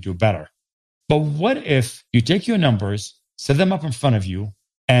see if you could do better. But what if you take your numbers, set them up in front of you,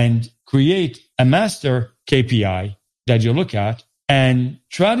 and create a master KPI that you look at and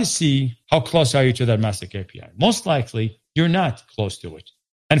try to see how close are you to that master KPI. Most likely, you're not close to it.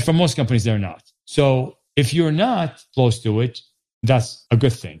 And for most companies, they're not. So if you're not close to it, that's a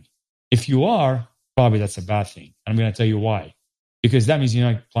good thing. If you are, probably that's a bad thing. And I'm going to tell you why. Because that means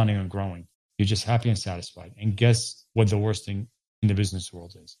you're not planning on growing. You're just happy and satisfied. And guess what the worst thing in the business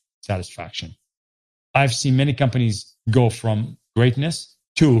world is? Satisfaction. I've seen many companies go from greatness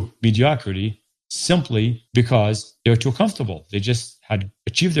to mediocrity simply because they were too comfortable. They just had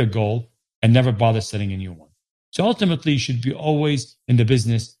achieved their goal and never bothered setting a new one. So ultimately, you should be always in the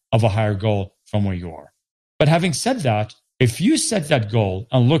business of a higher goal from where you are. But having said that, if you set that goal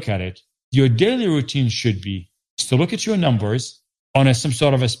and look at it, your daily routine should be to look at your numbers on some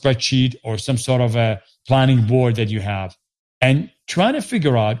sort of a spreadsheet or some sort of a planning board that you have and try to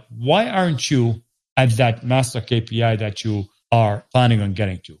figure out why aren't you at that master KPI that you are planning on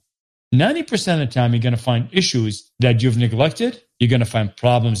getting to. 90% of the time, you're going to find issues that you've neglected. You're going to find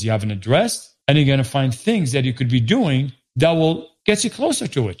problems you haven't addressed. And you're going to find things that you could be doing that will get you closer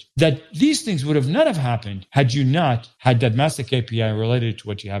to it. That these things would have not have happened had you not had that master KPI related to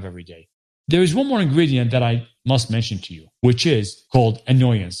what you have every day. There is one more ingredient that I must mention to you, which is called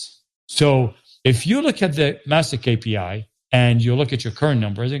annoyance. So if you look at the master KPI and you look at your current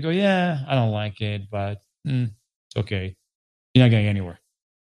numbers and go, yeah, I don't like it, but it's okay. You're not going anywhere.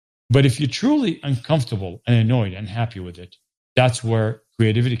 But if you're truly uncomfortable and annoyed and happy with it, that's where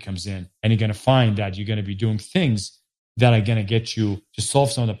creativity comes in. And you're going to find that you're going to be doing things that are going to get you to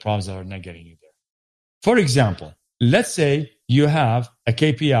solve some of the problems that are not getting you there. For example, let's say you have a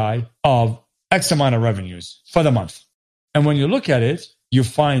KPI of X amount of revenues for the month. And when you look at it, you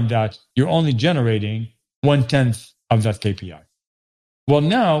find that you're only generating 1/10 of that KPI. Well,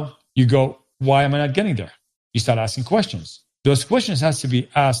 now you go, why am I not getting there? You start asking questions. Those questions has to be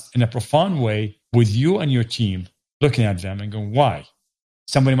asked in a profound way with you and your team looking at them and going, why?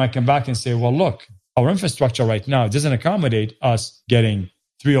 Somebody might come back and say, well, look, our infrastructure right now doesn't accommodate us getting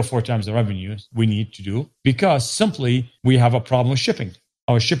 3 or 4 times the revenue we need to do because simply we have a problem with shipping.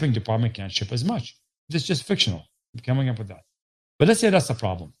 Our shipping department can't ship as much. It's just fictional. I'm coming up with that. But let's say that's the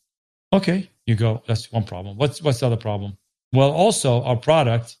problem. Okay, you go, that's one problem. What's the other problem? Well, also our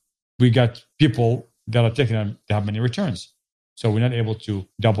product, we got people that are taking them to have many returns. So we're not able to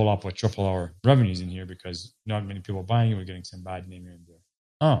double up or triple our revenues in here because not many people are buying it. We're getting some bad name here and there.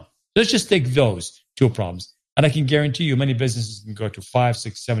 Oh, let's just take those 2 problems. And I can guarantee you many businesses can go to 5,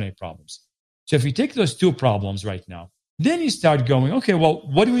 6, 7, 8 problems. So if you take those 2 problems right now, then you start going, okay, well,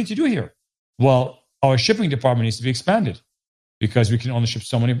 what do we need to do here? Well, our shipping department needs to be expanded because we can only ship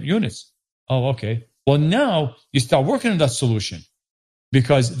so many units. Oh, okay. Well, now you start working on that solution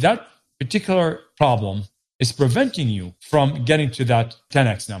because that particular problem is preventing you from getting to that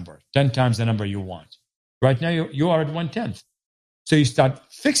 10x number, 10 times the number you want. Right now, you are at 1/10. So you start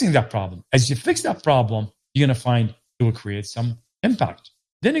fixing that problem. As you fix that problem, you're going to find it will create some impact.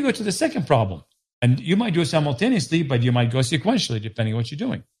 Then you go to the second problem. And you might do it simultaneously, but you might go sequentially, depending on what you're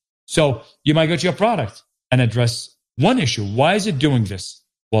doing. So you might go to your product and address one issue. Why is it doing this?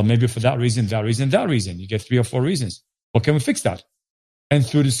 Well, maybe for that reason, that reason, that reason. You get 3 or 4 reasons. Well, can we fix that? And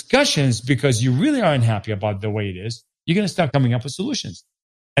through discussions, because you really are unhappy about the way it is, you're going to start coming up with solutions.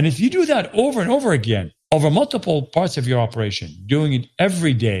 And if you do that over and over again, over multiple parts of your operation, doing it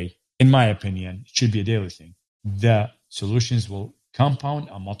every day, in my opinion, it should be a daily thing, the solutions will compound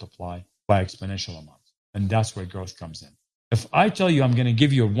and multiply by exponential amounts. And that's where growth comes in. If I tell you I'm going to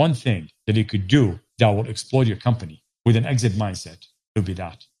give you one thing that you could do that will explode your company with an exit mindset, it would be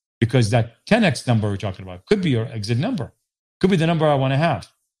that. Because that 10x number we're talking about could be your exit number. Could be the number I want to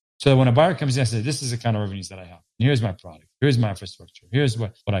have. So that when a buyer comes in and says, this is the kind of revenues that I have. And here's my product. Here's my infrastructure. Here's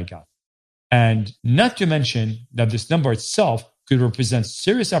what I got. And not to mention that this number itself could represent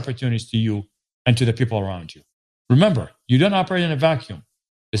serious opportunities to you and to the people around you. Remember, you don't operate in a vacuum.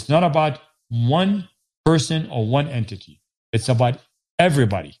 It's not about one person or one entity. It's about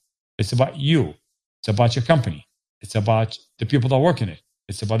everybody. It's about you. It's about your company. It's about the people that work in it.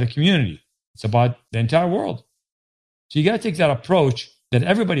 It's about the community. It's about the entire world. So you got to take that approach that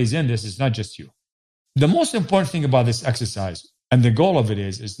everybody's in this. It's not just you. The most important thing about this exercise and the goal of it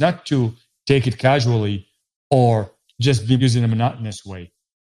is not to take it casually or just be using a monotonous way.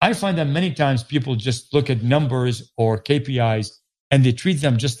 I find that many times people just look at numbers or KPIs and they treat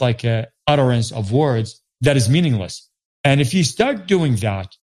them just like an utterance of words that is meaningless. And if you start doing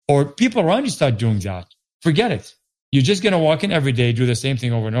that, or people around you start doing that, forget it. You're just going to walk in every day, do the same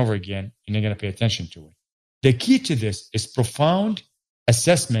thing over and over again, and you're going to pay attention to it. The key to this is profound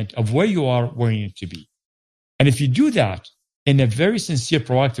assessment of where you are, where you need to be. And if you do that in a very sincere,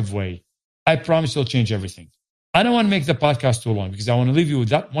 proactive way, I promise you'll change everything. I don't want to make the podcast too long because I want to leave you with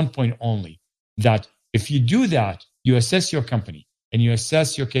that one point only, that if you do that, you assess your company and you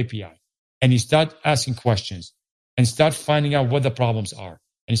assess your KPI and you start asking questions and start finding out what the problems are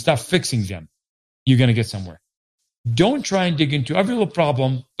and you start fixing them, you're going to get somewhere. Don't try and dig into every little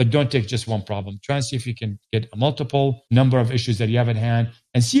problem, but don't take just one problem. Try and see if you can get a multiple number of issues that you have at hand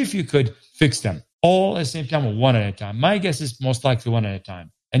and see if you could fix them all at the same time or one at a time. My guess is most likely one at a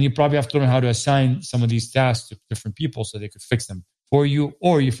time. And you probably have to learn how to assign some of these tasks to different people so they could fix them for you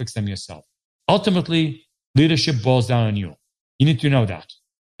or you fix them yourself. Ultimately, leadership boils down on you. You need to know that.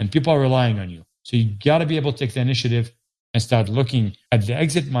 And people are relying on you. So you got to be able to take the initiative and start looking at the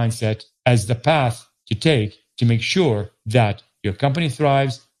exit mindset as the path to take to make sure that your company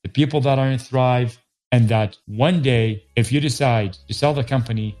thrives, the people that are in it thrive, and that one day, if you decide to sell the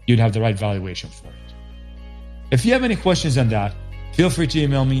company, you'd have the right valuation for it. If you have any questions on that, feel free to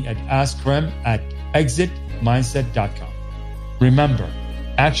email me at askrem@exitmindset.com. Remember,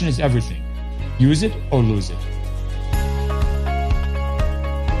 action is everything. Use it or lose it.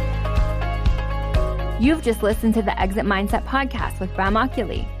 You've just listened to the Exit Mindset podcast with Bram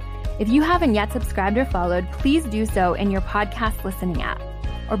Oculi. If you haven't yet subscribed or followed, please do so in your podcast listening app.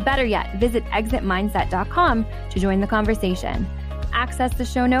 Or better yet, visit exitmindset.com to join the conversation, access the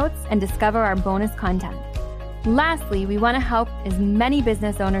show notes, and discover our bonus content. Lastly, we want to help as many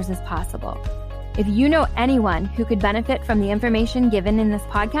business owners as possible. If you know anyone who could benefit from the information given in this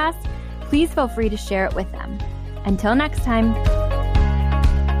podcast, please feel free to share it with them. Until next time.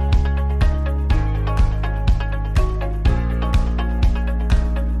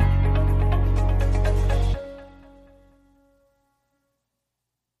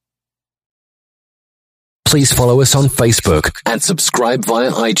 Please follow us on Facebook and subscribe via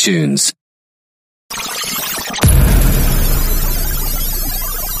iTunes.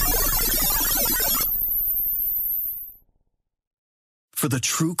 For the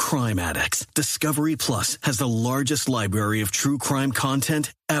true crime addicts, Discovery Plus has the largest library of true crime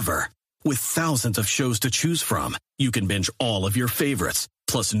content ever. With thousands of shows to choose from, you can binge all of your favorites,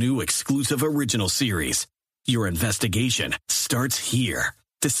 plus new exclusive original series. Your investigation starts here.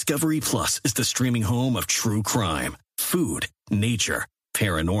 Discovery Plus is the streaming home of true crime, food, nature,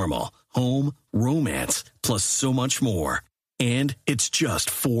 paranormal, home, romance, plus so much more. And it's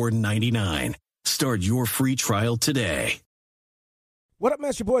just $4.99. Start your free trial today. What up, man?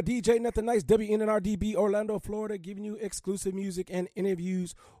 It's your boy DJ Nothing Nice, WNNRDB, Orlando, Florida, giving you exclusive music and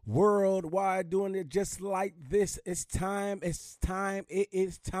interviews worldwide, doing it just like this. It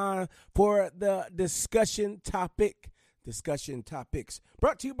is time for the discussion topics.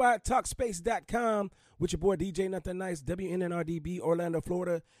 Brought to you by Talkspace.com with your boy DJ Nothing Nice, WNNRDB, Orlando,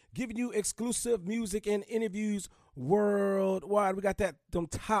 Florida, giving you exclusive music and interviews worldwide. We got them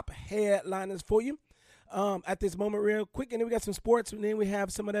top headliners for you at this moment real quick. And then we got some sports, and then we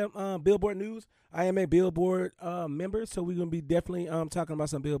have some of them Billboard news. I am a Billboard member, so we're going to be definitely talking about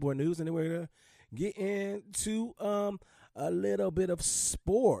some Billboard news. And then we're going to get into a little bit of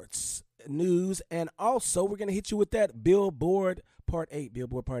sports news, and also we're going to hit you with that Billboard Part 8.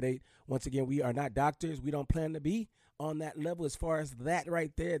 Billboard Part 8. Once again, we are not doctors. We don't plan to be on that level as far as that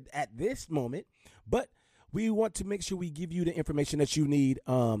right there at this moment, but we want to make sure we give you the information that you need,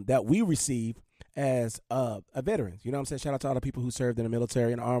 that we receive as a veteran. You know what I'm saying? Shout out to all the people who served in the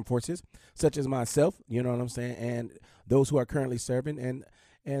military and armed forces, such as myself, you know what I'm saying, and those who are currently serving.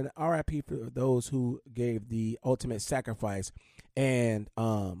 And RIP for those who gave the ultimate sacrifice and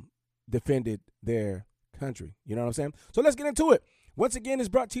defended their country. You know what I'm saying? So let's get into it. Once again, it's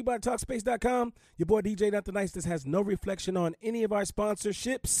brought to you by Talkspace.com. Your boy DJ Nothing Nice. This has no reflection on any of our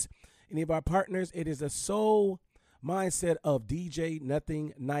sponsorships, any of our partners. It is the sole mindset of DJ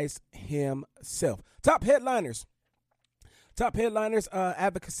Nothing Nice himself. Top headliners,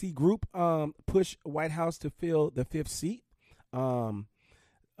 advocacy group push White House to fill the 5th seat.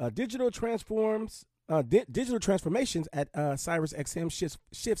 Digital transformations at SiriusXM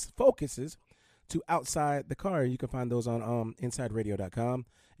shifts focuses to outside the car. You can find those on InsideRadio.com.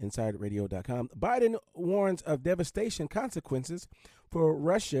 Biden warns of devastation consequences for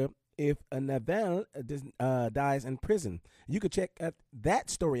Russia if Navalny dies in prison. You can check that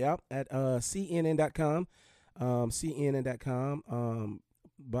story out at CNN.com. But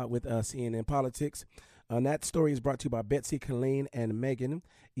with CNN Politics. That story is brought to you by Betsy Colleen and Megan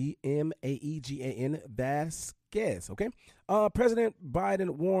Maegan Vasquez. Okay, President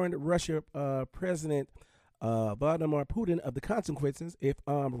Biden warned Russia President Vladimir Putin of the consequences if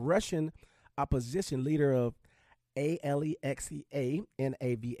Russian opposition leader of Alexei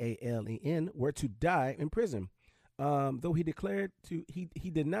Navalny were to die in prison. Though he declared to he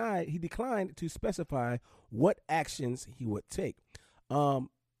declined to specify what actions he would take.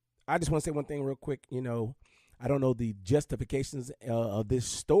 I just want to say one thing real quick. You know, I don't know the justifications of this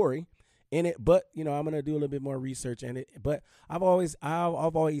story in it, but you know, I'm gonna do a little bit more research in it. But I've always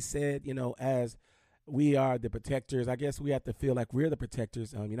said, you know, as we are the protectors, I guess we have to feel like we're the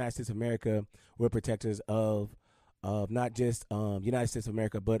protectors. United States of America, we're protectors of not just United States of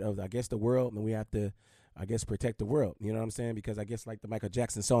America, but of, I guess, the world, and we have to, I guess, protect the world. You know what I'm saying? Because I guess, like the Michael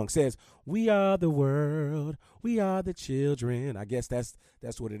Jackson song says, we are the world, we are the children. I guess that's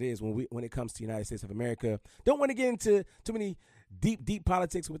what it is when it comes to United States of America. Don't want to get into too many deep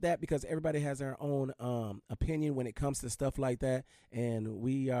politics with that, because everybody has their own opinion when it comes to stuff like that, and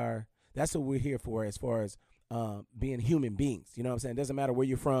that's what we're here for, as far as being human beings. You know what I'm saying? It doesn't matter where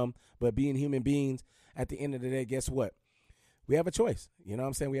you're from, but being human beings, at the end of the day, guess what? We have a choice. You know what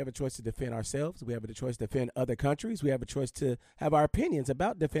I'm saying? We have a choice to defend ourselves. We have a choice to defend other countries. We have a choice to have our opinions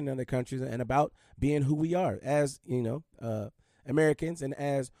about defending other countries and about being who we are as, you know, Americans, and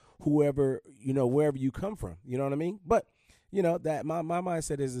as whoever, you know, wherever you come from. You know what I mean? But, you know, that my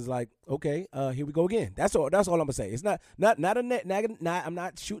mindset is like, okay, here we go again. That's all I'm gonna say. It's not a I'm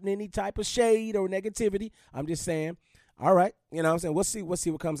not shooting any type of shade or negativity. I'm just saying, all right, you know what I'm saying? We'll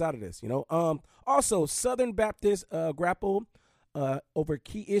see what comes out of this, you know. Also, Southern Baptists grapple over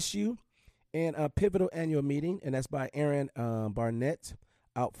key issue in a pivotal annual meeting, and that's by Aaron Barnett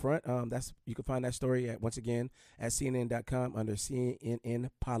out front. You can find that story once again at CNN.com under CNN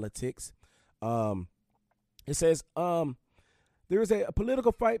Politics. It says there is a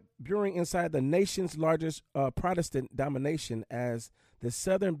political fight brewing inside the nation's largest Protestant denomination as the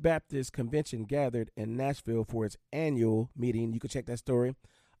Southern Baptist Convention gathered in Nashville for its annual meeting. You can check that story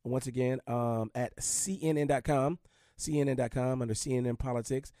once again at CNN.com. CNN.com under CNN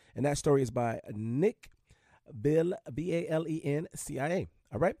Politics. And that story is by Nick Valencija.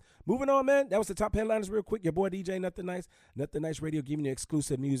 All right. Moving on, man. That was the top headliners real quick. Your boy DJ Nothing Nice. Nothing Nice Radio, giving you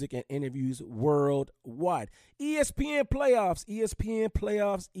exclusive music and interviews worldwide. ESPN playoffs.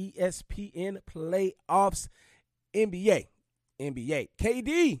 NBA.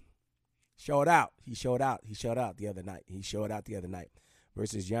 KD showed out. He showed out the other night.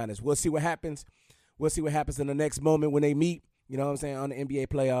 Versus Giannis. We'll see what happens. We'll see what happens in the next moment when they meet, you know what I'm saying, on the NBA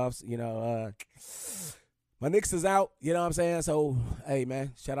playoffs. You know, my Knicks is out, you know what I'm saying? So, hey,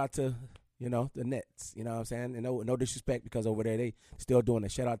 man, shout out to, you know, the Nets, you know what I'm saying? And no disrespect, because over there they still doing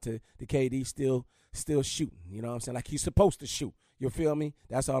it. Shout out to the KD, still shooting, you know what I'm saying? Like he's supposed to shoot. You feel me?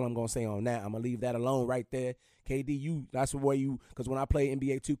 That's all I'm going to say on that. I'm going to leave that alone right there. KD, that's where because when I play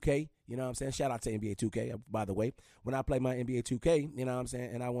NBA 2K, you know what I'm saying? Shout out to NBA 2K, by the way. When I play my NBA 2K, you know what I'm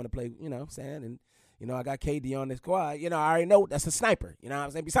saying? And I want to play, you know what I'm saying? And, you know, I got KD on the squad. You know, I already know that's a sniper. You know what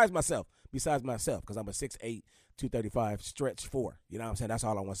I'm saying? Besides myself, because I'm a 6'8", 235 stretch 4. You know what I'm saying? That's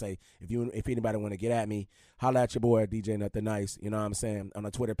all I want to say. If anybody want to get at me, holla at your boy DJ Nothing Nice. You know what I'm saying? On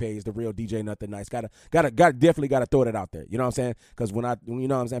the Twitter page, the real DJ Nothing Nice. Definitely gotta throw that out there. You know what I'm saying? Because when you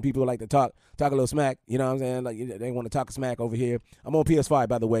know what I'm saying, people like to talk a little smack. You know what I'm saying? Like they want to talk smack over here. I'm on PS5,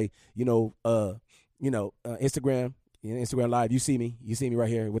 by the way. Instagram. Instagram Live, you see me right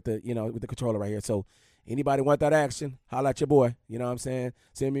here with the controller right here. So anybody want that action, holla at your boy. You know what I'm saying?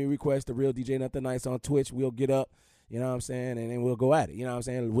 Send me a request, the real DJ Nothing Nice on Twitch. We'll get up. You know what I'm saying? And then we'll go at it. You know what I'm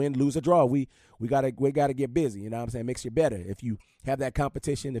saying? Win, lose, or draw. We gotta get busy. You know what I'm saying? Makes you better. If you have that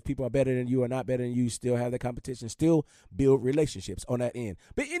competition, if people are better than you or not better than you, still have that competition, still build relationships on that end.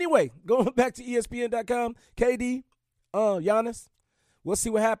 But anyway, going back to ESPN.com, KD, Giannis, we'll see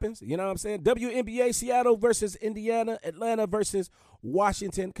what happens. You know what I'm saying? WNBA, Seattle versus Indiana, Atlanta versus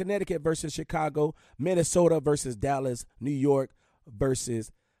Washington, Connecticut versus Chicago, Minnesota versus Dallas, New York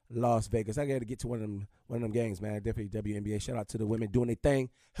versus Las Vegas. I got to get to one of them games, man. Definitely WNBA. Shout out to the women doing their thing.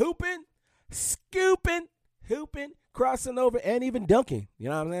 Hooping, scooping, crossing over, and even dunking. You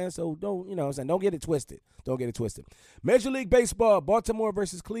know what I'm saying? So don't get it twisted. Don't get it twisted. Major League Baseball, Baltimore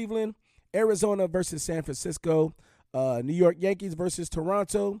versus Cleveland, Arizona versus San Francisco, New York Yankees versus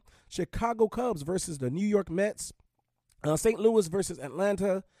Toronto, Chicago Cubs versus the New York Mets, St. Louis versus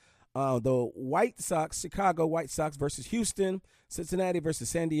Atlanta, the White Sox, Chicago White Sox versus Houston, Cincinnati versus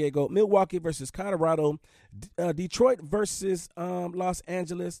San Diego, Milwaukee versus Colorado, Detroit versus Los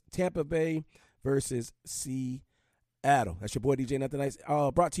Angeles, Tampa Bay versus Seattle. That's your boy DJ Nothing Nice.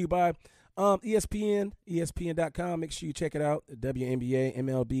 Brought to you by ESPN, ESPN.com. Make sure you check it out. WNBA,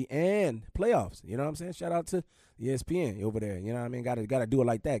 MLB, and playoffs. You know what I'm saying? Shout out to ESPN over there. You know what I mean? Got to do it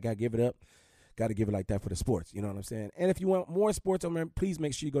like that. Got to give it up. Got to give it like that for the sports. You know what I'm saying? And if you want more sports, please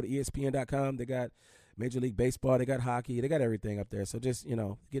make sure you go to ESPN.com. They got Major League Baseball. They got hockey. They got everything up there. So just,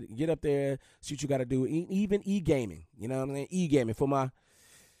 get up there, see what you got to do. Even e-gaming. You know what I'm saying? E-gaming for my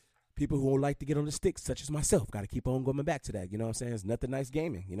people who like to get on the sticks, such as myself. Got to keep on going back to that. You know what I'm saying? It's Nothing Nice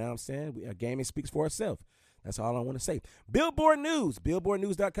Gaming. You know what I'm saying? Gaming speaks for itself. That's all I want to say. Billboard News,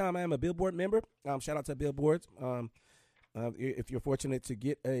 billboardnews.com. I am a Billboard member. Shout out to Billboards. If you're fortunate to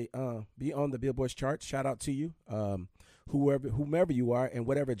get be on the Billboard's chart, shout out to you, whomever you are, and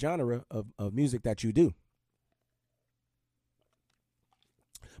whatever genre of music that you do.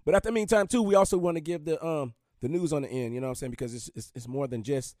 But at the meantime, too, we also want to give the news on the end. You know what I'm saying? Because it's more than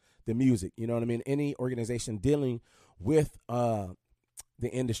just the music. You know what I mean? Any organization dealing with the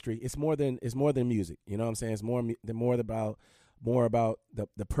industry, it's more than music. You know what I'm saying? It's more about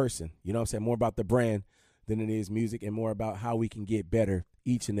the person. You know what I'm saying? More about the brand than it is music, and more about how we can get better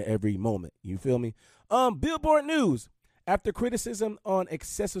each and every moment. You feel me? Billboard News. After criticism on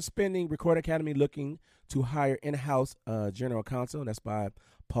excessive spending, Record Academy looking to hire in-house general counsel. That's by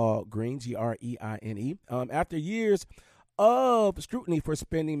Paul Green, Greine. After years of scrutiny for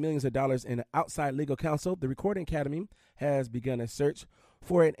spending millions of dollars in outside legal counsel, the Recording Academy has begun a search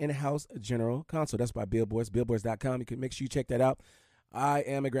for an in-house general counsel. That's by Billboards, billboards.com. You can make sure you check that out. I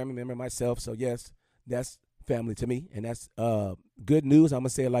am a Grammy member myself, so yes, that's family to me, and that's good news. I'm going to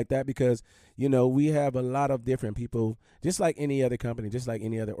say it like that because, we have a lot of different people, just like any other company, just like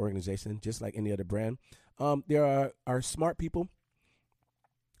any other organization, just like any other brand. There are smart people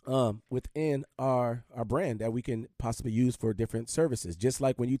within our brand that we can possibly use for different services. Just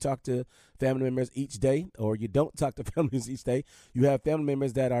like when you talk to family members each day, or you don't talk to family members each day, you have family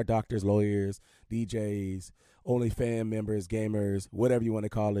members that are doctors, lawyers, DJs, only fan members, gamers, whatever you want to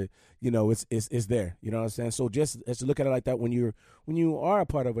call it. It's there. You know what I'm saying? So just look at it like that when you are a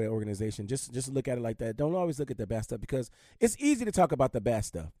part of an organization. Just look at it like that. Don't always look at the bad stuff, because it's easy to talk about the bad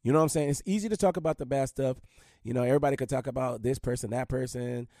stuff. You know what I'm saying? It's easy to talk about the bad stuff. Everybody could talk about this person, that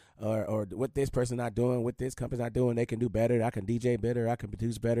person, or what this person not doing, what this company's not doing. They can do better. I can DJ better. I can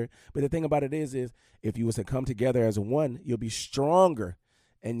produce better. But the thing about it is if you was to come together as one, you'll be stronger.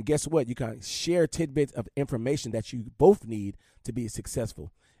 And guess what? You can share tidbits of information that you both need to be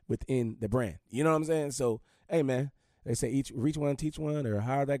successful within the brand. You know what I'm saying? So, hey, man, they say reach one, teach one, or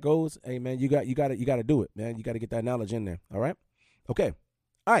how that goes. Hey, man, you got to do it, man. You got to get that knowledge in there. All right? Okay.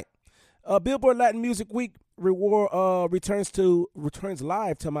 All right. Billboard Latin Music Week returns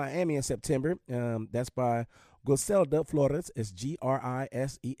live to Miami in September. That's by Griselda Flores. It's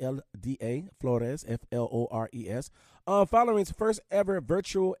Griselda Flores, Flores. Following its first ever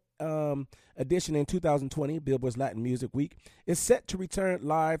virtual edition in 2020, Billboard's Latin Music Week is set to return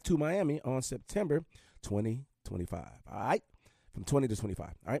live to Miami on September 2025. All right, from 20 to 25.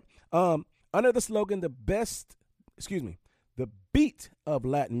 All right. Under the slogan, the beat of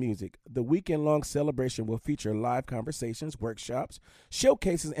Latin music, the weekend-long celebration will feature live conversations, workshops,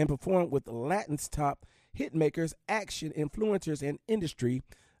 showcases, and perform with Latin's top hit makers, action influencers, and industry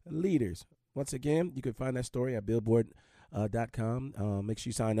leaders. Once again, you can find that story at billboard.com. Make sure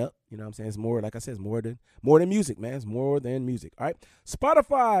you sign up. You know what I'm saying? It's more, like I said, it's more than music, man. It's more than music. All right.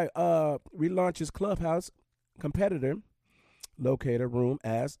 Spotify relaunches Clubhouse competitor locator room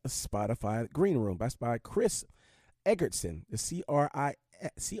as a Spotify Green Room. That's by Chris Egerton, the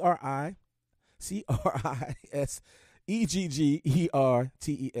CRISE EGGERTESEN.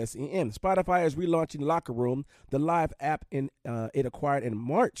 Spotify is relaunching Locker Room, the live app it acquired in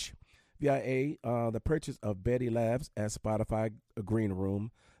March via the purchase of Betty Labs as Spotify Green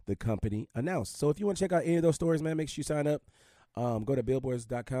Room, the company announced. So if you want to check out any of those stories, man, make sure you sign up. Go to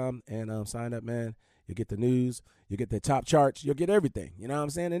billboards.com and sign up, man. You'll get the news. You'll get the top charts. You'll get everything. You know what I'm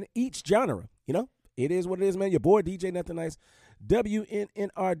saying? In each genre, you know, it is what it is, man. Your boy, DJ Nothing Nice,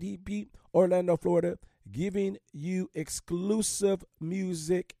 WNNRDB, Orlando, Florida, giving you exclusive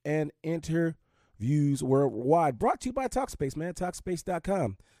music and interviews worldwide. Brought to you by Talkspace, man.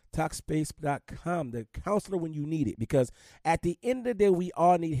 Talkspace.com. Talkspace.com, the counselor when you need it. Because at the end of the day, we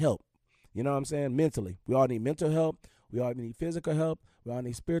all need help. You know what I'm saying? Mentally. We all need mental help. We all need physical help. We all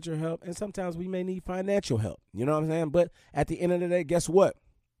need spiritual help. And sometimes we may need financial help. You know what I'm saying? But at the end of the day, guess what?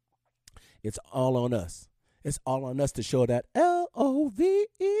 It's all on us. It's all on us to show that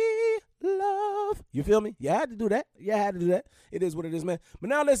L-O-V-E, love. You feel me? You had to do that. You had to do that. It is what it is, man. But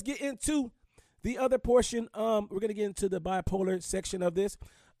now let's get into the other portion. We're going to get into the bipolar section of this.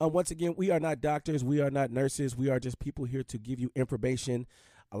 Once again, we are not doctors. We are not nurses. We are just people here to give you information.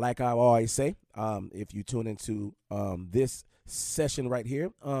 Like I always say, if you tune into this session right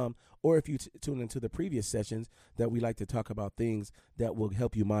here, or if you tune into the previous sessions, that we like to talk about things that will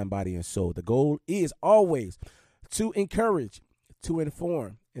help you mind, body, and soul. The goal is always to encourage, to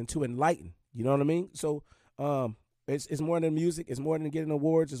inform, and to enlighten. You know what I mean? So it's more than music. It's more than getting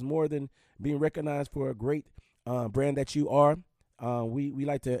awards. It's more than being recognized for a great brand that you are. We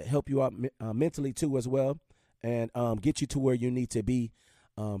like to help you out mentally, too, as well, and get you to where you need to be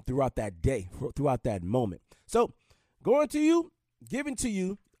throughout that day, throughout that moment. So going to you, giving to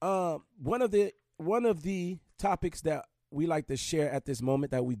you one of the topics that we like to share at this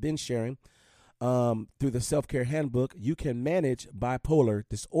moment that we've been sharing through the self-care handbook. You can manage bipolar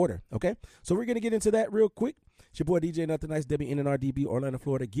disorder. Okay, so we're going to get into that real quick. It's your boy DJ Nothing Nice, WNNRDB, Orlando,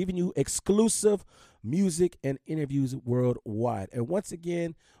 Florida, giving you exclusive music and interviews worldwide. And once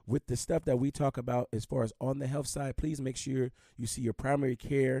again, with the stuff that we talk about as far as on the health side, please make sure you see your primary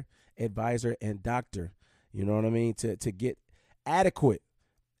care advisor and doctor. You know what I mean? To get adequate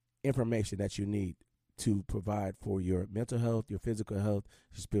information that you need to provide for your mental health, your physical health,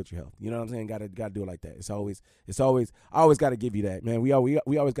 your spiritual health. You know what I'm saying? Got to do it like that. I always got to give you that, man. We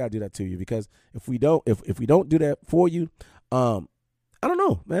always got to do that to you, because if we don't do that for you, I don't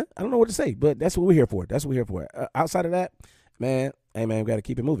know, man. I don't know what to say, but that's what we're here for. That's what we're here for. Outside of that, man, hey, man, we got to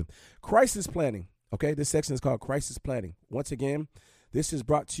keep it moving. Crisis planning. Okay, this section is called crisis planning. Once again, this is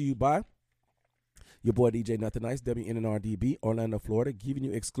brought to you by your boy DJ Nothing Nice, WNNRDB, Orlando, Florida, giving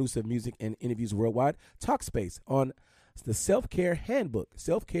you exclusive music and interviews worldwide. Talkspace on the self-care handbook.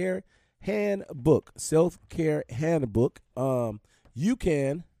 Self-care handbook. You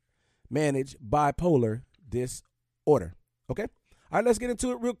can manage bipolar disorder. Okay? All right, let's get into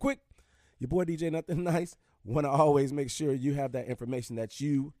it real quick. Your boy DJ Nothing Nice want to always make sure you have that information that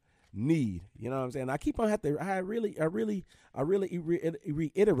you need. You know what I'm saying? I really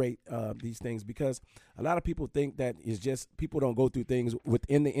reiterate these things, because a lot of people think that it's just people don't go through things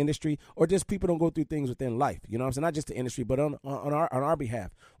within the industry, or just people don't go through things within life. You know what I'm saying? Not just the industry, but on our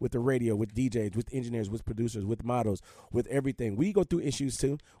behalf, with the radio, with DJs, with engineers, with producers, with models, with everything. We go through issues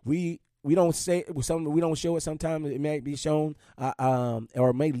too. We don't say something. We don't show it. Sometimes it may be shown, or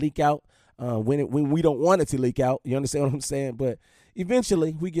it may leak out when we don't want it to leak out. You understand what I'm saying? But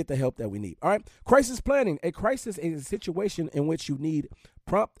eventually, we get the help that we need. All right. Crisis planning. A crisis is a situation in which you need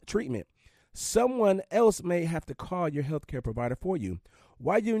prompt treatment. Someone else may have to call your healthcare provider for you.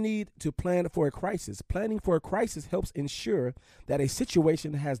 Why you need to plan for a crisis? Planning for a crisis helps ensure that a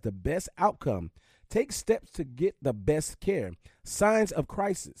situation has the best outcome. Take steps to get the best care. Signs of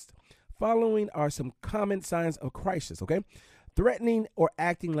crisis. Following are some common signs of crisis, okay? Threatening or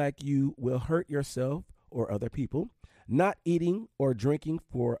acting like you will hurt yourself or other people. Not eating or drinking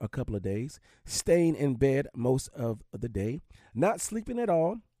for a couple of days. Staying in bed most of the day. Not sleeping at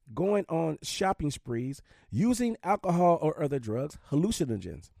all. Going on shopping sprees. Using alcohol or other drugs.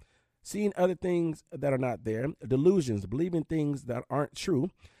 Hallucinogens. Seeing other things that are not there. Delusions. Believing things that aren't true.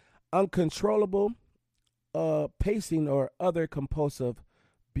 Uncontrollable pacing or other compulsive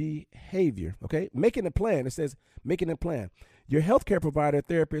behavior. Okay, making a plan. It says making a plan. Your healthcare provider,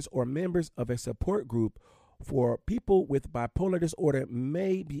 therapist, or members of a support group for people with bipolar disorder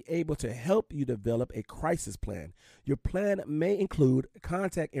may be able to help you develop a crisis plan. Your plan may include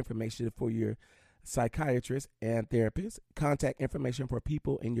contact information for your psychiatrists, and therapists, contact information for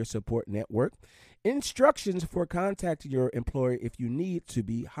people in your support network, instructions for contacting your employer if you need to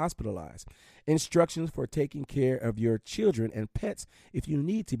be hospitalized, instructions for taking care of your children and pets if you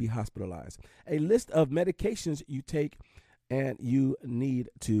need to be hospitalized, a list of medications you take and you need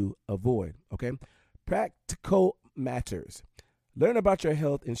to avoid. Okay, practical matters. Learn about your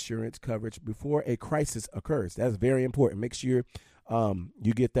health insurance coverage before a crisis occurs. That's very important. Make sure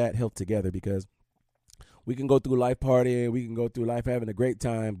you get that health together, because we can go through life partying, we can go through life having a great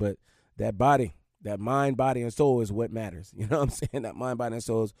time, but that body, that mind, body, and soul is what matters. You know what I'm saying? That mind, body, and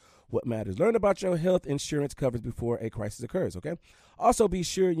soul is what matters. Learn about your health insurance coverage before a crisis occurs, okay? Also, be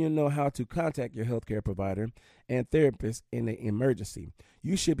sure you know how to contact your healthcare provider and therapist in an emergency.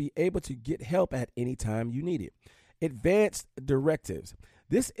 You should be able to get help at any time you need it. Advanced directives.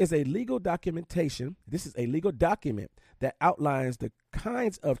 This is a legal documentation. This is a legal document that outlines the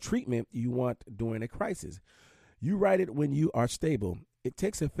kinds of treatment you want during a crisis. You write it when you are stable. It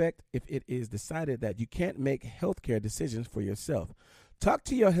takes effect if it is decided that you can't make healthcare decisions for yourself. Talk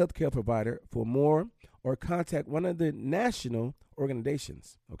to your healthcare provider for more, or contact one of the national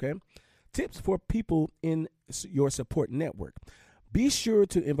organizations, okay? Tips for people in your support network. Be sure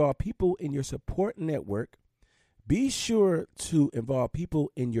to involve people in your support network. Be sure to involve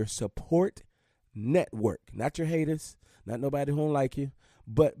people in your support network, not your haters, not nobody who don't like you,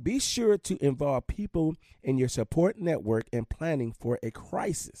 but be sure to involve people in your support network in planning for a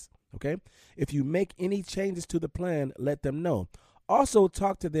crisis, okay? If you make any changes to the plan, let them know. Also,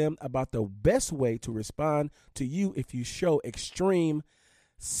 talk to them about the best way to respond to you if you show extreme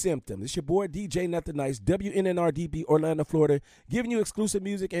symptoms. It's your boy, DJ Nothing Nice, WNNRDB, Orlando, Florida, giving you exclusive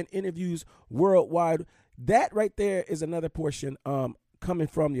music and interviews worldwide. That right there is another portion coming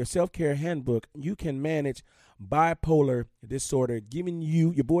from your self-care handbook. You can manage bipolar disorder, giving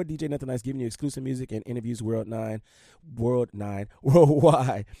you, your boy DJ Nothing Nice, giving you exclusive music and interviews worldwide. Brought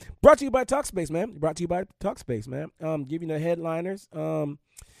to you by Talkspace, man. Giving the headliners,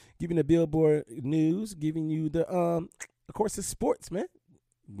 giving the Billboard news, giving you the, of course, the sports, man.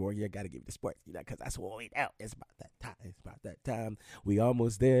 Boy, you got to give the sports, you know, because that's what we know. It's about that time. We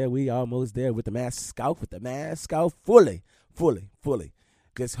almost there with the mask off, fully.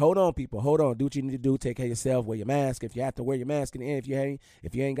 Just hold on, people. Hold on. Do what you need to do. Take care of yourself. Wear your mask. If you have to wear your mask in the end,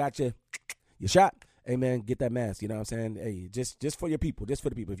 if you ain't got your shot, hey, man, get that mask. You know what I'm saying? Hey, just for your people. Just for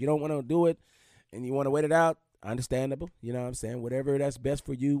the people. If you don't want to do it and you want to wait it out, understandable. You know what I'm saying? Whatever that's best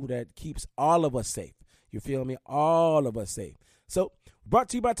for you, that keeps all of us safe. You feel me? All of us safe. So, brought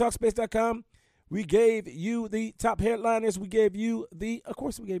to you by Talkspace.com. We gave you the top headliners. We gave you the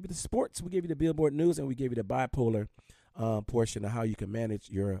sports. We gave you the Billboard news, and we gave you the bipolar portion of how you can manage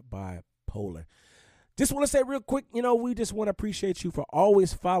your bipolar. Just want to say real quick, we just want to appreciate you for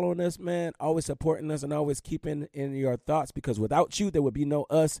always following us, man, always supporting us, and always keeping in your thoughts, because without you, there would be no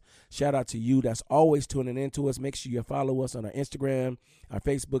us. Shout out to you that's always tuning into us. Make sure you follow us on our Instagram, our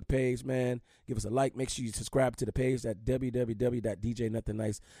Facebook page, man. Give us a like. Make sure you subscribe to the page at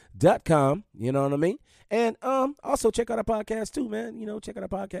www.djnothingnnice.com. You know what I mean? And also check out our podcast too, man. Check out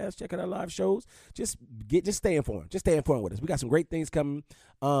our podcast, check out our live shows. Just stay informed. Just stay informed with us. We got some great things coming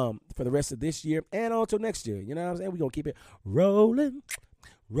for the rest of this year and until next year. You know what I'm saying? We're going to keep it rolling.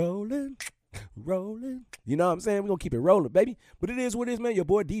 You know what I'm saying? We're going to keep it rolling, baby. But it is what it is, man. Your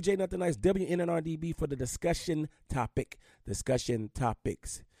boy, DJ Nothing Nice, WNNRDB, for the discussion topics.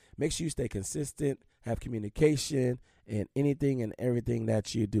 Make sure you stay consistent, have communication, and anything and everything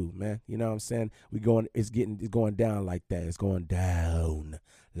that you do, man. You know what I'm saying? It's going down like that. It's going down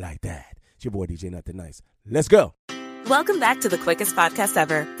like that. It's your boy, DJ Nothing Nice. Let's go. Welcome back to the quickest podcast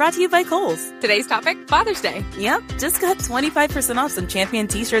ever, brought to you by Kohl's. Today's topic, Father's Day. Yep, just got 25% off some Champion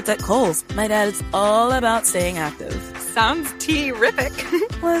t-shirts at Kohl's. My dad is all about staying active. Sounds terrific.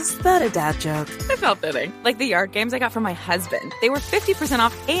 Was that a dad joke? I felt fitting. Like the yard games I got from my husband. They were 50%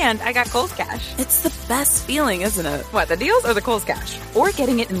 off and I got Kohl's Cash. It's the best feeling, isn't it? What, the deals or the Kohl's Cash? Or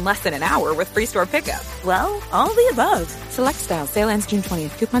getting it in less than an hour with free store pickup. Well, all the above. Select styles. Sale ends June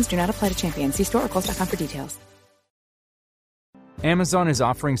 20th. Coupons do not apply to Champion. See store or Kohl's.com for details. Amazon is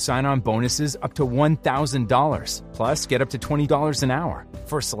offering sign-on bonuses up to $1,000, plus get up to $20 an hour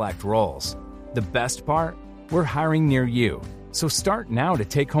for select roles. The best part? We're hiring near you. So start now to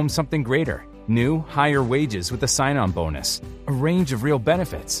take home something greater. New, higher wages with a sign-on bonus, a range of real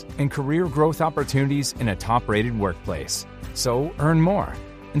benefits, and career growth opportunities in a top-rated workplace. So earn more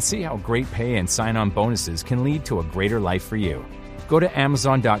and see how great pay and sign-on bonuses can lead to a greater life for you. Go to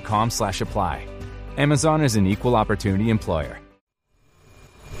Amazon.com/apply. Amazon is an equal opportunity employer.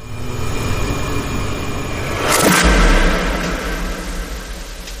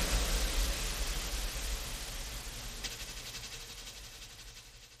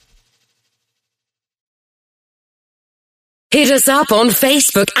 Hit us up on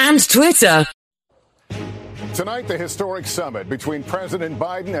Facebook and Twitter. Tonight, the historic summit between President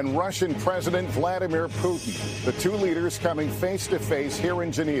Biden and Russian President Vladimir Putin. The two leaders coming face-to-face here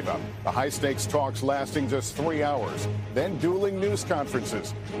in Geneva. The high-stakes talks lasting just 3 hours, then dueling news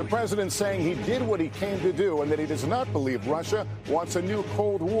conferences. The president saying he did what he came to do and that he does not believe Russia wants a new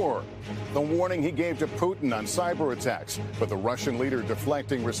Cold War. The warning he gave to Putin on cyber attacks, but the Russian leader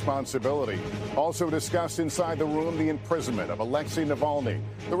deflecting responsibility. Also discussed inside the room the imprisonment of Alexei Navalny,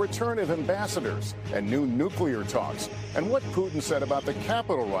 the return of ambassadors, and new nuclear talks, and what Putin said about the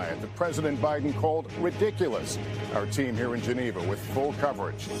Capitol riot that President Biden called ridiculous. Our team here in Geneva with full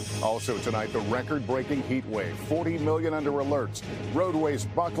coverage. Also tonight, the record-breaking heat wave, 40 million under alerts, roadways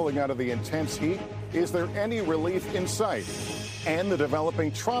buckling out of the intense heat. Is there any relief in sight? And the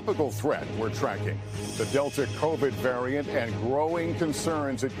developing tropical threat we're tracking. The Delta COVID variant and growing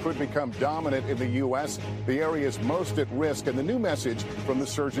concerns it could become dominant in the U.S., the areas most at risk, and the new message from the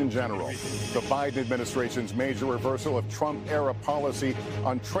Surgeon General. The Biden administration's major reversal of Trump-era policy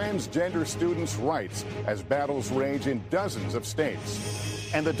on transgender students' rights as battles rage in dozens of states.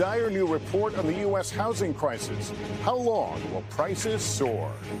 And the dire new report on the U.S. housing crisis. How long will prices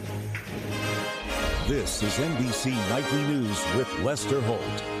soar? This is NBC Nightly News with Lester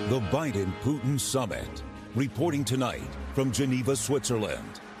Holt, the Biden-Putin Summit. Reporting tonight from Geneva,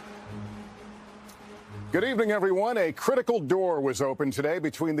 Switzerland. Good evening, everyone. A critical door was opened today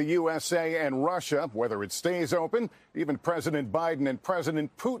between the USA and Russia. Whether it stays open, even President Biden and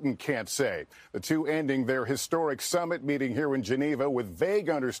President Putin can't say. The two ending their historic summit meeting here in Geneva with vague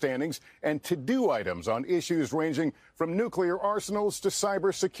understandings and to-do items on issues ranging from nuclear arsenals to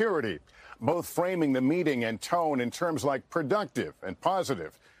cybersecurity. Both framing the meeting and tone in terms like productive and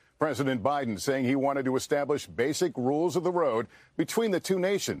positive. President Biden saying he wanted to establish basic rules of the road between the two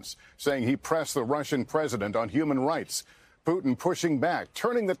nations, saying he pressed the Russian president on human rights. Putin pushing back,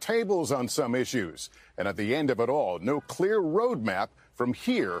 turning the tables on some issues. And at the end of it all, no clear roadmap from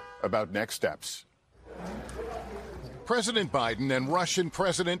here about next steps. President Biden and Russian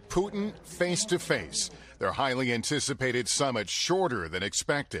President Putin face to face. Their highly anticipated summit shorter than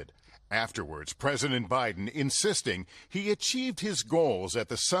expected. Afterwards, President Biden insisting he achieved his goals at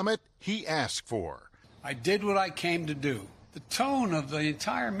the summit he asked for. I did what I came to do. The tone of the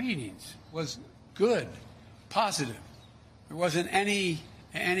entire meetings was good, positive. There wasn't any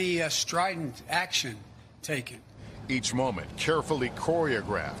strident action taken. Each moment carefully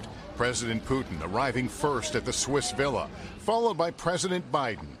choreographed. President Putin arriving first at the Swiss villa, followed by President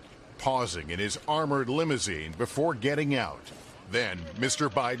Biden, pausing in his armored limousine before getting out. Then,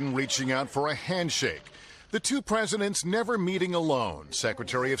 Mr. Biden reaching out for a handshake. The two presidents never meeting alone.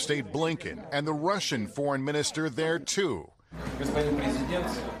 Secretary of State Blinken and the Russian foreign minister there, too.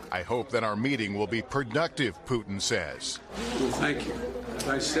 I hope that our meeting will be productive, Putin says. Well, thank you. As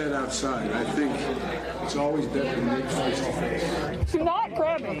I said outside, I think it's always better to meet face to face. Do not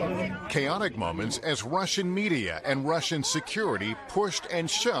grab me. Chaotic moments as Russian media and Russian security pushed and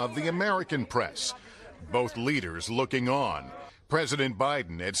shoved the American press. Both leaders looking on. President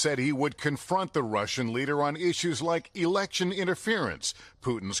Biden had said he would confront the Russian leader on issues like election interference,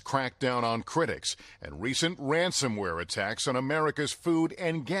 Putin's crackdown on critics, and recent ransomware attacks on America's food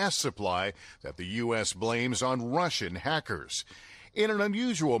and gas supply that the U.S. blames on Russian hackers. In an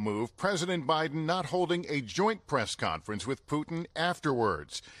unusual move, President Biden not holding a joint press conference with Putin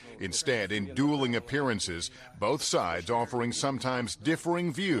afterwards. Instead, in dueling appearances, both sides offering sometimes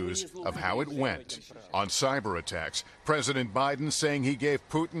differing views of how it went. On cyber attacks, President Biden saying he gave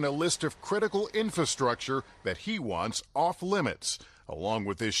Putin a list of critical infrastructure that he wants off limits, along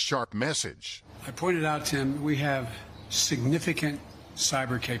with this sharp message. I pointed out to him we have significant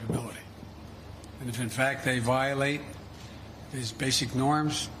cyber capability. And if in fact they violate these basic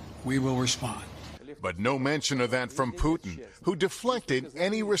norms, we will respond. But no mention of that from Putin, who deflected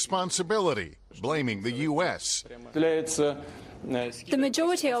any responsibility, blaming the U.S. The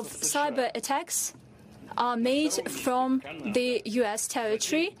majority of cyber attacks are made from the U.S.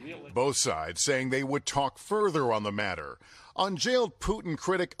 territory. Both sides saying they would talk further on the matter. On jailed Putin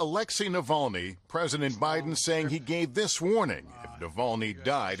critic Alexei Navalny, President Biden saying he gave this warning if Navalny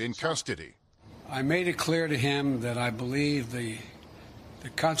died in custody. I made it clear to him that I believe the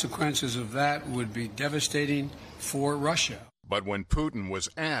consequences of that would be devastating for Russia. But when Putin was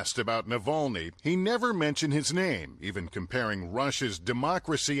asked about Navalny, he never mentioned his name, even comparing Russia's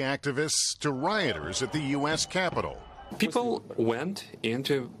democracy activists to rioters at the U.S. Capitol. People went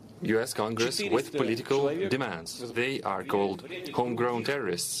into U.S. Congress with political demands. They are called homegrown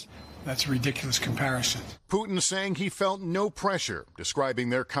terrorists. That's a ridiculous comparison. Putin saying he felt no pressure,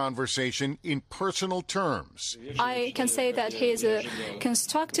 describing their conversation in personal terms. I can say that he is a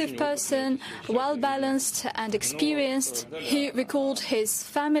constructive person, well-balanced and experienced. He recalled his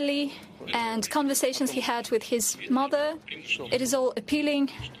family and conversations he had with his mother. It is all appealing.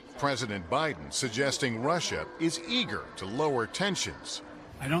 President Biden suggesting Russia is eager to lower tensions.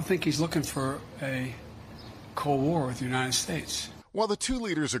 I don't think he's looking for a Cold War with the United States. While the two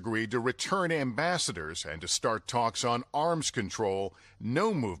leaders agreed to return ambassadors and to start talks on arms control,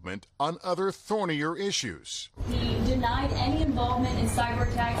 no movement on other thornier issues. He denied any involvement in cyber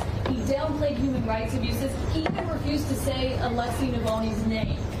attacks. He downplayed human rights abuses. He even refused to say Alexei Navalny's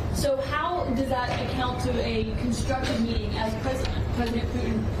name. So how does that account to a constructive meeting as President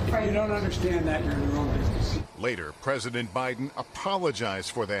Putin? You don't understand that. You're in the wrong business. Later, President Biden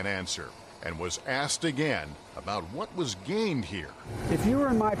apologized for that answer and was asked again about what was gained here. If you were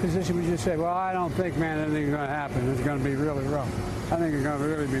in my position, would you say, well, I don't think, man, anything's going to happen. It's going to be really rough. I think it's going to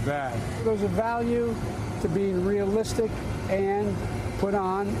really be bad. There's a value to being realistic and put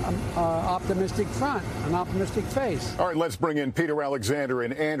on an optimistic front, an optimistic face. All right, let's bring in Peter Alexander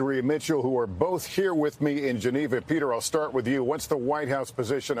and Andrea Mitchell, who are both here with me in Geneva. Peter, I'll start with you. What's the White House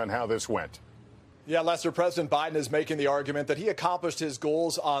position on how this went? Yeah, Lester, President Biden is making the argument that he accomplished his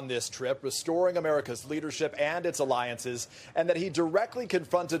goals on this trip, restoring America's leadership and its alliances, and that he directly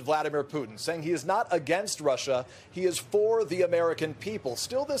confronted Vladimir Putin, saying he is not against Russia, he is for the American people.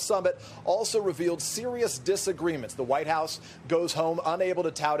 Still, this summit also revealed serious disagreements. The White House goes home unable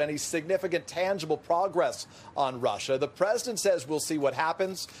to tout any significant tangible progress on Russia. The president says we'll see what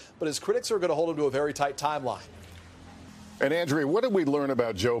happens, but his critics are going to hold him to a very tight timeline. And Andrea, what did we learn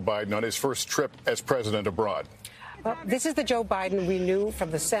about Joe Biden on his first trip as president abroad? Well, this is the Joe Biden we knew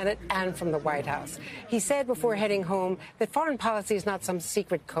from the Senate and from the White House. He said before heading home that foreign policy is not some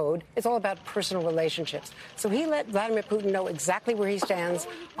secret code. It's all about personal relationships. So he let Vladimir Putin know exactly where he stands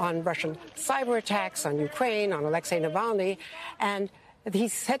on Russian cyber attacks, on Ukraine, on Alexei Navalny, and he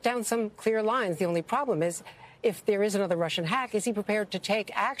set down some clear lines. The only problem is, if there is another Russian hack, is he prepared to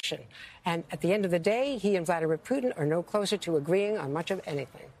take action? And at the end of the day, he and Vladimir Putin are no closer to agreeing on much of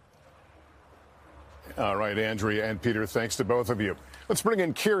anything. All right, Andrea and Peter, thanks to both of you. Let's bring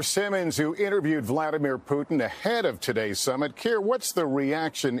in Keir Simmons, who interviewed Vladimir Putin ahead of today's summit. Keir, what's the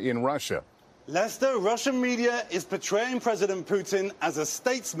reaction in Russia? Lester, Russian media is portraying President Putin as a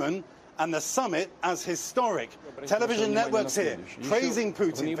statesman and the summit as historic. Television networks here praising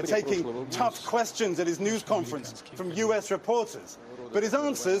Putin for taking tough questions at his news conference from U.S. reporters. But his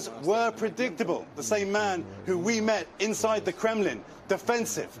answers were predictable. The same man who we met inside the Kremlin,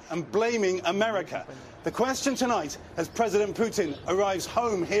 defensive and blaming America. The question tonight, as President Putin arrives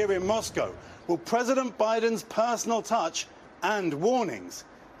home here in Moscow, will President Biden's personal touch and warnings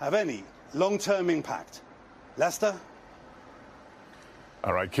have any long-term impact? Lester?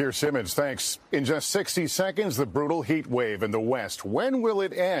 All right, Keir Simmons, thanks. In just 60 seconds, the brutal heat wave in the West. When will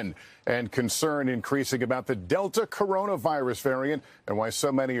it end? And concern increasing about the Delta coronavirus variant and why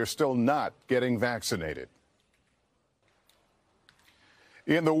so many are still not getting vaccinated.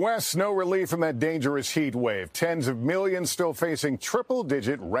 In the West, no relief from that dangerous heat wave. Tens of millions still facing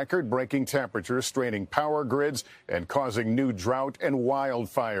triple-digit record-breaking temperatures, straining power grids and causing new drought and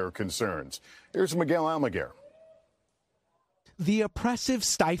wildfire concerns. Here's Miguel Almaguer. The oppressive,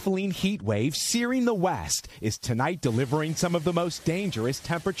 stifling heat wave searing the West is tonight delivering some of the most dangerous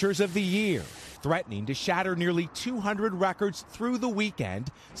temperatures of the year, threatening to shatter nearly 200 records through the weekend.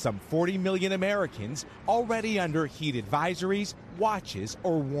 Some 40 million Americans already under heat advisories, watches,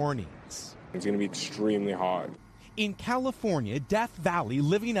 or warnings. It's going to be extremely hot. In California, Death Valley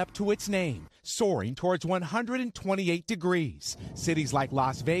living up to its name, soaring towards 128 degrees. Cities like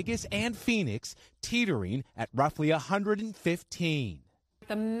Las Vegas and Phoenix teetering at roughly 115.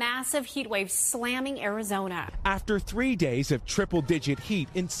 The massive heat wave slamming Arizona. After 3 days of triple-digit heat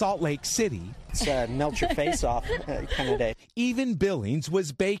in Salt Lake City, it's a melt your face off kind of day. Even Billings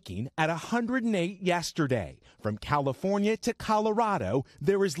was baking at 108 yesterday. From California to Colorado,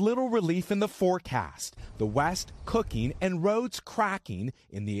 there is little relief in the forecast. The West cooking and roads cracking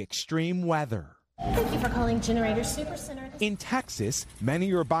in the extreme weather. Thank you for calling Generator Supercenter. In Texas,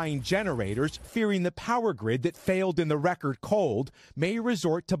 many are buying generators, fearing the power grid that failed in the record cold may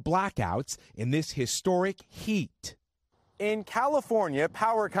resort to blackouts in this historic heat. In California,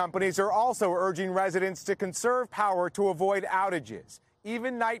 power companies are also urging residents to conserve power to avoid outages.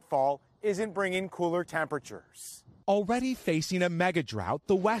 Even nightfall isn't bringing cooler temperatures. Already facing a mega drought,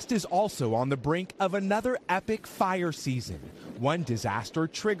 the West is also on the brink of another epic fire season. One disaster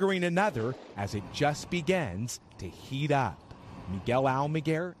triggering another as it just begins to heat up. Miguel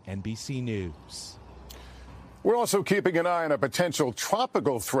Almaguer, NBC News. We're also keeping an eye on a potential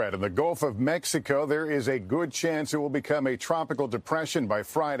tropical threat in the Gulf of Mexico. There is a good chance it will become a tropical depression by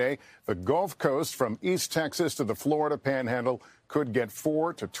Friday. The Gulf Coast from East Texas to the Florida Panhandle could get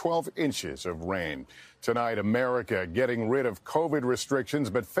 4 to 12 inches of rain. Tonight, America getting rid of COVID restrictions,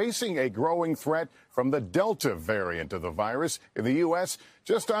 but facing a growing threat from the Delta variant of the virus. In the U.S.,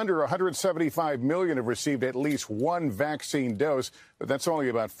 just under 175 million have received at least one vaccine dose, but that's only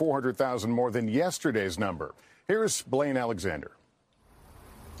about 400,000 more than yesterday's number. Here's Blaine Alexander.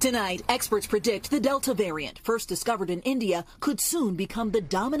 Tonight, experts predict the Delta variant, first discovered in India, could soon become the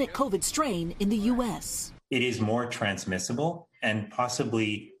dominant COVID strain in the U.S. It is more transmissible and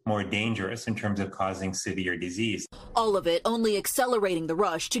possibly more dangerous in terms of causing severe disease. All of it only accelerating the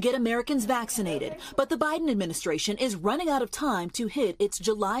rush to get Americans vaccinated. But the Biden administration is running out of time to hit its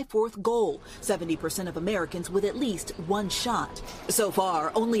July 4th goal, 70% of Americans with at least one shot. So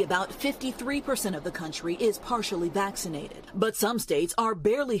far, only about 53% of the country is partially vaccinated. But some states are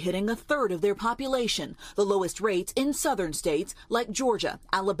barely hitting a third of their population, the lowest rates in southern states like Georgia,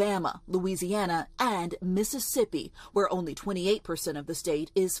 Alabama, Louisiana, and Mississippi, where only 28% of the state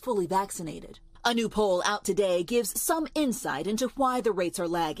is fully vaccinated. A new poll out today gives some insight into why the rates are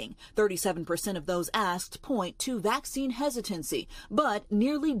lagging. 37% of those asked point to vaccine hesitancy, but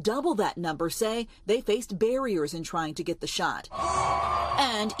nearly double that number say they faced barriers in trying to get the shot.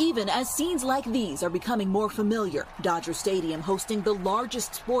 And even as scenes like these are becoming more familiar, Dodger Stadium hosting the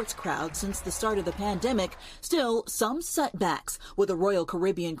largest sports crowd since the start of the pandemic, still some setbacks, with a Royal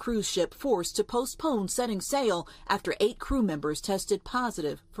Caribbean cruise ship forced to postpone setting sail after 8 crew members tested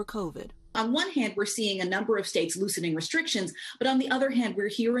positive for COVID. On one hand, we're seeing a number of states loosening restrictions, but on the other hand, we're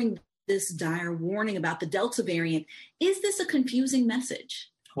hearing this dire warning about the Delta variant. Is this a confusing message?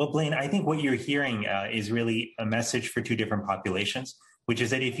 Well, Blaine, I think what you're hearing is really a message for two different populations, which is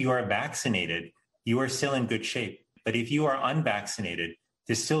that if you are vaccinated, you are still in good shape. But if you are unvaccinated,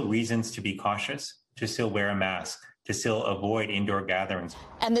 there's still reasons to be cautious, to still wear a mask, to still avoid indoor gatherings.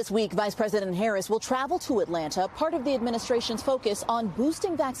 And this week, Vice President Harris will travel to Atlanta, part of the administration's focus on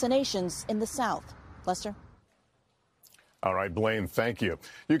boosting vaccinations in the South. Lester? All right, Blaine, thank you.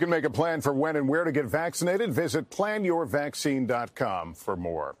 You can make a plan for when and where to get vaccinated. Visit planyourvaccine.com for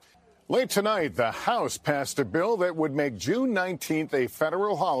more. Late tonight, the House passed a bill that would make June 19th a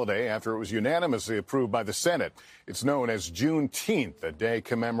federal holiday after it was unanimously approved by the Senate. It's known as Juneteenth, a day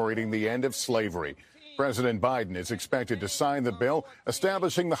commemorating the end of slavery. President Biden is expected to sign the bill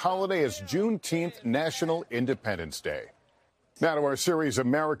establishing the holiday as Juneteenth National Independence Day. Now to our series,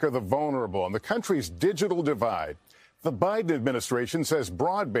 America the Vulnerable and the country's digital divide. The Biden administration says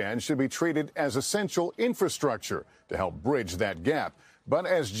broadband should be treated as essential infrastructure to help bridge that gap. But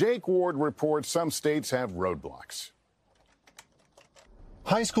as Jake Ward reports, some states have roadblocks.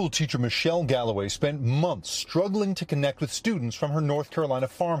 High school teacher Michelle Galloway spent months struggling to connect with students from her North Carolina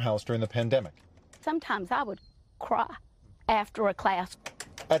farmhouse during the pandemic. Sometimes I would cry after a class.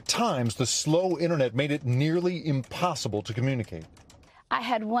 At times, the slow internet made it nearly impossible to communicate. I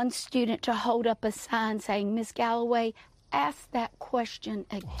had one student to hold up a sign saying, "Miss Galloway, ask that question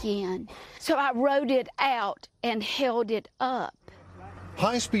again." So I wrote it out and held it up.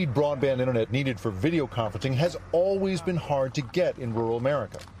 High-speed broadband internet needed for video conferencing has always been hard to get in rural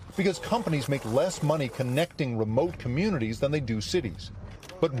America because companies make less money connecting remote communities than they do cities.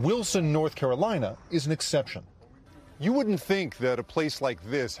 But Wilson, North Carolina is an exception. You wouldn't think that a place like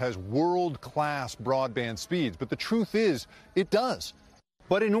this has world-class broadband speeds, but the truth is it does.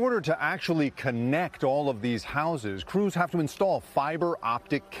 But in order to actually connect all of these houses, crews have to install fiber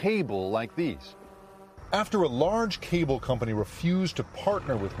optic cable like these. After a large cable company refused to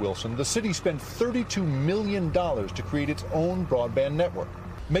partner with Wilson, the city spent $32 million to create its own broadband network,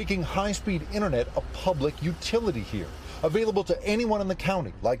 making high-speed internet a public utility here, available to anyone in the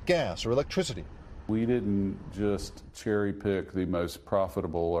county, like gas or electricity. We didn't just cherry pick the most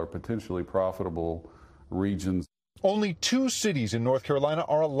profitable or potentially profitable regions. Only 2 cities in North Carolina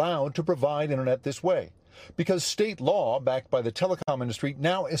are allowed to provide internet this way, because state law, backed by the telecom industry,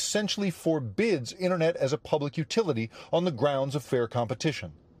 now essentially forbids internet as a public utility on the grounds of fair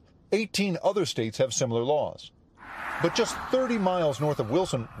competition. 18 other states have similar laws. But just 30 miles north of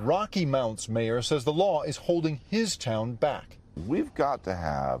Wilson, Rocky Mount's mayor says the law is holding his town back. We've got to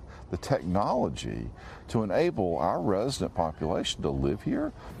have the technology to enable our resident population to live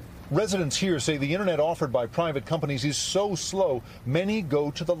here. Residents here say the internet offered by private companies is so slow, many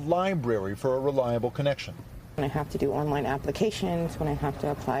go to the library for a reliable connection. When I have to do online applications, when I have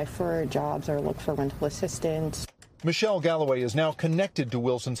to apply for jobs or look for rental assistance. Michelle Galloway is now connected to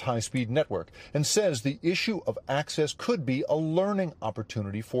Wilson's high-speed network and says the issue of access could be a learning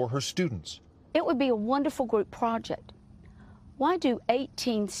opportunity for her students. It would be a wonderful group project. Why do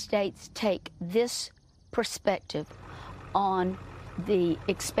 18 states take this perspective on the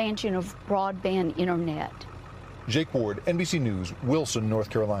expansion of broadband internet? Jake Ward, NBC News, Wilson,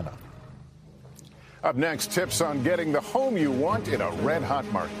 North Carolina. Up next, tips on getting the home you want in a red-hot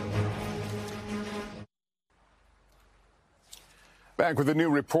market. Back with a new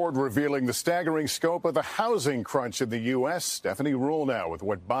report revealing the staggering scope of the housing crunch in the U.S. Stephanie Ruhle now with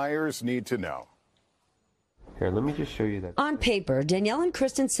what buyers need to know. Here, let me just show you that. On paper, Danielle and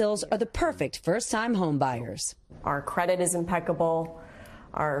Kristen Sills are the perfect first-time home buyers. Our credit is impeccable.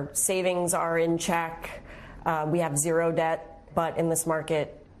 Our savings are in check. We have zero debt, but in this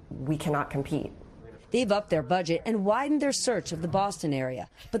market, we cannot compete. They've upped their budget and widened their search of the Boston area,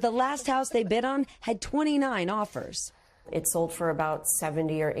 but the last house they bid on had 29 offers. It sold for about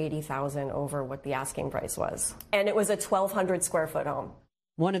 $70,000 or $80,000 over what the asking price was. And it was a 1,200 square foot home.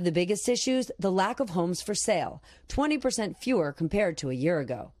 One of the biggest issues, the lack of homes for sale, 20% fewer compared to a year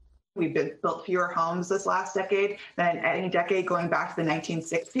ago. We've built fewer homes this last decade than any decade going back to the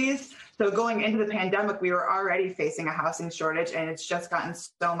 1960s. So going into the pandemic, we were already facing a housing shortage, and it's just gotten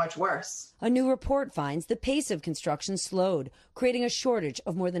so much worse. A new report finds the pace of construction slowed, creating a shortage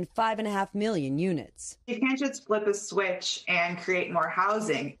of more than 5.5 million units. You can't just flip a switch and create more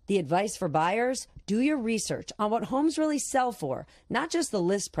housing. The advice for buyers, do your research on what homes really sell for, not just the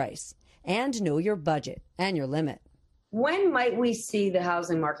list price, and know your budget and your limit. When might we see the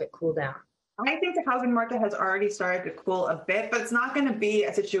housing market cool down? I think the housing market has already started to cool a bit, but it's not going to be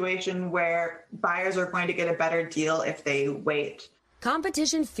a situation where buyers are going to get a better deal if they wait.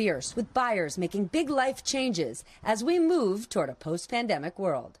 Competition fierce, with buyers making big life changes as we move toward a post-pandemic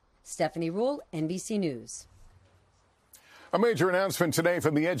world. Stephanie Ruhle, NBC News. A major announcement today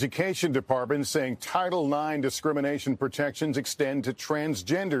from the Education Department saying Title IX discrimination protections extend to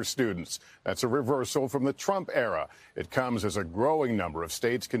transgender students. That's a reversal from the Trump era. It comes as a growing number of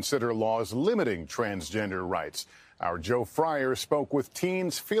states consider laws limiting transgender rights. Our Joe Fryer spoke with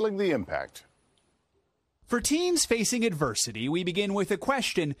teens feeling the impact. For teens facing adversity, we begin with a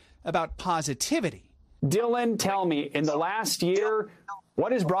question about positivity. Dylan, tell me, in the last year,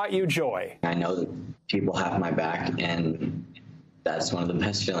 what has brought you joy? I know that people have my back, and that's one of the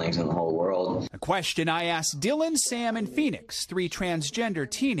best feelings in the whole world. A question I asked Dylan, Sam, and Phoenix, 3 transgender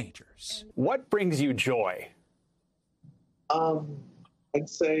teenagers. What brings you joy? I'd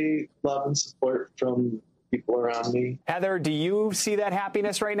say love and support from people around me. Heather, do you see that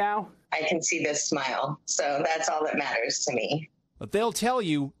happiness right now? I can see this smile, so that's all that matters to me. But they'll tell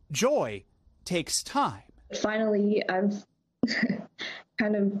you joy takes time. Finally, I've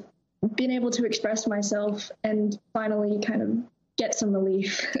kind of been able to express myself and finally kind of get some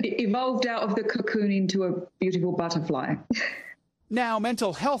relief. It evolved out of the cocoon into a beautiful butterfly. Now,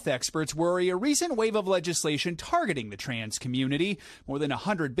 mental health experts worry a recent wave of legislation targeting the trans community, more than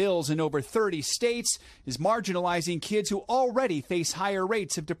 100 bills in over 30 states, is marginalizing kids who already face higher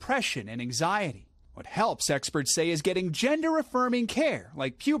rates of depression and anxiety. What helps, experts say, is getting gender-affirming care,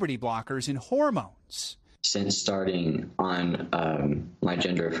 like puberty blockers and hormones. Since starting on my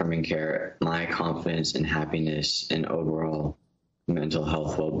gender-affirming care, my confidence and happiness and overall mental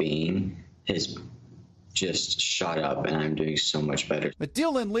health well-being has just shot up, and I'm doing so much better. But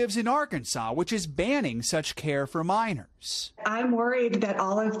Dylan lives in Arkansas, which is banning such care for minors. I'm worried that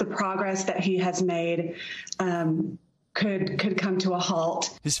all of the progress that he has made could come to a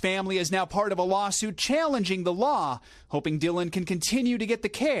halt. His family is now part of a lawsuit challenging the law, hoping Dylan can continue to get the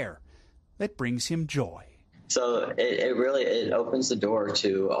care that brings him joy. So it really opens the door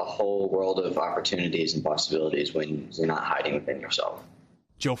to a whole world of opportunities and possibilities when you're not hiding within yourself.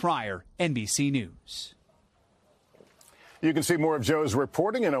 Joe Fryer, NBC News. You can see more of Joe's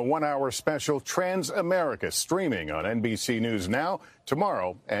reporting in a one-hour special, Trans America, streaming on NBC News Now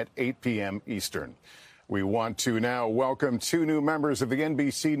tomorrow at 8 p.m. Eastern. We want to now welcome 2 new members of the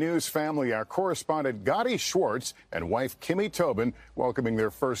NBC News family, our correspondent Gadi Schwartz and wife Kimmy Tobin, welcoming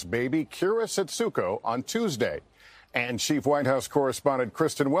their first baby, Kira Setsuko, on Tuesday. And Chief White House correspondent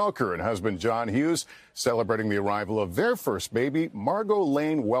Kristen Welker and husband John Hughes celebrating the arrival of their first baby, Margot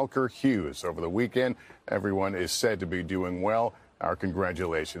Lane Welker Hughes. Over the weekend, everyone is said to be doing well. Our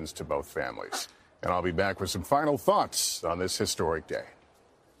congratulations to both families. And I'll be back with some final thoughts on this historic day.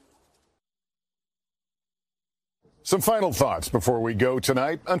 Some final thoughts before we go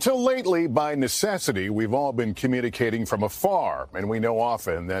tonight. Until lately, by necessity, we've all been communicating from afar, and we know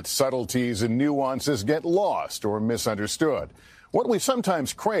often that subtleties and nuances get lost or misunderstood. What we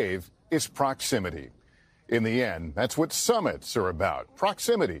sometimes crave is proximity. In the end, that's what summits are about,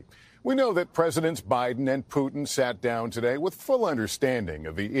 proximity. We know that Presidents Biden and Putin sat down today with full understanding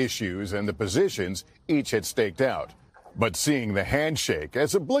of the issues and the positions each had staked out. But seeing the handshake,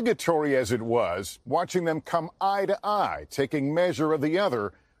 as obligatory as it was, watching them come eye to eye, taking measure of the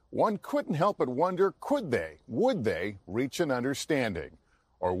other, one couldn't help but wonder, would they reach an understanding?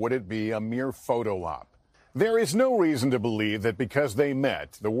 Or would it be a mere photo op? There is no reason to believe that because they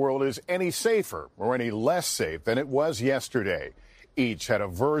met, the world is any safer or any less safe than it was yesterday. Each had a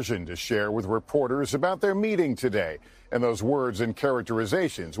version to share with reporters about their meeting today, and those words and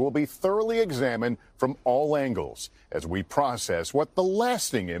characterizations will be thoroughly examined from all angles as we process what the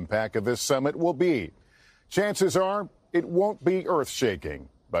lasting impact of this summit will be. Chances are it won't be earth-shaking,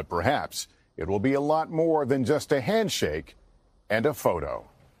 but perhaps it will be a lot more than just a handshake and a photo.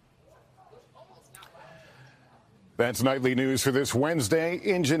 That's Nightly News for this Wednesday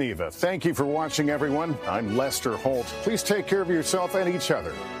in Geneva. Thank you for watching, everyone. I'm Lester Holt. Please take care of yourself and each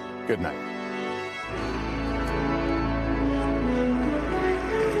other. Good night.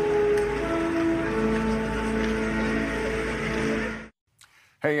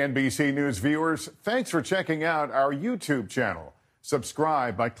 Hey, NBC News viewers, thanks for checking out our YouTube channel.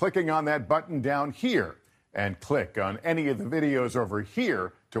 Subscribe by clicking on that button down here and click on any of the videos over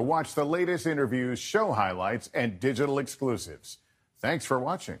here to watch the latest interviews, show highlights, and digital exclusives. Thanks for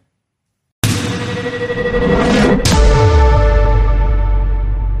watching.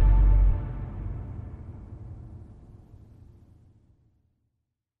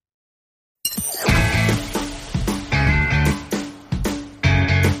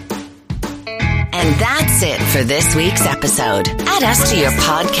 And that's it for this week's episode. Add us to your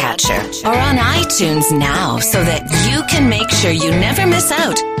podcatcher or on iTunes now so that you can make sure you never miss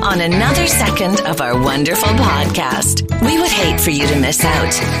out on another second of our wonderful podcast. We would hate for you to miss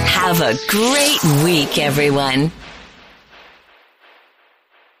out. Have a great week, everyone.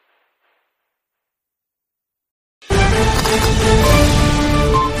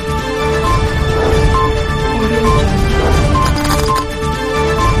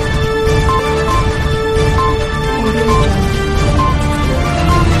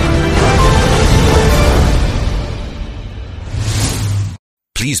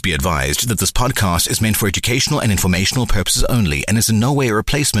 Please be advised that this podcast is meant for educational and informational purposes only and is in no way a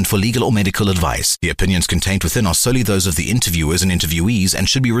replacement for legal or medical advice. The opinions contained within are solely those of the interviewers and interviewees and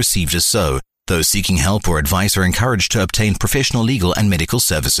should be received as so. Those seeking help or advice are encouraged to obtain professional legal and medical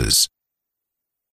services.